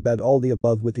matter, I bet all the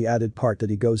above with the added part that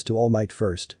he goes to All Might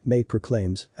first, Mei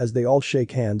proclaims, as they all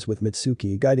shake hands with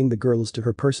Mitsuki guiding the girls to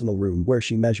her personal room where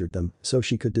she measured them so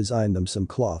she could design them some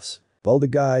cloths. While the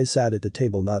guys sat at the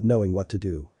table not knowing what to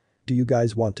do. Do you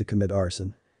guys want to commit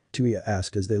arson? Tuya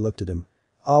asked as they looked at him.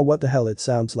 Ah, what the hell, it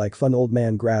sounds like fun, old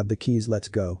man, grab the keys, let's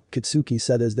go, Kitsuki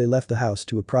said as they left the house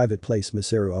to a private place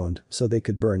Masaru owned so they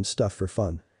could burn stuff for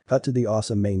fun. Cut to the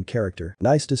awesome main character.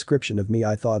 Nice description of me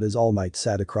I thought as All Might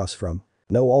sat across from.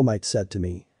 No, All Might said to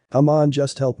me. Come on,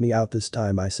 just help me out this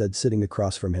time, I said sitting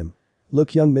across from him.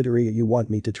 Look, young Midoriya, you want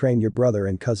me to train your brother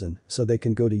and cousin so they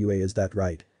can go to UA, is that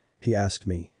right? He asked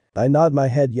me. I nod my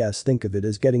head yes, think of it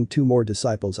as getting 2 more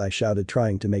disciples, I shouted,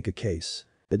 trying to make a case.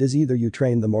 It is either you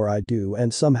train them or I do,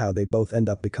 and somehow they both end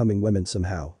up becoming women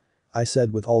somehow. I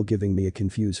said with all giving me a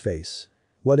confused face.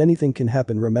 What, anything can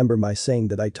happen, remember my saying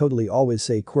that I totally always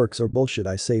say quirks or bullshit,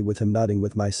 I say with him nodding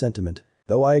with my sentiment.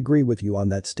 Though I agree with you on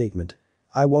that statement.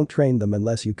 I won't train them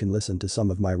unless you can listen to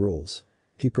some of my rules.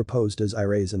 He proposed as I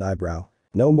raise an eyebrow.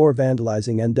 No more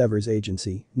vandalizing Endeavor's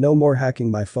agency, no more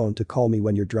hacking my phone to call me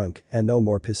when you're drunk, and no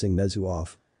more pissing Nezu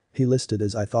off. He listed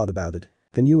as I thought about it.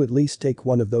 Can you at least take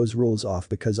one of those rules off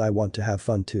because I want to have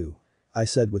fun too? I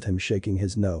said with him shaking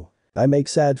his no. I make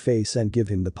sad face and give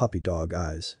him the puppy dog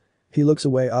eyes. He looks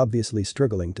away, obviously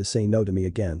struggling to say no to me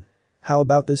again. How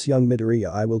about this, young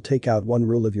Midoriya, I will take out one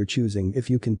rule of your choosing if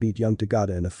you can beat young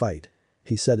Tagada in a fight.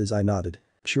 He said as I nodded.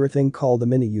 Sure thing, call the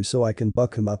mini you so I can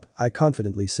buck him up, I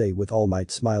confidently say with All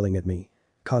Might smiling at me.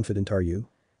 Confident are you?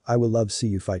 I will love see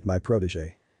you fight my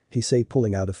protege. He say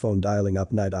pulling out a phone dialing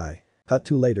up Night Eye. Cut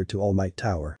to later to All Might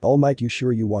Tower. All Might, you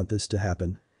sure you want this to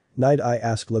happen? Night Eye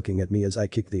asked looking at me as I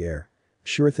kicked the air.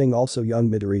 Sure thing, also young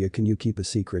Midoriya, can you keep a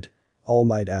secret? All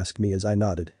Might asked me as I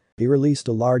nodded. He released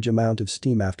a large amount of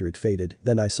steam after it faded,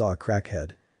 then I saw a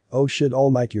crackhead. Oh shit,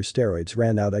 All Might, your steroids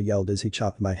ran out, I yelled as he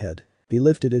chopped my head. He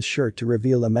lifted his shirt to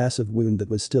reveal a massive wound that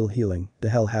was still healing. The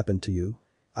hell happened to you?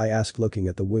 I asked looking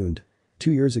at the wound.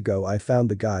 2 years ago I found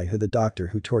the guy who the doctor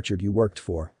who tortured you worked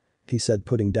for. He said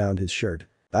putting down his shirt.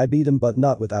 I beat him but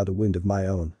not without a wound of my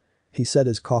own. He said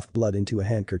as coughed blood into a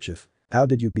handkerchief. How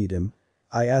did you beat him?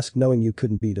 I asked knowing you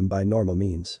couldn't beat him by normal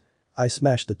means. I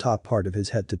smashed the top part of his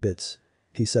head to bits.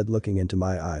 He said looking into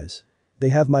my eyes. They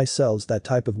have my cells, that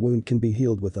type of wound can be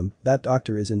healed with them, that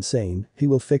doctor is insane, he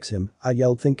will fix him, I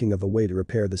yelled thinking of a way to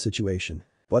repair the situation.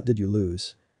 What did you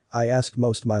lose? I asked.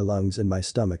 Most my lungs and my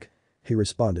stomach. He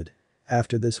responded.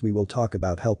 After this we will talk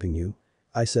about helping you.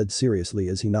 I said seriously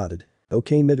as he nodded.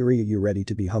 Okay Midoriya, you ready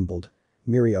to be humbled?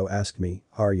 Mirio asked me,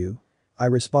 are you? I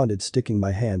responded sticking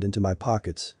my hand into my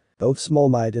pockets. Both Small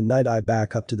Might and Night Eye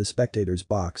back up to the spectator's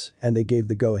box and they gave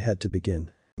the go-ahead to begin.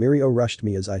 Mirio rushed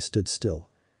me as I stood still.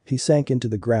 He sank into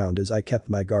the ground as I kept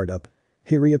my guard up.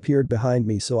 He reappeared behind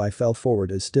me so I fell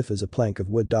forward as stiff as a plank of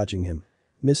wood dodging him.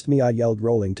 Missed me, I yelled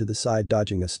rolling to the side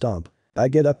dodging a stomp. I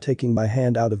get up taking my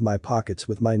hand out of my pockets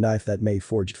with my knife that May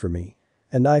forged for me.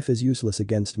 A knife is useless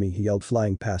against me, he yelled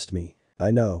flying past me.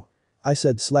 I know. I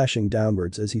said slashing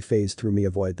downwards as he phased through me,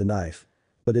 avoid the knife.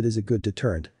 But it is a good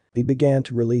deterrent. He began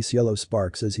to release yellow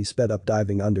sparks as he sped up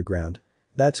diving underground.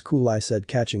 That's cool, I said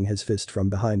catching his fist from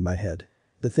behind my head.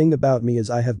 The thing about me is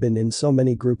I have been in so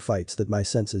many group fights that my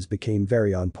senses became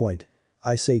very on point.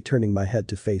 I say turning my head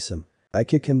to face him. I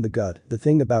kick him the gut. The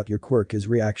thing about your quirk is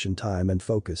reaction time and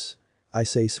focus. I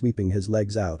say sweeping his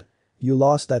legs out. You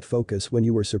lost that focus when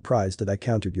you were surprised that I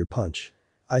countered your punch.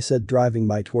 I said driving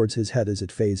my towards his head as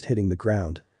it phased hitting the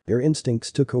ground. Your instincts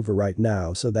took over right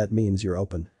now, so that means you're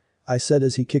open. I said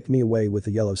as he kicked me away with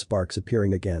the yellow sparks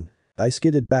appearing again. I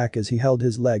skidded back as he held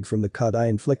his leg from the cut I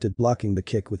inflicted blocking the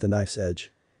kick with the knife's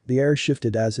edge. The air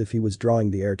shifted as if he was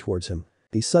drawing the air towards him.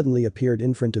 He suddenly appeared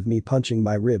in front of me punching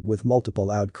my rib with multiple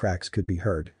loud cracks could be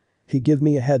heard. He gave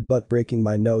me a headbutt breaking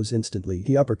my nose instantly.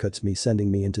 He uppercuts me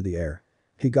sending me into the air.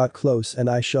 He got close and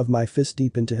I shoved my fist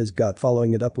deep into his gut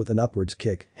following it up with an upwards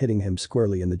kick hitting him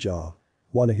squarely in the jaw.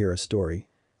 Wanna hear a story?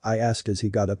 I asked as he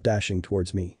got up dashing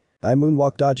towards me. I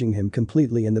moonwalked dodging him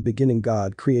completely. In the beginning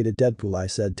God created Deadpool, I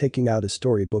said taking out a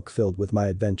storybook filled with my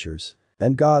adventures.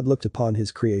 And God looked upon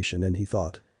his creation and he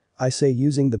thought. I say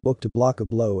using the book to block a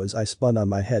blow as I spun on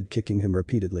my head kicking him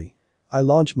repeatedly. I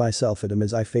launched myself at him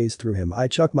as I phased through him. I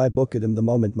chucked my book at him the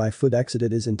moment my foot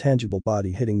exited his intangible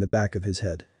body hitting the back of his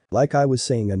head. Like I was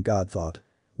saying and God thought.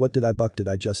 What did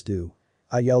I just do?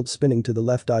 I yelled spinning to the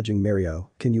left dodging Mirio,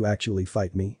 can you actually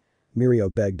fight me?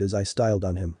 Mirio begged as I styled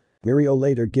on him. Mirio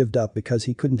later gave up because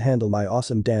he couldn't handle my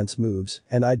awesome dance moves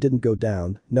and I didn't go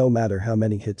down no matter how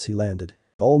many hits he landed.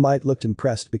 All Might looked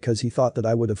impressed because he thought that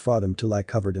I would have fought him till I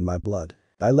covered in my blood.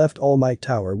 I left All Might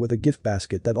Tower with a gift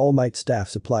basket that All Might staff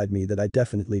supplied me that I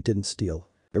definitely didn't steal.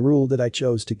 The rule that I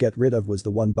chose to get rid of was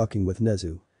the one bucking with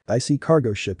Nezu. I see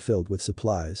cargo ship filled with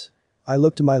supplies. I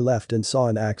looked to my left and saw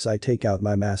an axe. I take out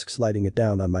my mask sliding it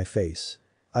down on my face.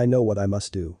 I know what I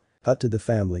must do. Cut to the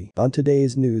family. On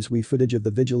today's news we footage of the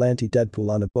vigilante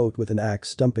Deadpool on a boat with an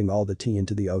axe dumping all the tea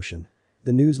into the ocean.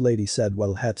 The news lady said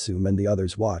while Hatsum and the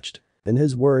others watched. In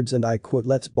his words and I quote,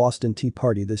 let's Boston Tea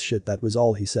Party this shit, that was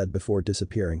all he said before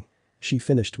disappearing. She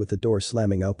finished with the door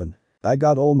slamming open. "I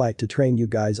got All Might to train you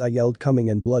guys," I yelled, coming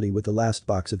in bloody with the last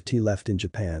box of tea left in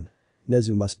Japan.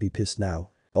 Nezu must be pissed now.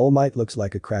 All Might looks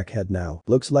like a crackhead now.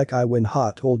 "Looks like I win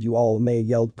hot, told you all," May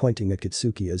yelled, pointing at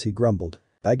Kitsuki as he grumbled.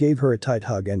 I gave her a tight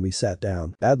hug and we sat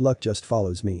down. "Bad luck just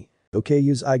follows me." "Okay,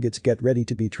 yous Igats, get ready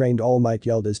to be trained," All Might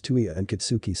yelled as Tuya and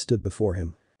Kitsuki stood before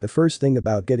him. "The first thing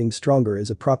about getting stronger is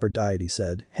a proper diet," he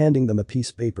said, handing them a piece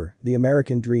of paper. "The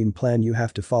American dream plan, you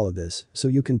have to follow this so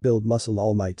you can build muscle,"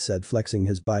 All Might said, flexing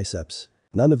his biceps.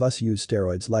 "None of us use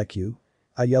steroids like you."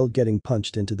 I yelled, getting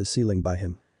punched into the ceiling by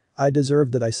him. "I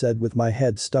deserved that," I said, with my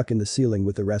head stuck in the ceiling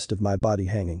with the rest of my body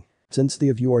hanging. "Since the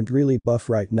of you aren't really buff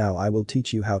right now, I will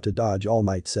teach you how to dodge," All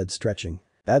Might said, stretching.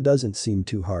 "That doesn't seem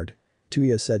too hard,"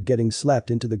 Tuya said, getting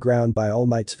slapped into the ground by All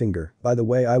Might's finger. "By the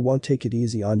way, I won't take it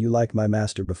easy on you like my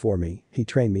master before me, he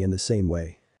trained me in the same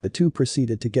way." The two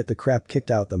proceeded to get the crap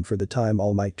kicked out them for the time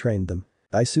All Might trained them.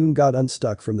 I soon got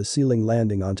unstuck from the ceiling,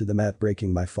 landing onto the mat,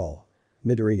 breaking my fall.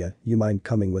 "Midoriya, you mind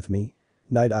coming with me?"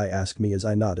 Night Eye asked me as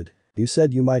I nodded. "You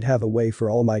said you might have a way for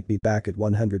All Might be back at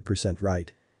 100%,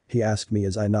 right?" he asked me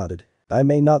as I nodded. I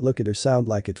may not look it or sound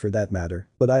like it for that matter,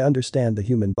 but I understand the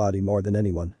human body more than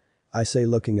anyone. I say,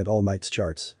 looking at All Might's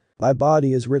charts. "My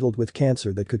body is riddled with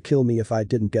cancer that could kill me if I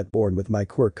didn't get born with my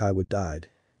quirk, I would died.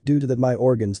 Due to that, my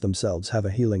organs themselves have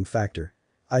a healing factor."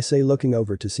 I say, looking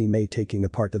over to see May taking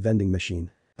apart the vending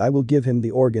machine. "I will give him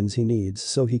the organs he needs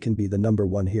so he can be the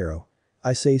 #1 hero."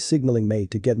 I say, signaling May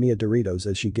to get me a Doritos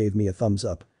as she gave me a thumbs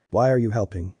up. "Why are you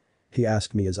helping?" he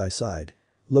asked me as I sighed.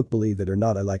 "Look, believe it or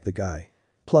not, I like the guy.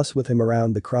 Plus with him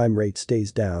around, the crime rate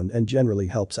stays down and generally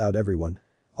helps out everyone.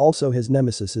 Also, his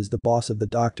nemesis is the boss of the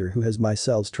doctor who has my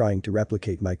cells trying to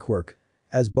replicate my quirk.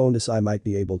 As bonus, I might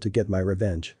be able to get my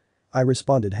revenge." I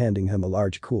responded, handing him a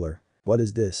large cooler. "What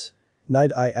is this?"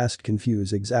 Night Eye asked,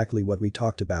 confused. "Exactly what we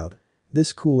talked about.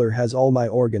 This cooler has all my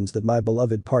organs that my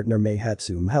beloved partner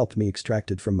Mayhatsum helped me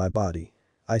extracted from my body."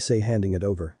 I say, handing it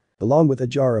over. "Along with a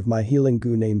jar of my healing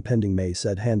goo named Pending," May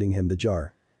said, handing him the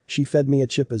jar. "She fed me a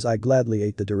chip as I gladly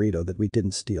ate the Dorito that we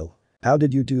didn't steal." "How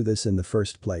did you do this in the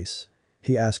first place?"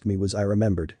 he asked me as I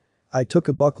remembered. "I took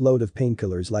a buckload of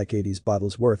painkillers, like 80s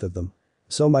bottles worth of them.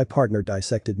 So my partner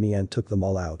dissected me and took them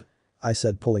all out," I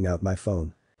said, pulling out my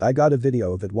phone. "I got a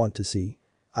video of it, want to see?"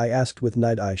 I asked, with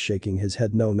Night Eye shaking his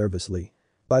head no nervously.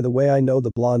 "By the way, I know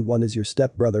the blonde one is your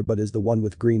stepbrother, but is the one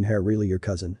with green hair really your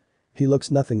cousin? He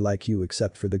looks nothing like you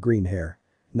except for the green hair."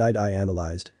 Night Eye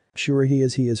analyzed. "Sure he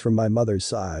is from my mother's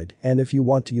side, and if you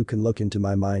want to you can look into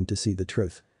my mind to see the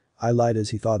truth." I lied as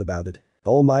he thought about it.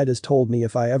 "All Might has told me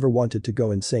if I ever wanted to go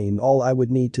insane, all I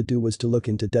would need to do was to look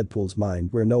into Deadpool's mind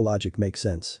where no logic makes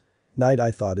sense." Night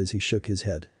Eye thought as he shook his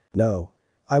head. "No.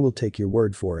 I will take your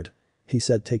word for it," he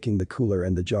said, taking the cooler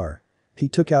and the jar. He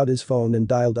took out his phone and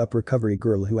dialed up recovery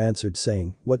girl, who answered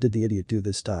saying, "What did the idiot do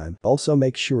this time? Also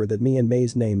make sure that me and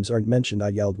May's names aren't mentioned," I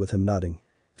yelled with him nodding.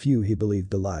 Phew, he believed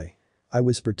the lie. I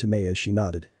whispered to May as she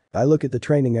nodded. I look at the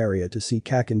training area to see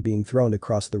Kakin being thrown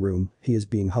across the room. He is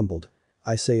being humbled.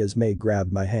 I say as May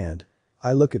grabbed my hand.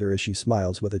 I look at her as she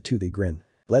smiles with a toothy grin.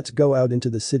 "Let's go out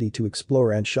into the city to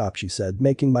explore and shop," she said,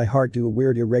 making my heart do a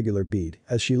weird irregular beat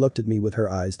as she looked at me with her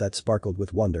eyes that sparkled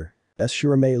with wonder. "Yes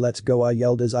sure May, let's go," I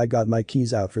yelled as I got my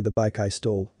keys out for the bike I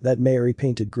stole, that May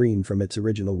repainted green from its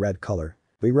original red color.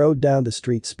 We rode down the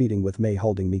street, speeding with May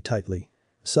holding me tightly.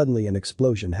 Suddenly an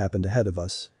explosion happened ahead of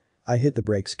us. I hit the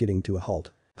brakes, skidding to a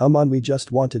halt. "Come on, we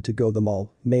just wanted to go the mall,"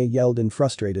 May yelled and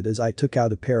frustrated as I took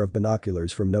out a pair of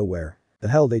binoculars from nowhere. "The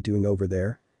hell they doing over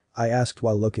there?" I asked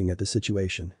while looking at the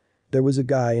situation. There was a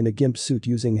guy in a gimp suit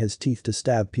using his teeth to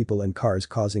stab people and cars,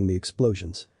 causing the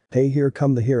explosions. "Hey, here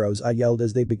come the heroes," I yelled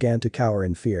as they began to cower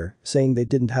in fear, saying they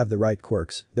didn't have the right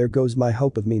quirks. "There goes my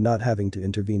hope of me not having to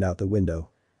intervene out the window,"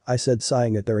 I said,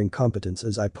 sighing at their incompetence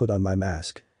as I put on my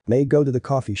mask. "May, go to the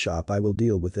coffee shop, I will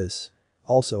deal with this.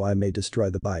 Also, I may destroy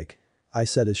the bike," I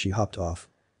said as she hopped off.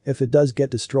 "If it does get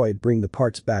destroyed, bring the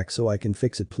parts back so I can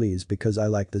fix it please, because I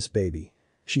like this baby,"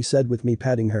 she said with me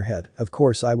patting her head. "Of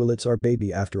course I will, it's our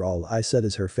baby after all," I said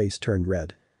as her face turned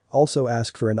red. "Also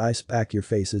ask for an ice pack, your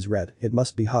face is red, it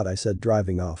must be hot," I said,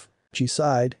 driving off. She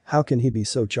sighed. "How can he be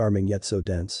so charming yet so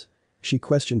dense?" she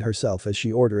questioned herself as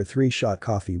she ordered a 3-shot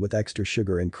coffee with extra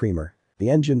sugar and creamer. The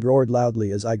engine roared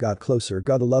loudly as I got closer.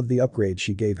 "Gotta love the upgrade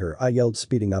she gave her," I yelled,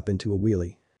 speeding up into a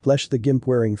wheelie. "Flesh," the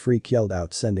gimp-wearing freak yelled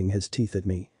out, sending his teeth at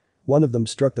me. One of them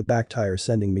struck the back tire,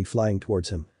 sending me flying towards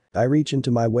him. I reach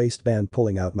into my waistband,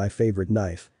 pulling out my favorite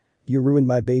knife. "You ruined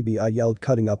my baby," I yelled,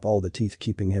 cutting up all the teeth,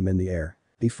 keeping him in the air.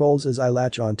 He falls as I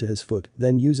latch onto his foot,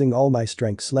 then using all my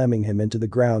strength slamming him into the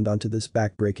ground onto this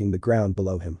back, breaking the ground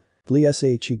below him. "Please,"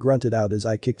 he grunted out as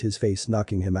I kicked his face,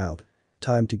 knocking him out.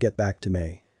 "Time to get back to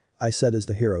May," I said as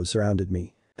the heroes surrounded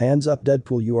me. Hands up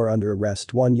Deadpool, you are under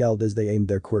arrest, one yelled as they aimed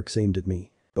their quirks aimed at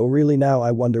me. Oh really, now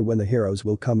I wonder when the heroes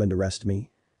will come and arrest me?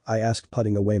 I asked,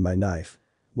 putting away my knife.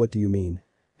 What do you mean?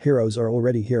 Heroes are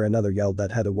already here, another yelled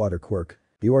that had a water quirk.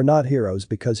 You are not heroes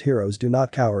because heroes do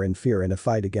not cower in fear in a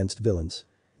fight against villains.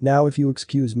 Now if you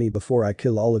excuse me before I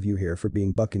kill all of you here for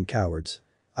being bucking cowards.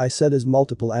 I said as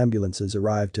multiple ambulances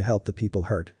arrived to help the people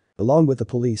hurt. Along with the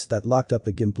police that locked up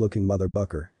the gimp-looking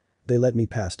motherfucker. They let me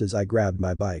past as I grabbed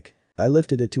my bike. I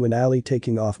lifted it to an alley,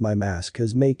 taking off my mask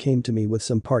as May came to me with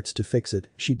some parts to fix it.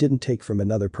 She didn't take from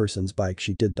another person's bike,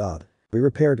 she did. We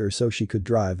repaired her so she could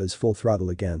drive as full throttle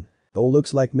again. Oh,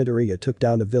 looks like Midoriya took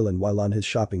down a villain while on his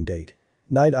shopping date.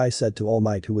 Night, I said to All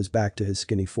Might, who was back to his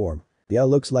skinny form. Yeah,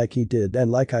 looks like he did,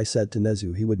 and like I said to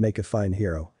Nezu, he would make a fine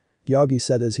hero. Yagi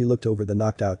said as he looked over the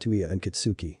knocked out Tuya and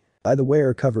Kitsuki. By the way,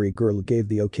 recovery girl gave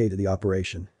the okay to the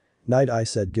operation. Night, I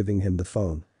said, giving him the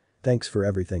phone. Thanks for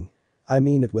everything. I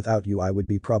mean it, without you I would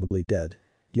be probably dead.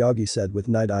 Yagi said with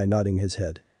Night Eye nodding his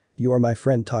head. You are my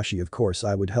friend Tashi, of course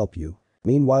I would help you.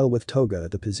 Meanwhile with Toga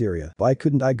at the pizzeria, why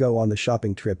couldn't I go on the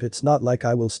shopping trip? It's not like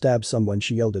I will stab someone,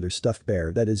 she yelled at her stuffed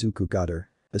bear that Izuku got her.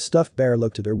 The stuffed bear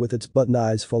looked at her with its button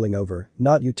eyes falling over.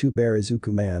 Not you too, bear.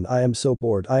 Izuku, man, I am so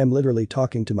bored. I am literally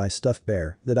talking to my stuffed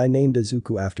bear that I named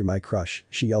Izuku after my crush,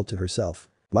 she yelled to herself.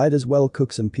 Might as well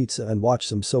cook some pizza and watch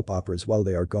some soap operas while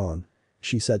they are gone.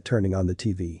 She said, turning on the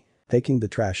TV. Taking the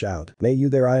trash out. May, you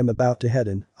there? I am about to head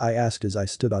in, I asked as I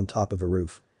stood on top of a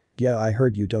roof. Yeah, I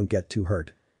heard you, don't get too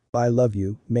hurt. I love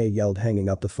you, May yelled, hanging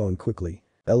up the phone quickly.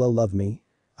 Ella, love me?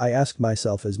 I asked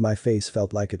myself as my face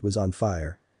felt like it was on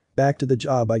fire. Back to the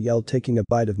job, I yelled, taking a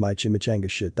bite of my chimichanga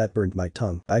shit that burned my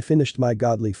tongue. I finished my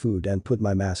godly food and put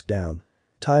my mask down.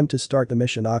 Time to start the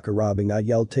mission. Aka robbing, I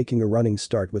yelled, taking a running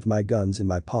start with my guns in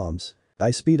my palms.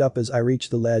 I speed up as I reach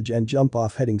the ledge and jump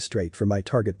off, heading straight for my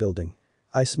target building.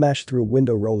 I smashed through a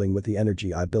window, rolling with the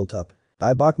energy I built up.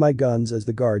 I balked my guns as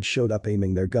the guards showed up,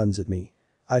 aiming their guns at me.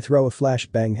 I throw a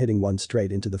flashbang, hitting one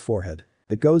straight into the forehead.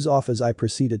 It goes off as I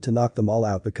proceeded to knock them all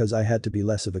out because I had to be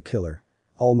less of a killer.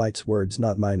 All Might's words,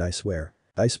 not mine, I swear.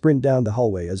 I sprint down the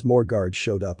hallway as more guards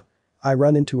showed up. I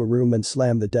run into a room and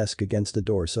slam the desk against the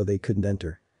door so they couldn't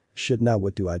enter. Shit, now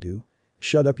what do I do?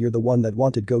 Shut up, you're the one that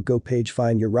wanted go page.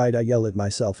 Fine, you're right, I yell at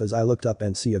myself as I looked up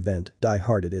and see a vent. Die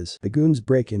hard it is. The goons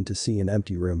break in to see an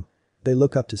empty room. They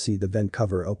look up to see the vent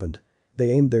cover opened. They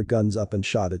aimed their guns up and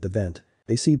shot at the vent.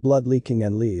 They see blood leaking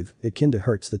and leave. It kinda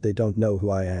hurts that they don't know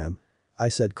who I am. I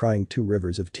said, crying 2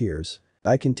 rivers of tears.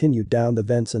 I continued down the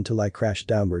vents until I crashed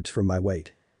downwards from my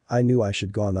weight. I knew I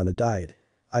should gone on a diet.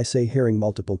 I say, hearing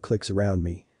multiple clicks around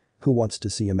me. Who wants to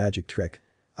see a magic trick?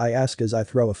 I ask as I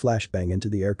throw a flashbang into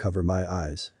the air, cover my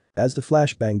eyes. As the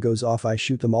flashbang goes off, I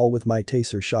shoot them all with my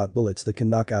taser shot bullets that can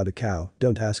knock out a cow.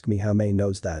 Don't ask me how May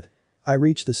knows that. I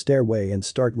reach the stairway and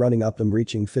start running up them,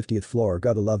 reaching 50th floor.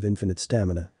 Gotta love infinite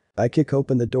stamina. I kick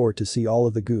open the door to see all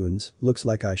of the goons. Looks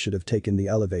like I should have taken the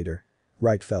elevator.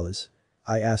 Right, fellas?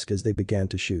 I ask as they began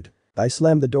to shoot. I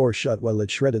slammed the door shut while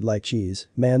it shredded like cheese.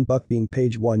 Man, Buck being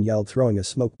page 1 yelled, throwing a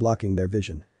smoke blocking their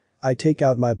vision. I take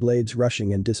out my blades,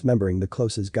 rushing and dismembering the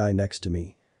closest guy next to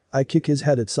me. I kick his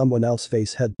head at someone else's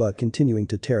face, headbutt, continuing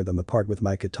to tear them apart with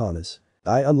my katanas.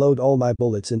 I unload all my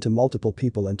bullets into multiple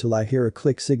people until I hear a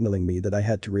click signaling me that I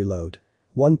had to reload.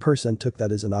 One person took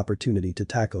that as an opportunity to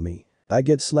tackle me. I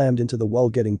get slammed into the wall,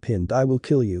 getting pinned. I will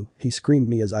kill you, he screamed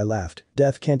me as I laughed.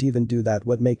 Death can't even do that.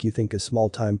 What make you think a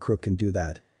small-time crook can do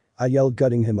that? I yelled,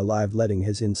 gutting him alive, letting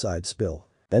his inside spill.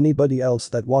 Anybody else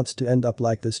that wants to end up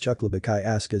like this, Chucklebik? I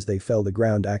asked as they fell the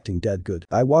ground, acting dead good.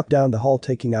 I walked down the hall,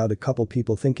 taking out a couple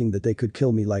people, thinking that they could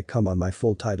kill me. Like, come on, my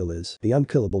full title is the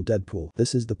unkillable Deadpool.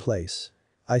 This is the place.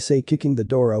 I say, kicking the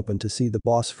door open to see the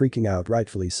boss freaking out,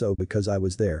 rightfully so because I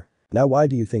was there. Now why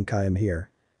do you think I am here?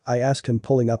 I asked him,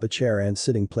 pulling up a chair and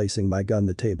sitting, placing my gun on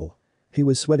the table. He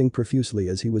was sweating profusely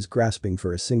as he was grasping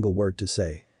for a single word to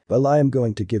say. Well, I am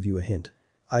going to give you a hint.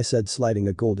 I said, sliding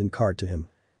a golden card to him.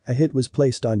 A hit was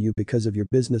placed on you because of your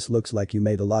business. Looks like you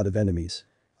made a lot of enemies.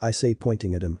 I say,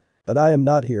 pointing at him. But I am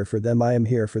not here for them, I am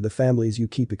here for the families you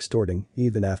keep extorting,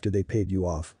 even after they paid you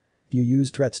off. You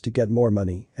used threats to get more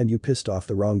money and you pissed off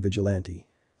the wrong vigilante.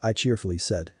 I cheerfully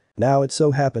said. Now it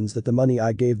so happens that the money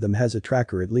I gave them has a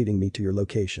tracker it leading me to your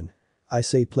location. I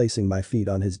say, placing my feet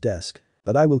on his desk.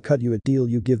 But I will cut you a deal,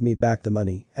 you give me back the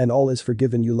money and all is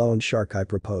forgiven, you loan shark, I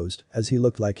proposed as he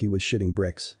looked like he was shitting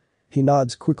bricks. He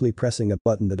nods, quickly pressing a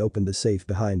button that opened the safe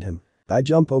behind him. I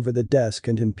jump over the desk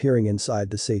and him peering inside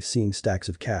the safe, seeing stacks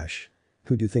of cash.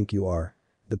 Who do you think you are?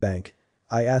 The bank?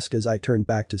 I ask as I turn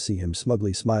back to see him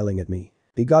smugly smiling at me.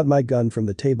 He got my gun from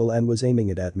the table and was aiming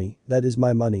it at me. That is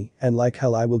my money, and like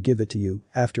hell I will give it to you.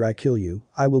 After I kill you,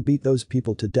 I will beat those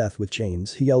people to death with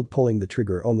chains, he yelled, pulling the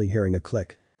trigger, only hearing a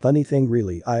click. Funny thing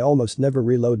really, I almost never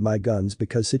reload my guns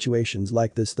because situations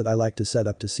like this that I like to set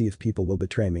up to see if people will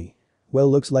betray me. Well,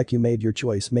 looks like you made your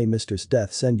choice. May Mistress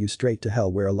Death send you straight to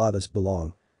hell where a lot us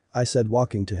belong. I said,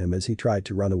 walking to him as he tried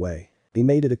to run away. He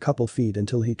made it a couple feet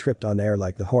until he tripped on air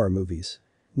like the horror movies.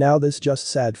 Now this just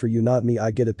sad for you, not me.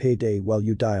 I get a payday while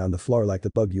you die on the floor like the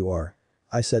bug you are.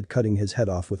 I said, cutting his head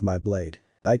off with my blade.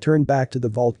 I turned back to the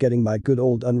vault, getting my good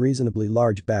old unreasonably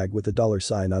large bag with a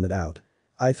 $sign on it out.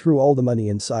 I threw all the money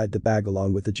inside the bag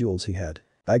along with the jewels he had.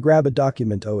 I grab a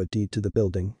document, a deed to the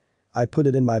building. I put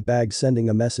it in my bag, sending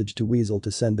a message to Weasel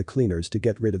to send the cleaners to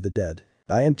get rid of the dead.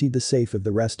 I emptied the safe of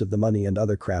the rest of the money and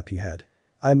other crap he had.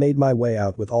 I made my way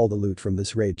out with all the loot from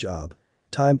this raid job.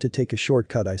 Time to take a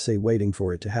shortcut, I say, waiting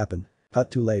for it to happen.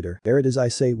 Cut to later. There it is, I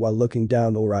say while looking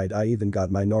down. Alright, I even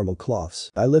got my normal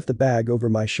cloths. I lift the bag over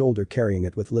my shoulder, carrying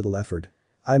it with little effort.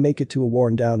 I make it to a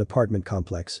worn down apartment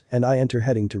complex and I enter,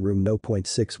 heading to room no.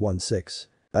 616.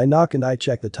 I knock and I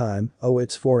check the time. Oh,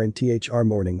 it's 4 in the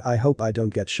morning. I hope I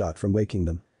don't get shot from waking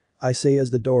them. I say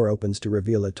as the door opens to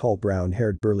reveal a tall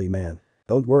brown-haired burly man.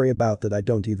 Don't worry about that, I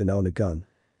don't even own a gun.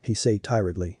 He say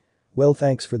tiredly. Well,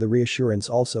 thanks for the reassurance.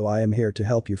 Also, I am here to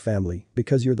help your family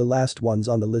because you're the last ones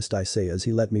on the list, I say as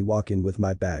he let me walk in with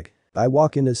my bag. I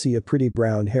walk in to see a pretty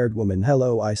brown-haired woman.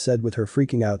 Hello, I said with her,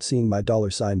 freaking out seeing my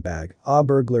 $sign bag. Ah,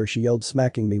 burglar, she yelled,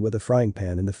 smacking me with a frying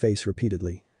pan in the face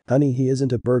repeatedly. Honey, he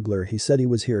isn't a burglar, he said he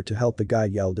was here to help, the guy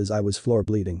yelled as I was floor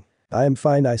bleeding. I am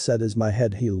fine, I said as my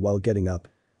head healed while getting up.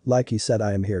 Like he said,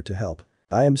 I am here to help.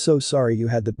 I am so sorry you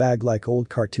had the bag like old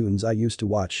cartoons I used to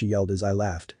watch, she yelled as I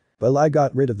laughed. Well, I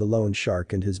got rid of the loan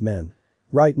shark and his men.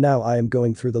 Right now I am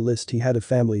going through the list he had of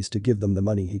families to give them the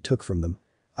money he took from them.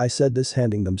 I said this,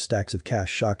 handing them stacks of cash,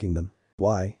 shocking them.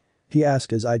 Why? He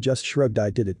asked as I just shrugged.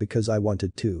 I did it because I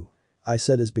wanted to. I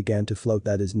said as began to float.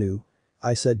 That is new.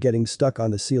 I said, getting stuck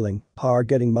on the ceiling. Par,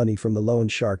 getting money from the loan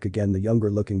shark again, the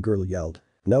younger looking girl yelled.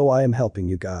 No, I am helping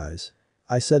you guys.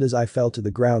 I said as I fell to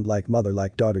the ground. Like mother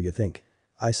like daughter, you think?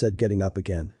 I said, getting up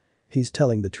again. He's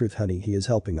telling the truth, honey, he is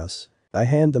helping us. I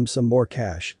hand them some more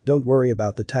cash. Don't worry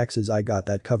about the taxes, I got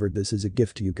that covered, this is a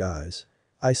gift to you guys.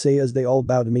 I say as they all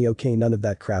bow to me. Okay, none of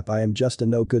that crap, I am just a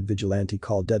no good vigilante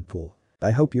called Deadpool.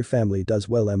 I hope your family does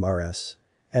well, MRS.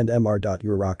 And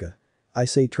Mr. I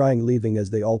say, trying leaving as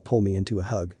they all pull me into a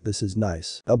hug. This is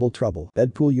nice. Double trouble.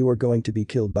 Deadpool, you are going to be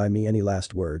killed by me. Any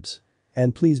last words?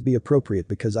 And please be appropriate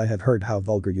because I have heard how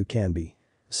vulgar you can be.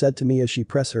 Said to me as she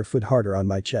pressed her foot harder on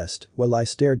my chest while I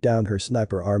stared down, her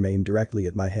sniper arm aimed directly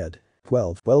at my head.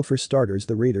 12. Well, for starters,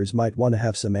 the readers might want to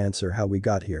have some answer how we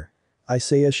got here. I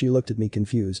say as she looked at me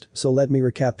confused, so let me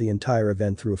recap the entire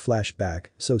event through a flashback,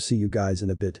 so see you guys in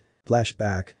a bit.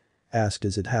 Flashback? Asked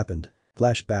as it happened.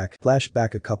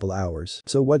 Flashback a couple hours.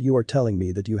 So what, you are telling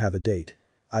me that you have a date?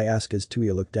 I asked as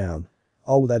Tuya looked down.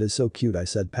 Oh, that is so cute, I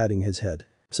said, patting his head.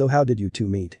 So how did you two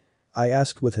meet? I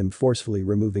asked with him, forcefully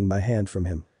removing my hand from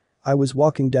him. I was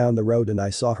walking down the road and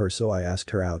I saw her, so I asked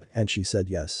her out and she said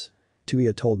yes.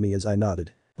 Tuya told me as I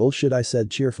nodded. Bullshit, I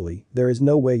said cheerfully, there is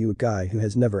no way you, a guy who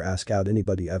has never asked out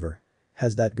anybody ever,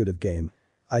 has that good of game.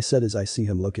 I said as I see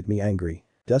him look at me angry.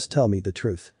 Just tell me the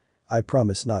truth. I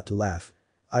promise not to laugh.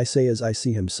 I say as I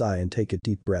see him sigh and take a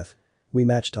deep breath. We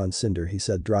matched on Cinder, he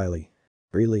said dryly.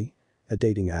 Really? A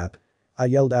dating app? I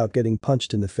yelled out, getting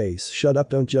punched in the face. Shut up,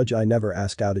 don't judge, I never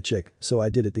asked out a chick, so I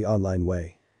did it the online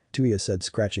way. Tuya said,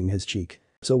 scratching his cheek.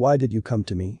 So why did you come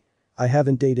to me? I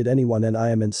haven't dated anyone and I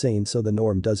am insane, so the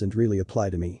norm doesn't really apply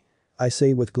to me. I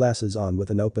say with glasses on with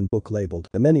an open book labeled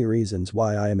The Many Reasons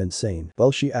Why I Am Insane.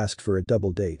 Well, she asked for a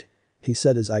double date. He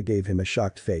said as I gave him a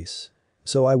shocked face.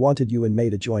 So I wanted you and May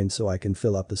to join so I can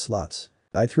fill up the slots.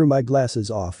 I threw my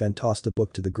glasses off and tossed the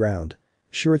book to the ground.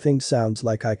 Sure thing, sounds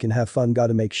like I can have fun,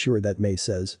 gotta make sure that May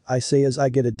says. I say as I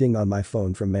get a ding on my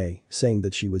phone from May saying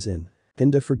that she was in.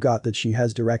 Kinda forgot that she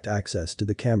has direct access to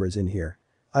the cameras in here.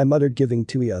 I muttered, giving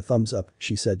Tuya a thumbs up.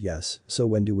 She said yes, so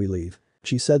when do we leave?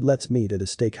 She said let's meet at a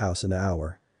steakhouse in an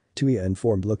hour. Tuya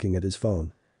informed, looking at his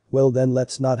phone. Well then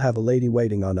let's not have a lady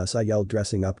waiting on us, I yelled,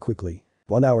 dressing up quickly.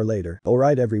 1 hour later.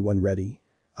 Alright, everyone ready?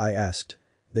 I asked.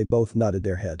 They both nodded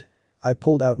their head. I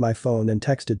pulled out my phone and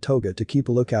texted Toga to keep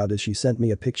a lookout as she sent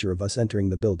me a picture of us entering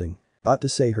the building. Ought to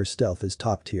say her stealth is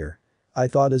top tier. I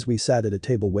thought as we sat at a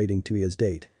table waiting Tuya's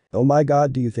date. Oh my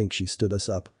god, do you think she stood us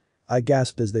up? I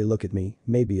gasped as they look at me.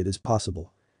 Maybe it is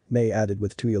possible. May added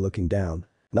with Tuya looking down.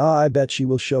 Nah, I bet she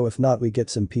will show, if not we get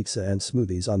some pizza and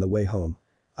smoothies on the way home.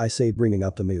 I say, bringing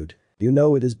up the mood. You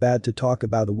know it is bad to talk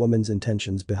about a woman's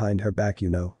intentions behind her back, you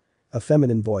know. A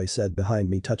feminine voice said behind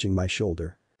me, touching my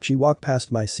shoulder. She walked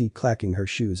past my seat, clacking her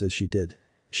shoes as she did.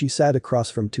 She sat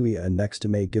across from Tuya and next to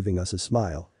May, giving us a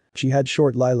smile. She had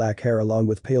short lilac hair along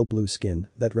with pale blue skin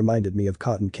that reminded me of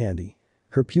cotton candy.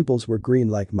 Her pupils were green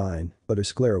like mine, but her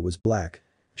sclera was black.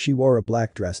 She wore a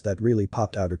black dress that really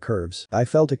popped out her curves. I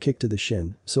felt a kick to the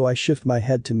shin, so I shifted my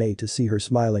head to May to see her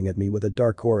smiling at me with a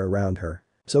dark aura around her.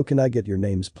 "So can I get your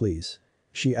names please?"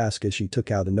 she asked as she took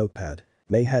out a notepad.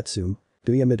 "May Hatsume,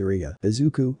 Tuya Midoriya,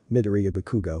 Izuku, Midoriya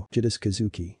Bakugo, Jidis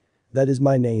Kazuki. That is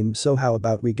my name, so how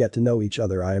about we get to know each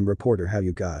other? I am reporter, how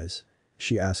you guys?"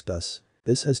 she asked us.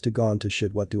 This has to gone to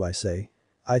shit, what do I say?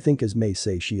 I think as May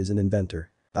say she is an inventor.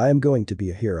 I am going to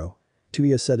be a hero.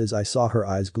 Tuya said as I saw her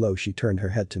eyes glow. She turned her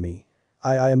head to me.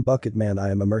 I am Bucket Man, I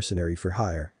am a mercenary for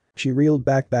hire." She reeled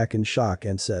back in shock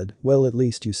and said, "Well, at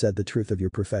least you said the truth of your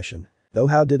profession. Though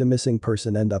how did a missing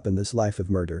person end up in this life of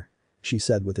murder?" she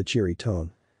said with a cheery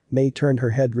tone. May turned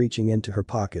her head, reaching into her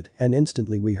pocket, and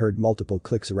instantly we heard multiple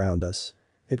clicks around us.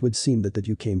 "It would seem that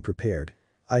you came prepared,"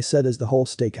 I said as the whole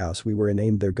steakhouse we were in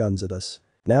aimed their guns at us.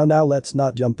 Now let's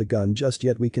not jump the gun just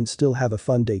yet, we can still have a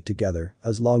fun date together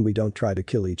as long we don't try to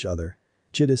kill each other,"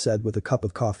 Chida said with a cup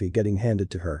of coffee getting handed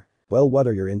to her. "Well, what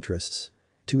are your interests?"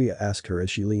 Tuya asked her as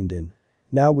she leaned in.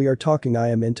 "Now we are talking. I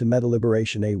am into meta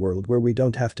liberation, a world where we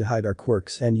don't have to hide our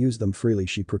quirks and use them freely,"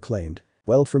 she proclaimed.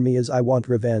 "Well, for me is I want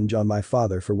revenge on my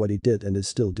father for what he did and is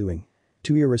still doing."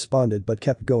 Tuya responded but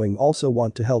kept going. "Also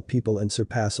want to help people and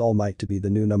surpass All Might to be the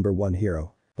new #1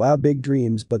 hero." "Wow, big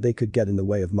dreams, but they could get in the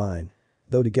way of mine.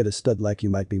 Though to get a stud like you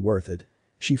might be worth it,"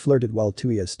 she flirted while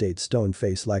Tuya stayed stone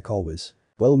face like always.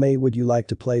 "Well, May, would you like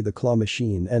to play the claw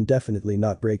machine and definitely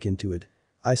not break into it?"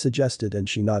 I suggested and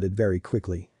she nodded very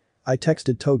quickly. I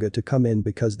texted Toga to come in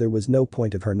because there was no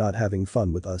point of her not having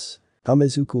fun with us.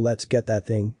 "Izuku, let's get that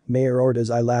thing," May ordered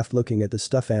as I laughed looking at the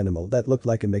stuffed animal that looked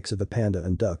like a mix of a panda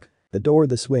and duck. "The door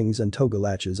the swings and Toga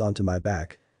latches onto my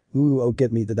back." "Ooh, oh,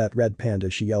 get me that red panda,"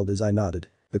 she yelled as I nodded.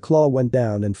 The claw went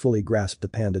down and fully grasped the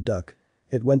panda duck.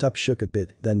 It went up, shook a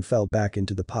bit, then fell back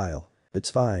into the pile. "It's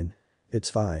fine. It's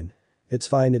fine. It's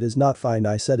fine, it is not fine,"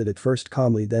 I said it at first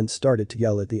calmly, then started to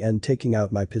yell at the end, taking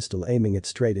out my pistol, aiming it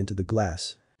straight into the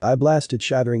glass. I blasted,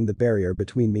 shattering the barrier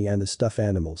between me and the stuffed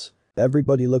animals.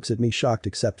 Everybody looks at me shocked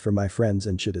except for my friends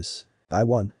and Chidis. "I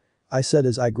won," I said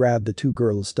as I grabbed the two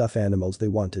girls' stuffed animals they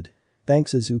wanted.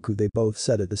 "Thanks, Izuku," they both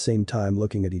said at the same time,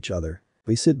 looking at each other.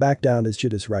 We sit back down as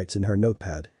Chidis writes in her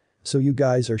notepad. "So you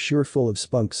guys are sure full of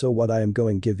spunk, so what I am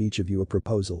going give each of you a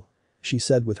proposal," she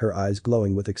said with her eyes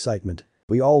glowing with excitement.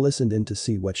 We all listened in to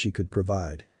see what she could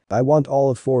provide. "I want all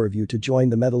of 4 of you to join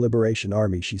the Meta Liberation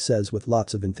Army," she says with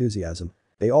lots of enthusiasm.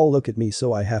 They all look at me,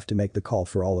 so I have to make the call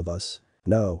for all of us.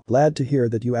 "No, glad to hear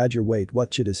that you add your weight," what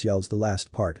Chidis yells the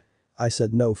last part. I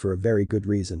said no for a very good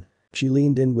reason. She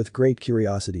leaned in with great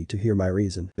curiosity to hear my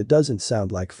reason. "It doesn't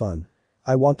sound like fun.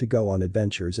 I want to go on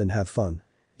adventures and have fun.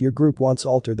 Your group wants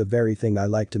alter, the very thing I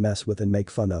like to mess with and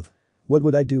make fun of. What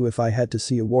would I do if I had to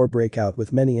see a war break out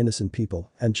with many innocent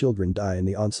people and children die in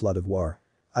the onslaught of war?"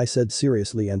 I said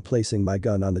seriously and placing my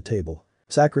gun on the table.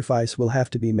 "Sacrifice will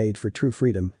have to be made for true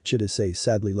freedom," Chidis says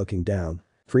sadly looking down.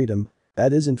 "Freedom?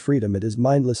 That isn't freedom, it is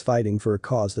mindless fighting for a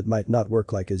cause that might not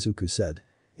work, like Izuku said.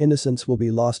 Innocence will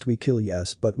be lost. We kill,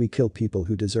 yes, but we kill people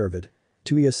who deserve it,"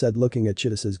 Tuya said looking at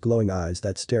Chidis's glowing eyes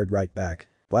that stared right back.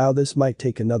 "Wow, this might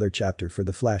take another chapter for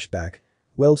the flashback."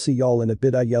 "Well, see y'all in a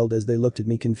bit," I yelled as they looked at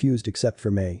me confused except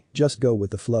for May. "Just go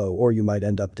with the flow or you might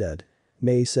end up dead,"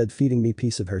 May said, feeding me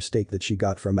piece of her steak that she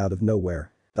got from out of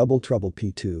nowhere. "Double trouble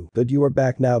P2. But you are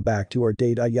back now, back to our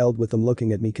date," I yelled with them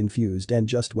looking at me confused and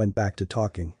just went back to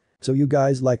talking. "So you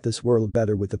guys like this world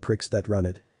better with the pricks that run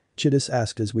it?" Chidis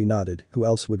asked as we nodded. "Who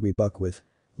else would we buck with?"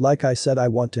 "Like I said, I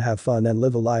want to have fun and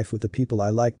live a life with the people I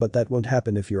like, but that won't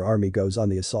happen if your army goes on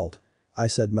the assault," I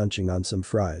said, munching on some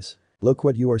fries. "Look,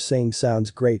 what you are saying sounds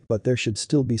great, but there should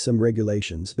still be some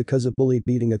regulations because a bully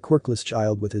beating a quirkless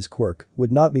child with his quirk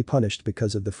would not be punished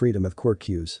because of the freedom of quirk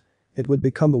use. It would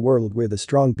become a world where the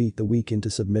strong beat the weak into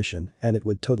submission and it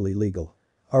would totally legal.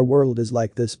 Our world is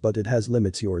like this, but it has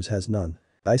limits, yours has none,"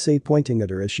 I say, pointing at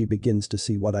her as she begins to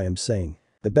see what I am saying.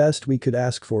 "The best we could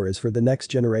ask for is for the next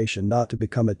generation not to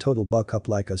become a total buck up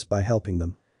like us by helping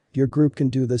them. Your group can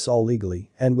do this all legally,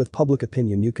 and with public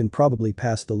opinion you can probably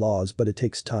pass the laws, but it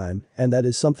takes time, and that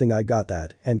is something I got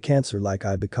that, and cancer, like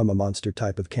I become a monster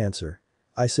type of cancer,"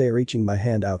 I say, reaching my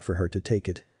hand out for her to take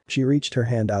it. She reached her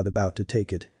hand out about to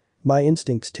take it. My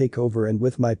instincts take over and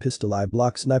with my pistol I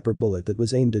block sniper bullet that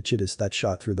was aimed at Chidis that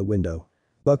shot through the window.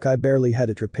 "Buck, I barely had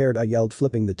it repaired," I yelled,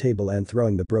 flipping the table and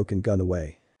throwing the broken gun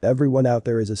away. Everyone out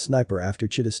there is a sniper after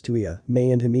Chidis Tuya,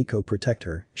 May and Himiko protect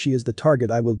her, she is the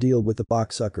target. I will deal with the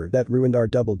box sucker that ruined our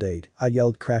double date, I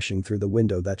yelled, crashing through the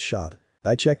window that shot.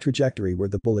 I checked trajectory where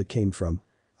the bullet came from.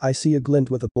 I see a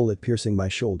glint with a bullet piercing my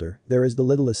shoulder. There is the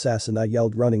little assassin, I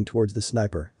yelled, running towards the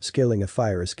sniper, scaling a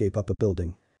fire escape up a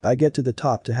building. I get to the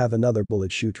top to have another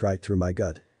bullet shoot right through my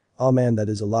gut. Aw man, that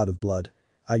is a lot of blood.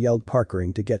 I yelled,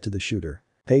 parkouring to get to the shooter.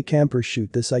 Hey campers,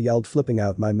 shoot this, I yelled, flipping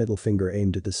out my middle finger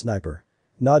aimed at the sniper.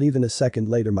 Not even a second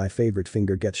later my favorite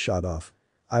finger gets shot off.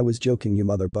 I was joking, you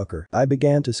motherfucker. I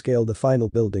began to scale the final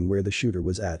building where the shooter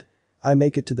was at. I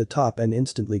make it to the top and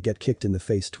instantly get kicked in the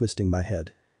face, twisting my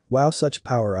head. Wow, such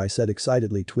power, I said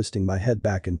excitedly, twisting my head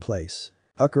back in place.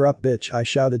 Hucker up bitch, I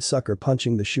shouted, sucker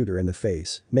punching the shooter in the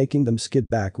face, making them skid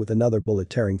back with another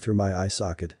bullet tearing through my eye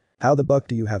socket. How the buck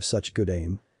do you have such good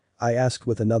aim? I asked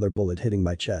with another bullet hitting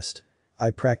my chest.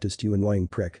 I practiced, you annoying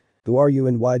prick. Who are you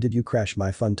and why did you crash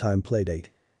my fun time playdate?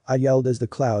 I yelled as the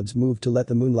clouds moved to let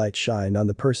the moonlight shine on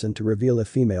the person to reveal a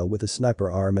female with a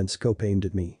sniper arm and scope aimed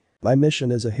at me. My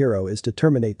mission as a hero is to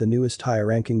terminate the newest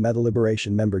high-ranking Metal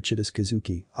Liberation member Chidis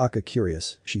Kazuki, Aka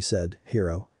curious, she said,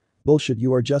 hero. Bullshit,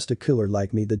 you are just a killer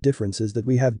like me, the difference is that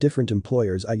we have different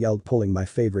employers, I yelled, pulling my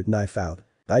favorite knife out.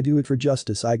 I do it for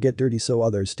justice, I get dirty so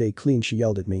others stay clean, she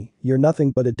yelled at me. You're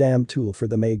nothing but a damn tool for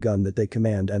the May gun that they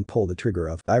command and pull the trigger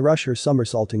of. I rush her,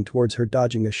 somersaulting towards her,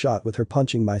 dodging a shot with her,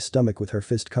 punching my stomach with her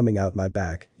fist coming out my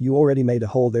back. You already made a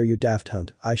hole there, you daft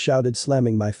hunt, I shouted,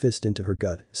 slamming my fist into her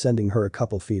gut, sending her a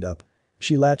couple feet up.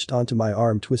 She latched onto my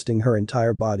arm, twisting her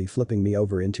entire body, flipping me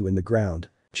over into in the ground.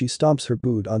 She stomps her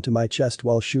boot onto my chest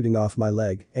while shooting off my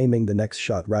leg, aiming the next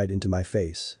shot right into my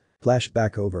face.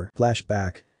 Flashback over,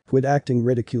 flashback. Quit acting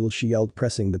ridicule, she yelled,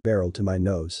 pressing the barrel to my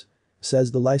nose.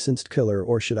 Says the licensed killer,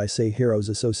 or should I say Heroes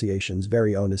Association's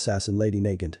very own assassin, Lady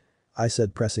Nagant. I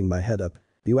said, pressing my head up.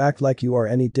 You act like you are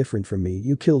any different from me,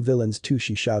 you kill villains too,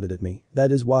 she shouted at me.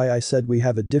 That is why I said we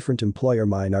have a different employer,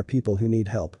 mine are people who need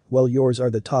help, while yours are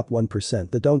the top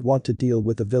 1% that don't want to deal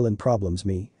with the villain problems,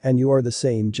 me, and you are the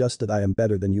same, just that I am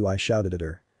better than you, I shouted at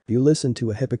her. You listen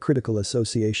to a hypocritical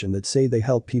association that say they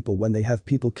help people when they have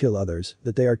people kill others,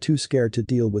 that they are too scared to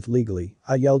deal with legally,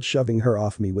 I yelled, shoving her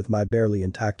off me with my barely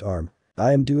intact arm.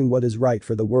 I am doing what is right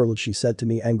for the world, she said to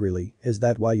me angrily, is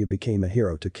that why you became a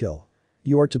hero, to kill?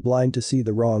 You are too blind to see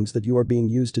the wrongs that you are being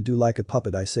used to do like a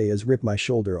puppet, I say as rip my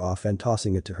shoulder off and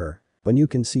tossing it to her. When you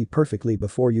can see perfectly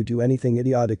before you do anything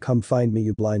idiotic, come find me,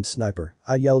 you blind sniper,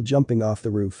 I yelled, jumping off the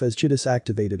roof as Chidis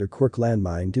activated her quirk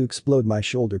landmine to explode my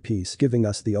shoulder piece, giving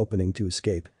us the opening to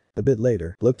escape. A bit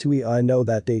later, look Tui, I know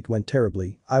that date went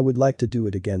terribly, I would like to do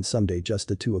it again someday, just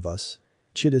the two of us.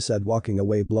 Chidis said, walking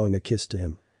away, blowing a kiss to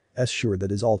him. Sure,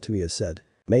 that is all, Tuya said.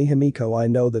 May Himiko, I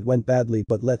know that went badly,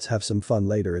 but let's have some fun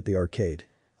later at the arcade.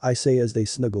 I say as they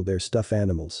snuggle their stuffed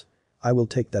animals. I will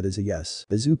take that as a yes.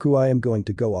 Izuku, I am going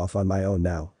to go off on my own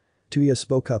now. Tuya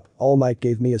spoke up, All Might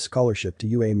gave me a scholarship to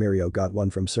UA, Mirio got one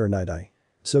from Sir Night-Eye.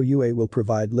 So UA will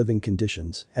provide living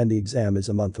conditions, and the exam is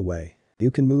a month away.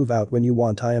 You can move out when you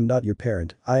want, I am not your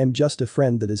parent, I am just a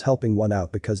friend that is helping one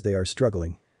out because they are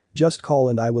struggling. Just call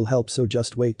and I will help, so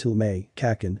just wait till May,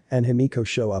 Kaken, and Himiko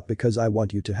show up because I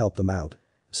want you to help them out.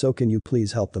 So can you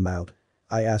please help them out?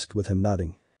 I asked with him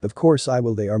nodding. Of course I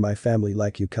will, they are my family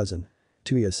like you, cousin.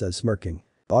 Tuya says, smirking.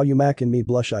 Aw, you making me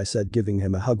blush, I said, giving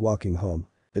him a hug, walking home.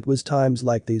 It was times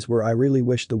like these where I really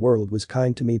wished the world was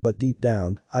kind to me, but deep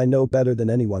down, I know better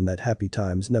than anyone that happy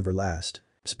times never last.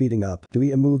 Speeding up,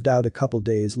 Tuya moved out a couple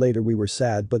days later. We were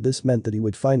sad, but this meant that he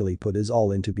would finally put his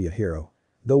all in to be a hero.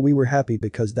 Though we were happy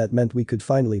because that meant we could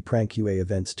finally prank UA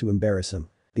events to embarrass him.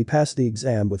 He passed the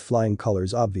exam with flying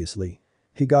colors, obviously.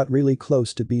 He got really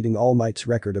close to beating All Might's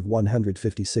record of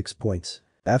 156 points.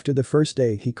 After the first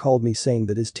day, he called me saying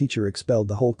that his teacher expelled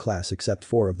the whole class except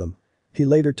 4 of them. He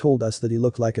later told us that he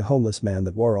looked like a homeless man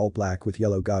that wore all black with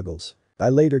yellow goggles. I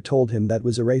later told him that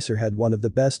was Eraserhead, one of the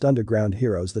best underground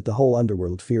heroes that the whole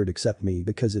underworld feared except me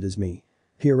because it is me.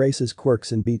 He erases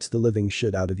quirks and beats the living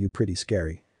shit out of you, pretty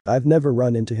scary. I've never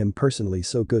run into him personally,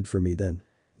 so good for me then.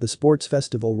 The sports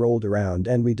festival rolled around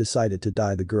and we decided to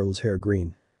dye the girl's hair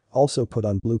green. Also put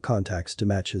on blue contacts to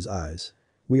match his eyes.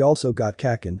 We also got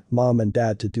Kaken, mom and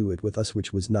dad to do it with us,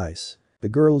 which was nice. The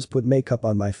girls put makeup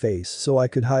on my face so I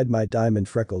could hide my diamond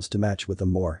freckles to match with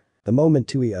them more. The moment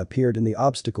Tuya appeared in the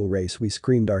obstacle race, we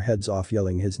screamed our heads off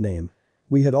yelling his name.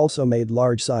 We had also made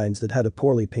large signs that had a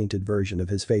poorly painted version of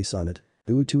his face on it.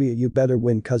 Ooh Tuya, you better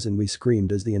win, cousin, we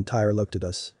screamed as the entire looked at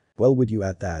us. Well, would you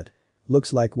at that?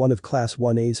 Looks like one of Class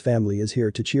 1A's family is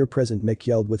here to cheer, present, Mick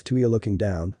yelled with Tuya looking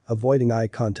down, avoiding eye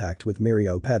contact with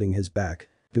Mirio patting his back.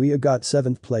 Tuya got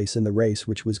 7th place in the race,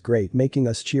 which was great, making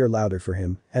us cheer louder for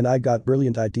him, and I got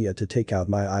brilliant idea to take out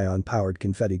my ion-powered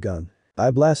confetti gun.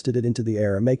 I blasted it into the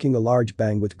air, making a large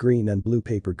bang with green and blue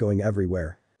paper going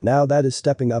everywhere. Now that is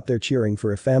stepping up their cheering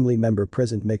for a family member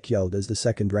present, Mick yelled as the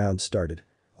second round started.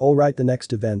 Alright, the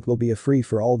next event will be a free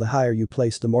for all. The higher you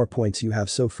place the more points you have,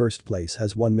 so first place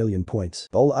has 1 million points.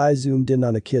 All eyes zoomed in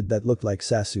on a kid that looked like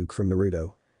Sasuke from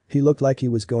Naruto. He looked like he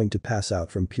was going to pass out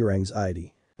from pure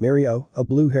anxiety. Mirio, a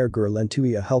blue-hair girl, and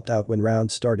Tuya helped out when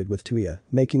round started with Tuya,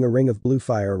 making a ring of blue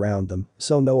fire around them,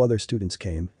 so no other students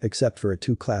came, except for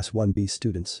 2 class 1B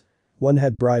students. One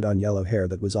had bright on yellow hair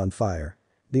that was on fire.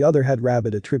 The other had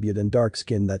rabbit attribute and dark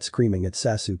skin that's screaming at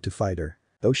Sasuke to fight her.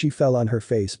 Though she fell on her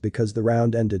face because the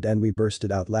round ended and we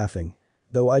bursted out laughing.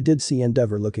 Though I did see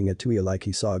Endeavor looking at Tuya like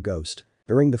he saw a ghost.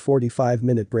 During the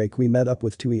 45-minute break we met up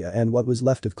with Tuya and what was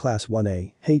left of class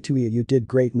 1A. Hey Tuya, you did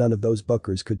great, none of those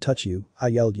bookers could touch you, I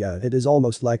yelled. Yeah, it is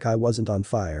almost like I wasn't on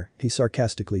fire, he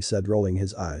sarcastically said, rolling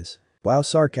his eyes. Wow,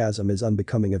 sarcasm is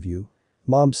unbecoming of you.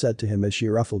 Mom said to him as she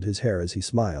ruffled his hair as he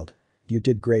smiled. You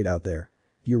did great out there.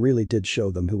 You really did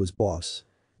show them who was boss.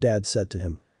 Dad said to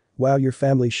him. Wow, your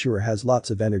family sure has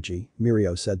lots of energy,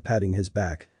 Mirio said, patting his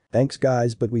back. Thanks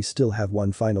guys, but we still have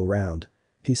one final round.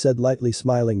 He said, lightly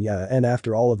smiling. Yeah, and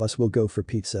after all of us will go for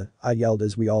pizza, I yelled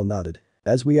as we all nodded.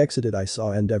 As we exited I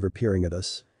saw Endeavor peering at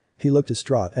us. He looked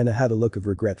distraught and had a look of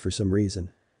regret for some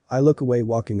reason. I look away,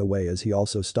 walking away as he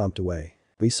also stomped away.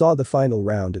 We saw the final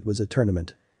round. It was a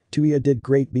tournament. Tuya did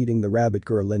great beating the rabbit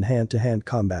girl in hand-to-hand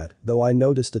combat, though I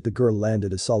noticed that the girl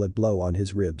landed a solid blow on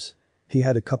his ribs. He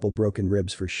had a couple broken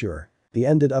ribs for sure. He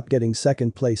ended up getting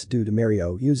 2nd place due to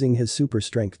Mirio using his super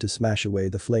strength to smash away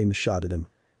the flames shot at him.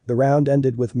 The round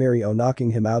ended with Mirio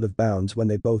knocking him out of bounds when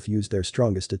they both used their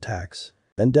strongest attacks.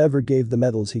 Endeavor gave the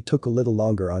medals. He took a little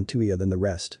longer on Tuya than the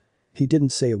rest. He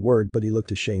didn't say a word, but he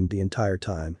looked ashamed the entire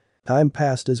time. Time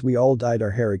passed as we all dyed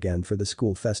our hair again for the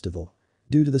school festival.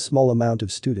 Due to the small amount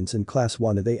of students in class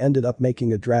 1, they ended up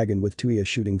making a dragon with Tuya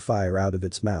shooting fire out of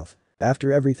its mouth.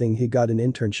 After everything he got an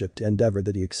internship to Endeavor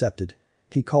that he accepted.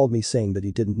 He called me saying that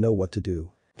he didn't know what to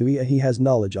do. Tuya, he has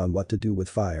knowledge on what to do with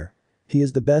fire. He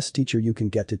is the best teacher you can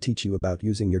get to teach you about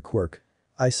using your quirk.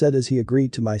 I said as he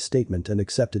agreed to my statement and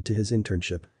accepted to his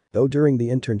internship. Though during the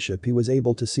internship he was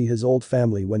able to see his old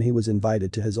family when he was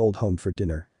invited to his old home for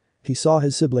dinner. He saw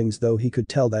his siblings, though he could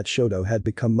tell that Shoto had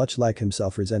become much like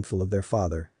himself, resentful of their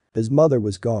father. His mother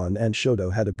was gone and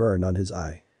Shoto had a burn on his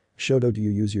eye. Shoto, do you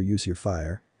use your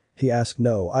fire? He asked.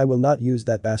 No, I will not use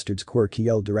that bastard's quirk, he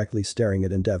yelled, directly staring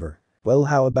at Endeavor. Well,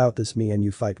 how about this, me and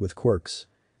you fight with quirks?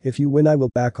 If you win I will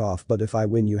back off, but if I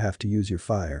win you have to use your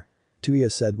fire.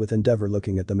 Tuya said with Endeavor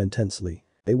looking at them intensely.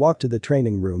 They walked to the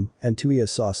training room and Tuya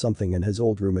saw something in his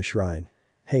old room, a shrine.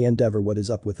 Hey Endeavor, what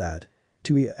is up with that?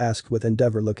 Tuya asked with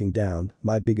Endeavor looking down.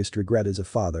 My biggest regret as a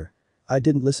father. I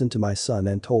didn't listen to my son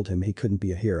and told him he couldn't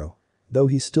be a hero. Though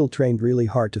he still trained really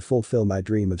hard to fulfill my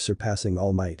dream of surpassing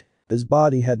All Might. His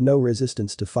body had no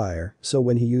resistance to fire, so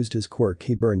when he used his quirk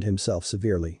he burned himself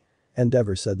severely.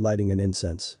 Endeavor said, lighting an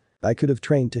incense. I could have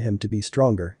trained to him to be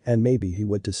stronger and maybe he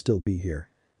would to still be here.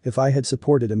 If I had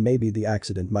supported him maybe the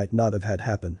accident might not have had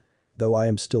happen. Though I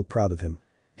am still proud of him.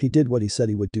 He did what he said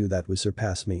he would do, that was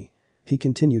surpass me. He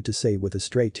continued to say with a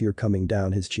straight tear coming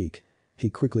down his cheek. He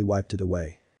quickly wiped it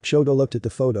away. Shoto looked at the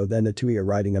photo, then at Tuya,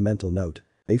 writing a mental note.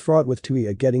 They fought with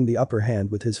Tuya getting the upper hand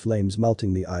with his flames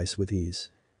melting the ice with ease.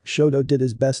 Shoto did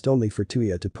his best only for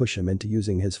Tuya to push him into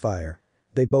using his fire.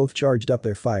 They both charged up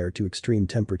their fire to extreme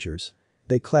temperatures.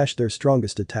 They clashed their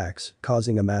strongest attacks,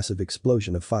 causing a massive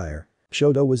explosion of fire.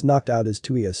 Shoto was knocked out as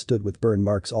Tuya stood with burn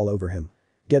marks all over him.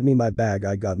 Get me my bag,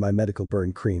 I got my medical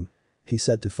burn cream. He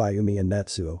said to Fayumi and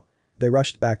Natsuo. They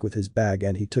rushed back with his bag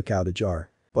and he took out a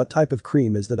jar. What type of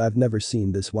cream is that? I've never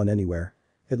seen this one anywhere.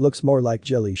 It looks more like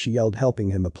jelly, she yelled, helping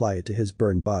him apply it to his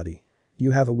burned body.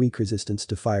 You have a weak resistance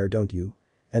to fire, don't you?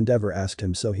 Endeavor asked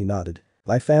him, so he nodded.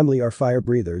 My family are fire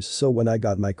breathers, so when I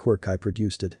got my quirk I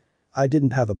produced it. I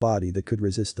didn't have a body that could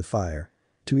resist the fire.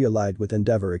 Tuya lied with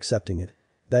Endeavor accepting it.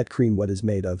 That cream what is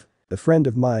made of? A friend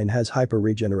of mine has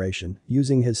hyper-regeneration,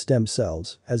 using his stem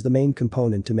cells as the main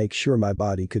component to make sure my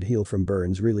body could heal from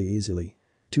burns really easily.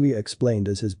 Tuya explained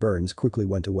as his burns quickly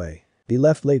went away. He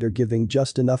left later, giving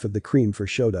just enough of the cream for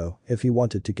Shoto if he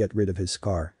wanted to get rid of his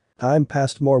scar. Time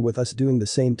passed more with us doing the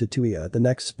same to Tuya at the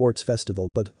next sports festival,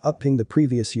 but upping the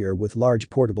previous year with large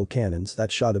portable cannons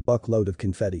that shot a buckload of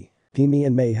confetti. Me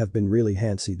and May have been really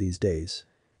handsy these days.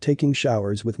 Taking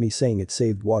showers with me, saying it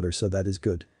saved water, so that is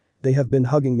good. They have been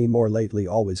hugging me more lately,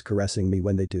 always caressing me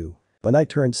when they do. When I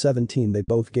turned 17 they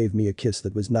both gave me a kiss,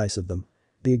 that was nice of them.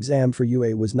 The exam for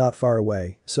UA was not far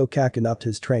away, so Kaken upped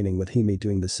his training with Hime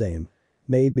doing the same.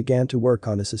 May began to work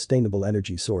on a sustainable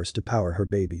energy source to power her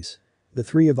babies. The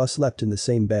three of us slept in the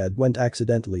same bed when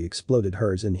accidentally exploded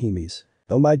hers and Himi's.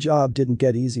 Though my job didn't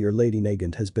get easier, Lady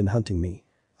Nagant has been hunting me.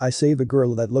 I save a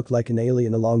girl that looked like an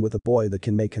alien along with a boy that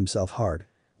can make himself hard.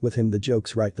 With him the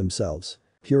jokes write themselves.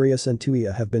 Curious and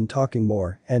Tuya have been talking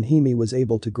more and Himi was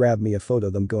able to grab me a photo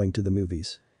of them going to the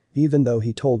movies. Even though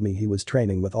he told me he was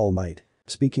training with All Might.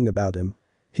 Speaking about him.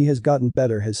 He has gotten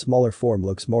better, his smaller form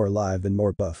looks more alive and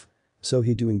more buff. So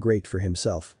he doing great for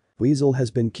himself. Weasel has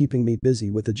been keeping me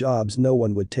busy with the jobs no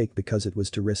one would take because it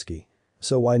was too risky.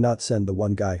 So why not send the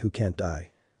one guy who can't die?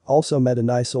 Also met a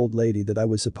nice old lady that I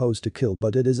was supposed to kill,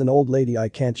 but it is an old lady, I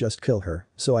can't just kill her,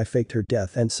 so I faked her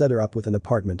death and set her up with an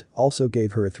apartment, also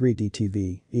gave her a 3D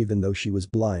TV, even though she was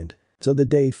blind. So the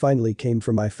day finally came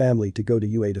for my family to go to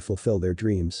UA to fulfill their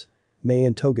dreams. May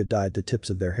and Toga dyed the tips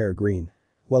of their hair green.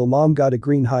 Well, mom got a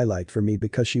green highlight for me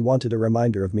because she wanted a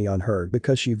reminder of me on her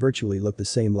because she virtually looked the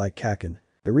same like Kakin.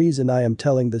 The reason I am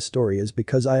telling this story is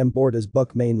because I am bored as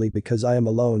buck, mainly because I am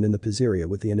alone in the pizzeria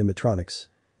with the animatronics.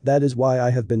 That is why I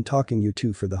have been talking you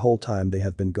two for the whole time they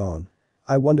have been gone.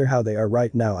 I wonder how they are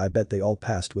right now. I bet they all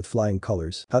passed with flying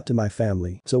colors. Hut to my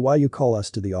family. So why you call us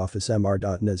to the office,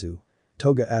 Mr. Nezu?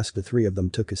 Toga asked. The three of them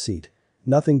took a seat.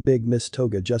 Nothing big, Miss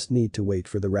Toga, just need to wait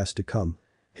for the rest to come.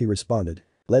 He responded.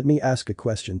 Let me ask a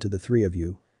question to the three of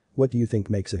you. What do you think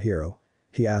makes a hero?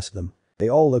 He asked them. They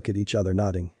all look at each other,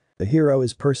 nodding. The hero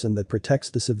is person that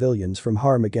protects the civilians from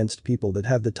harm against people that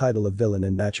have the title of villain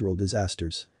in natural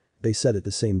disasters. They said at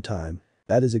the same time.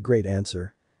 That is a great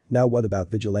answer. Now what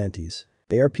about vigilantes?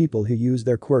 They are people who use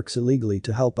their quirks illegally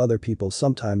to help other people,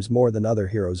 sometimes more than other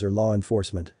heroes or law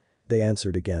enforcement. They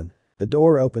answered again. The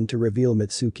door opened to reveal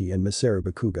Mitsuki and Masaru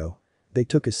Bakugo. They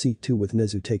took a seat too, with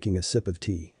Nezu taking a sip of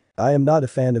tea. I am not a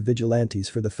fan of vigilantes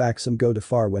for the fact some go too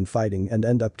far when fighting and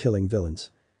end up killing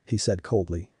villains. He said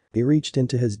coldly. He reached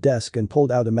into his desk and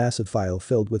pulled out a massive file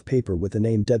filled with paper with the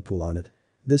name Deadpool on it.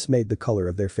 This made the color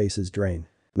of their faces drain.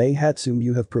 May Hatsum,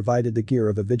 you have provided the gear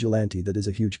of a vigilante, that is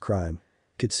a huge crime.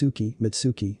 Kitsuki,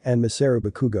 Mitsuki, and Masaru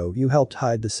Bakugo, you helped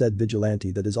hide the said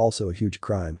vigilante, that is also a huge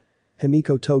crime.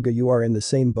 Himiko, Toga, you are in the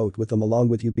same boat with them, along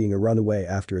with you being a runaway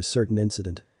after a certain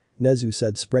incident. Nezu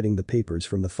said, spreading the papers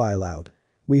from the file out.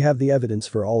 We have the evidence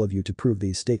for all of you to prove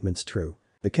these statements true.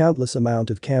 The countless amount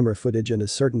of camera footage and a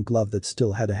certain glove that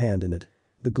still had a hand in it.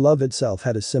 The glove itself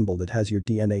had a symbol that has your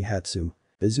DNA, Hatsum.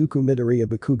 Izuku Midoriya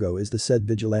Bakugo is the said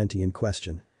vigilante in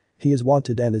question. He is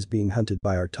wanted and is being hunted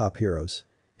by our top heroes.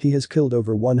 He has killed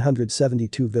over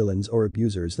 172 villains or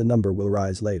abusers, the number will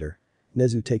rise later.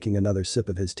 Nezu taking another sip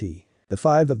of his tea. The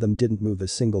five of them didn't move a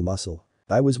single muscle.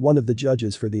 I was one of the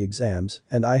judges for the exams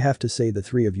and I have to say the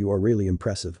three of you are really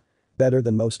impressive. Better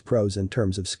than most pros in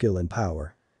terms of skill and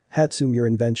power. Hatsum, your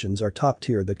inventions are top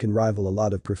tier that can rival a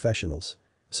lot of professionals.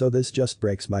 So this just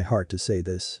breaks my heart to say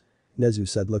this. Nezu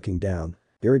said, looking down.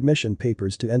 Your admission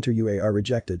papers to enter UA are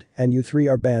rejected and you three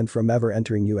are banned from ever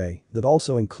entering UA. That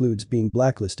also includes being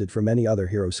blacklisted from any other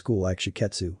hero school like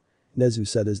Shiketsu. Nezu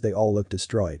said as they all looked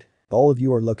destroyed. All of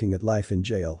you are looking at life in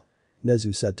jail.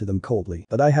 Nezu said to them coldly.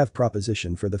 But I have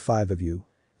proposition for the five of you.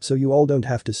 So you all don't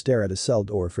have to stare at a cell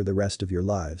door for the rest of your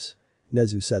lives.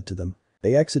 Nezu said to them.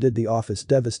 They exited the office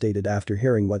devastated after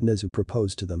hearing what Nezu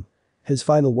proposed to them. His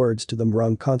final words to them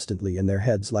rung constantly in their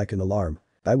heads like an alarm.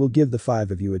 I will give the five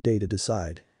of you a day to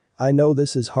decide. I know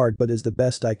this is hard but is the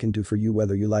best I can do for you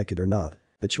whether you like it or not.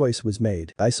 The choice was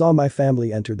made. I saw my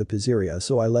family enter the pizzeria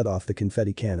so I let off the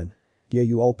confetti cannon. Yeah,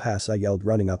 you all pass, I yelled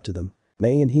running up to them.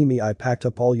 May and Himi, I packed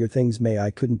up all your things. May, I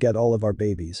couldn't get all of our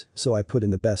babies so I put in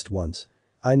the best ones.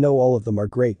 I know all of them are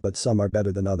great but some are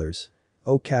better than others.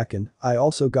 Oh Kakin, I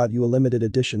also got you a limited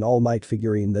edition All Might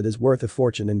figurine that is worth a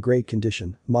fortune in great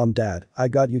condition. Mom, Dad, I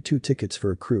got you 2 tickets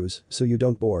for a cruise so you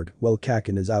don't bored. Well,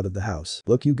 Kakin is out of the house.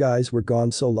 Look, you guys were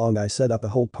gone so long I set up a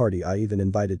whole party. I even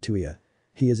invited Tuya.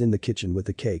 He is in the kitchen with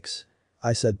the cakes.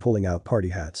 I said, pulling out party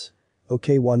hats.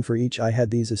 Okay, one for each. I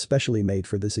had these especially made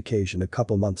for this occasion a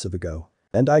couple months ago.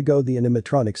 And I go the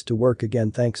animatronics to work again.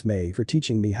 Thanks May for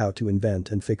teaching me how to invent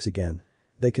and fix again.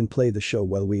 They can play the show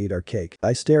while we eat our cake.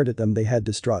 I stared at them, they had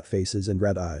distraught faces and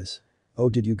red eyes. Oh,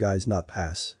 did you guys not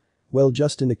pass? Well,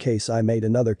 just in the case I made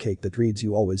another cake that reads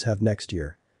you always have next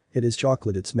year. It is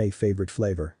chocolate, it's May's favorite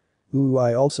flavor. Ooh,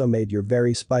 I also made your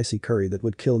very spicy curry that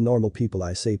would kill normal people,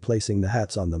 I say, placing the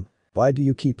hats on them. Why do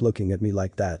you keep looking at me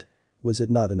like that? Was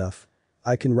it not enough?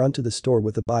 I can run to the store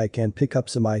with a bike and pick up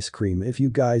some ice cream if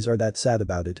you guys are that sad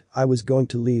about it. I was going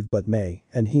to leave but May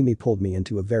and Himi pulled me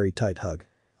into a very tight hug.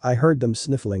 I heard them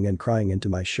sniffling and crying into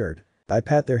my shirt. I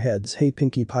pat their heads. Hey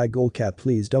Pinkie Pie Goldcat,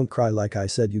 please don't cry, like I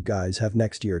said, you guys have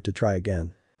next year to try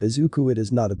again. Izuku, it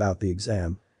is not about the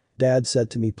exam. Dad said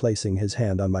to me, placing his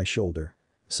hand on my shoulder.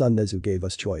 Son, Nezu gave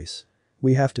us choice.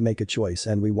 We have to make a choice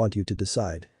and we want you to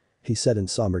decide. He said in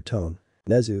somber tone.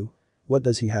 Nezu? What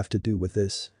does he have to do with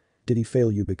this? Did he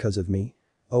fail you because of me?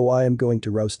 Oh, I am going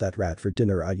to roast that rat for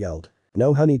dinner, I yelled.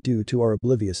 No honey, due to our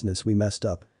obliviousness we messed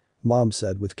up. Mom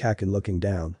said with Kakin looking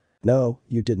down. No,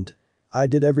 you didn't. I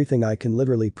did everything I can,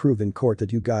 literally prove in court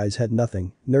that you guys had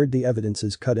nothing. Nerd, the evidence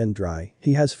is cut and dry.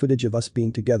 He has footage of us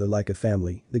being together like a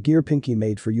family. The gear Pinky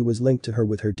made for you was linked to her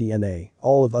with her DNA.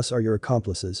 All of us are your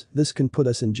accomplices. This can put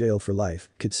us in jail for life,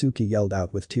 Kitsuki yelled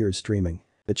out with tears streaming.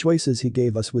 The choices he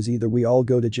gave us was either we all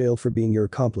go to jail for being your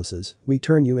accomplices, we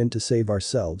turn you in to save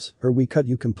ourselves, or we cut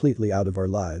you completely out of our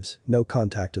lives, no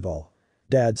contact at all.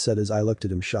 Dad said as I looked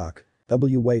at him shocked.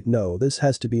 Wait, no, this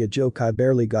has to be a joke. I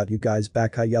barely got you guys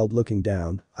back, I yelled looking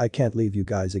down. I can't leave you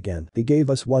guys again. He gave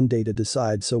us one day to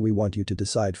decide, so we want you to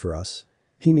decide for us.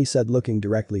 Himi said looking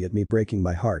directly at me, breaking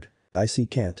my heart. I see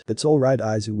can't. It's alright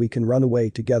Izu, we can run away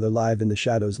together live in the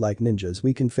shadows like ninjas,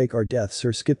 we can fake our deaths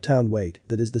or skip town. Wait,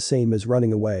 that is the same as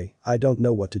running away. I don't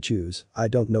know what to choose, I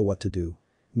don't know what to do.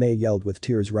 Mei yelled with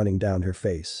tears running down her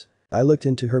face. I looked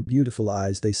into her beautiful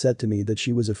eyes, they said to me that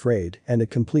she was afraid, and it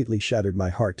completely shattered my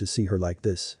heart to see her like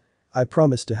this. I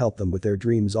promised to help them with their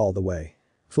dreams all the way.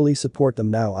 Fully support them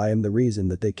now, I am the reason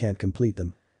that they can't complete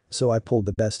them. So I pulled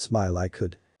the best smile I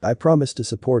could. I promise to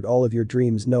support all of your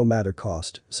dreams no matter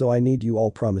cost, so I need you all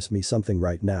promise me something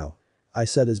right now. I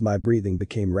said as my breathing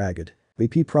became ragged.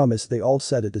 VP promise, they all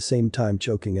said at the same time,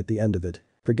 choking at the end of it.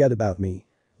 Forget about me.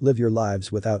 Live your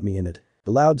lives without me in it.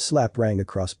 A loud slap rang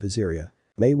across Pizzeria.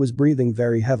 Mei was breathing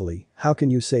very heavily. How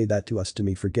can you say that to us, to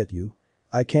me, forget you?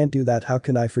 I can't do that. How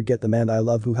can I forget the man I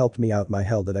love who helped me out my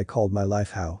hell that I called my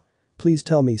life? How? Please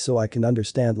tell me so I can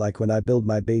understand, like when I build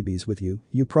my babies with you,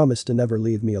 you promised to never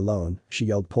leave me alone, she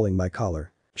yelled pulling my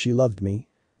collar. She loved me.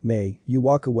 Mei, you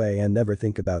walk away and never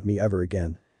think about me ever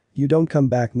again. You don't come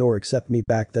back nor accept me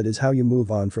back, that is how you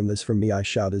move on from this from me, I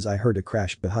shout as I heard a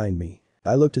crash behind me.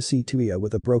 I looked to see Tuya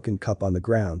with a broken cup on the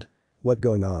ground. What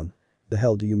going on? The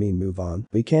hell do you mean move on?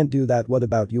 We can't do that. What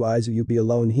about you Izu, you be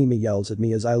alone, Himi yells at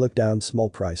me as I look down. Small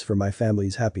price for my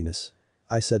family's happiness,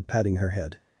 I said, patting her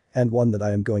head. And one that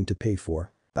I am going to pay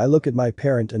for. I look at my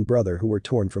parent and brother who were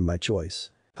torn from my choice.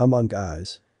 Come on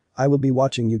guys. I will be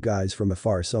watching you guys from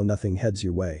afar so nothing heads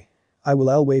your way. I will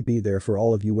always be there for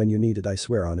all of you when you need it, I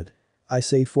swear on it. I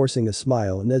say, forcing a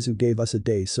smile. Nezu gave us a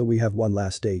day, so we have one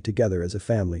last day together as a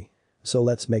family. So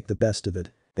let's make the best of it.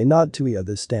 They nod to Ia.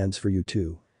 This stands for you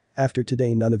too. After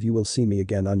today none of you will see me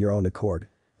again on your own accord.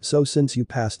 So since you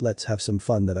passed, let's have some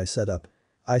fun that I set up.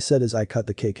 I said as I cut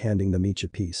the cake, handing them each a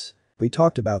piece. We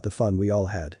talked about the fun we all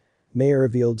had. Mei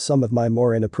revealed some of my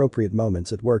more inappropriate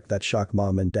moments at work that shocked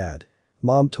Mom and Dad.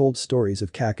 Mom told stories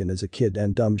of Kakin as a kid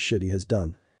and dumb shit he has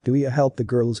done. Tuya helped the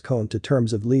girls come to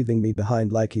terms of leaving me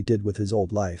behind like he did with his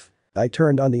old life. I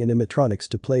turned on the animatronics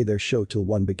to play their show till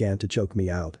one began to choke me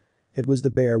out. It was the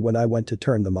bear. When I went to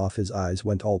turn them off, his eyes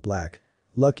went all black.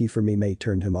 Lucky for me, Mei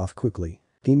turned him off quickly.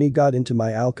 Himi got into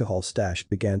my alcohol stash,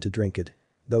 began to drink it.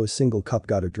 Though a single cup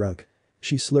got her drunk.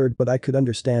 She slurred, but I could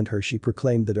understand her. She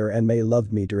proclaimed that her and Mei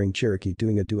loved me during Cherokee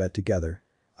doing a duet together.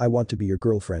 I want to be your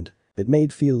girlfriend. It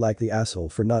made feel like the asshole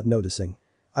for not noticing.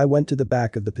 I went to the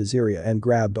back of the pizzeria and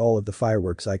grabbed all of the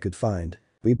fireworks I could find.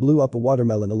 We blew up a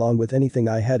watermelon along with anything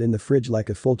I had in the fridge like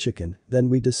a full chicken, then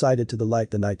we decided to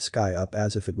light the night sky up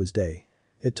as if it was day.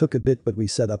 It took a bit, but we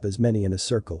set up as many in a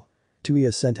circle.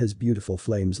 Tuya sent his beautiful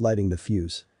flames lighting the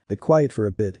fuse. It quiet for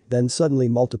a bit, then suddenly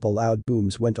multiple loud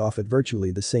booms went off at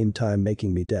virtually the same time,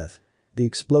 making me deaf. The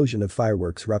explosion of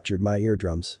fireworks ruptured my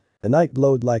eardrums. The night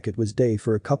glowed like it was day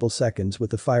for a couple seconds with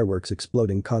the fireworks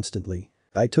exploding constantly.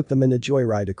 I took them in a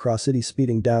joyride across city,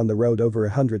 speeding down the road over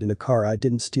 100 in a car I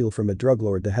didn't steal from a drug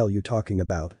lord. The hell you talking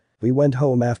about? We went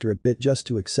home after a bit just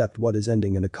to accept what is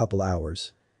ending in a couple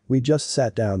hours. We just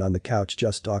sat down on the couch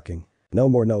just talking. No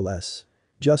more no less.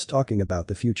 Just talking about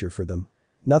the future for them.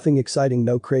 Nothing exciting,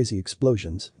 no crazy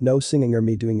explosions, no singing or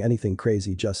me doing anything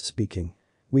crazy, just speaking.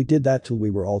 We did that till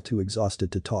we were all too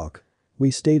exhausted to talk.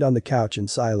 We stayed on the couch in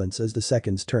silence as the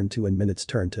seconds turned to and minutes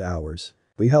turned to hours.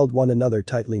 We held one another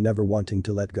tightly, never wanting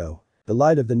to let go. The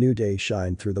light of the new day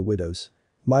shined through the windows.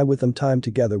 My with them time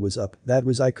together was up, that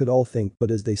was I could all think,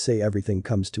 but as they say, everything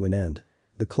comes to an end.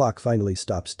 The clock finally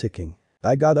stops ticking.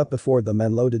 I got up before them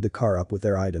and loaded the car up with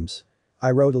their items. I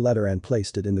wrote a letter and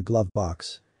placed it in the glove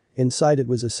box. Inside it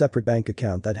was a separate bank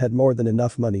account that had more than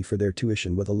enough money for their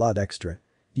tuition with a lot extra.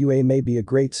 UA may be a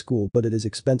great school, but it is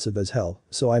expensive as hell,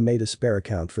 so I made a spare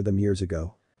account for them years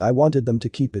ago. I wanted them to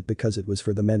keep it because it was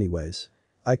for them anyways.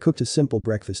 I cooked a simple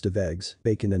breakfast of eggs,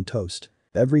 bacon and toast.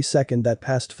 Every second that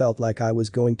passed felt like I was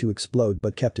going to explode,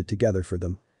 but kept it together for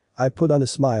them. I put on a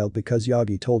smile because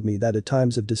Yagi told me that at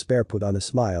times of despair put on a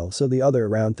smile so the other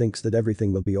around thinks that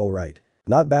everything will be alright.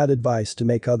 Not bad advice to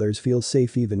make others feel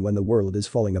safe even when the world is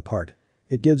falling apart.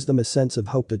 It gives them a sense of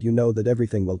hope that you know that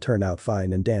everything will turn out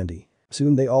fine and dandy.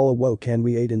 Soon they all awoke and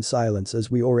we ate in silence as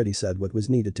we already said what was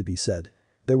needed to be said.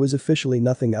 There was officially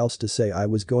nothing else to say. I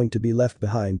was going to be left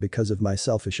behind because of my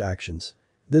selfish actions.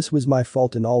 This was my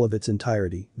fault in all of its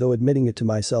entirety, though admitting it to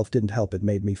myself didn't help. It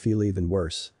made me feel even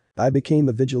worse. I became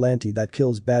a vigilante that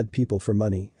kills bad people for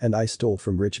money and I stole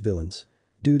from rich villains.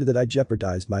 Due to that I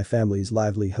jeopardized my family's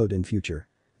livelihood and future.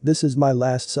 This is my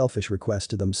last selfish request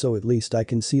to them so at least I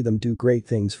can see them do great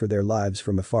things for their lives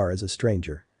from afar as a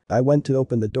stranger. I went to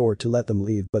open the door to let them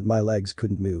leave but my legs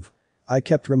couldn't move. I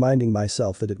kept reminding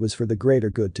myself that it was for the greater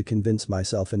good to convince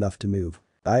myself enough to move.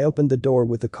 I opened the door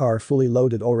with the car fully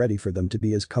loaded already for them to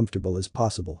be as comfortable as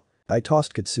possible. I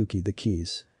tossed Katsuki the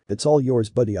keys. "It's all yours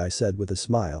buddy," I said with a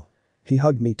smile. He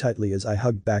hugged me tightly as I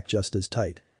hugged back just as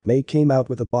tight. May came out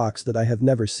with a box that I have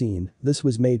never seen. "This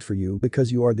was made for you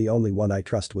because you are the only one I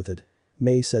trust with it,"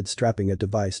 May said, strapping a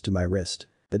device to my wrist.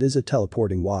 "It is a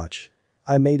teleporting watch.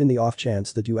 I made in the off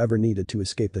chance that you ever needed to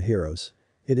escape the heroes.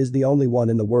 It is the only one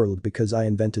in the world because I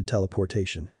invented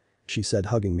teleportation," she said,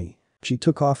 hugging me. She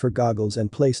took off her goggles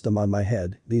and placed them on my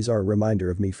head. "These are a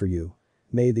reminder of me for you.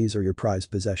 May, these are your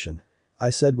prized possession," I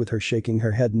said with her shaking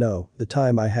her head. "No, the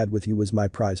time I had with you was my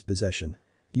prized possession.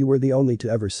 You were the only to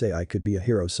ever say I could be a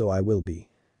hero, so I will be.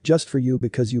 Just for you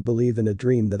because you believe in a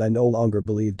dream that I no longer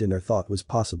believed in or thought was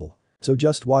possible. So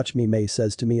just watch me," May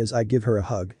says to me as I give her a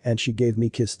hug and she gave me a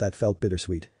kiss that felt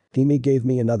bittersweet. Himi gave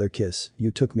me another kiss.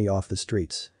 "You took me off the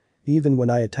streets. Even when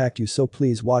I attacked you, so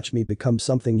please watch me become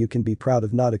something you can be proud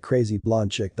of, not a crazy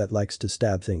blonde chick that likes to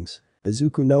stab things.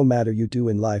 Izuku, no matter you do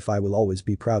in life I will always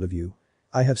be proud of you.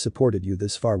 I have supported you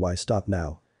this far, why stop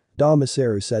now?"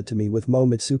 Damaseru said to me with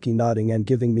Momoitsuki nodding and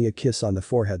giving me a kiss on the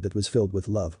forehead that was filled with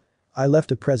love. "I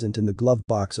left a present in the glove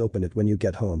box, open it when you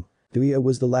get home." Duya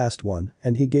was the last one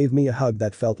and he gave me a hug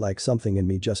that felt like something in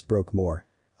me just broke more.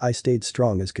 I stayed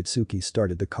strong as Katsuki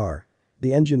started the car.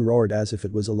 The engine roared as if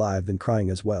it was alive and crying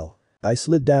as well. I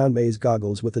slid down May's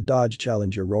goggles with a Dodge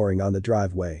Challenger roaring on the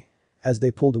driveway. As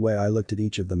they pulled away I looked at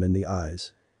each of them in the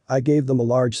eyes. I gave them a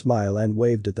large smile and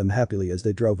waved at them happily as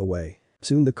they drove away.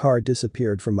 Soon the car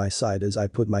disappeared from my side as I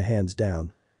put my hands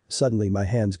down. Suddenly my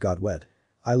hands got wet.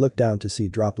 I looked down to see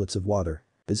droplets of water.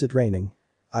 "Is it raining?"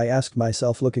 I asked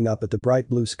myself, looking up at the bright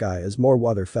blue sky as more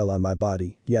water fell on my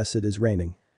body. "Yes, it is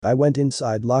raining." I went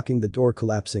inside, locking the door,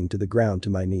 collapsing to the ground to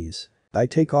my knees. I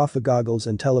take off the goggles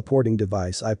and teleporting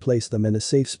device. I place them in a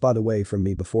safe spot away from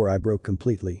me before I broke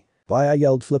completely. "Why?" I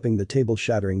yelled, flipping the table,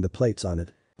 shattering the plates on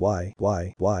it. Why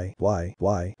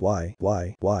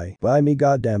me,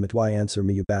 goddammit, why? Answer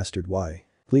me, you bastard, why?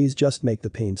 Please just make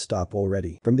the pain stop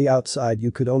already." From the outside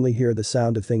you could only hear the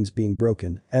sound of things being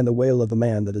broken and the wail of a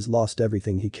man that has lost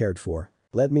everything he cared for.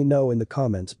 Let me know in the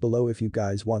comments below if you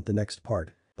guys want the next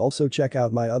part. Also check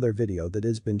out my other video that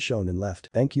has been shown and left.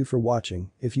 Thank you for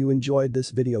watching. If you enjoyed this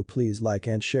video please like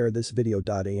and share this video.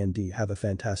 And have a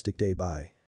fantastic day, bye.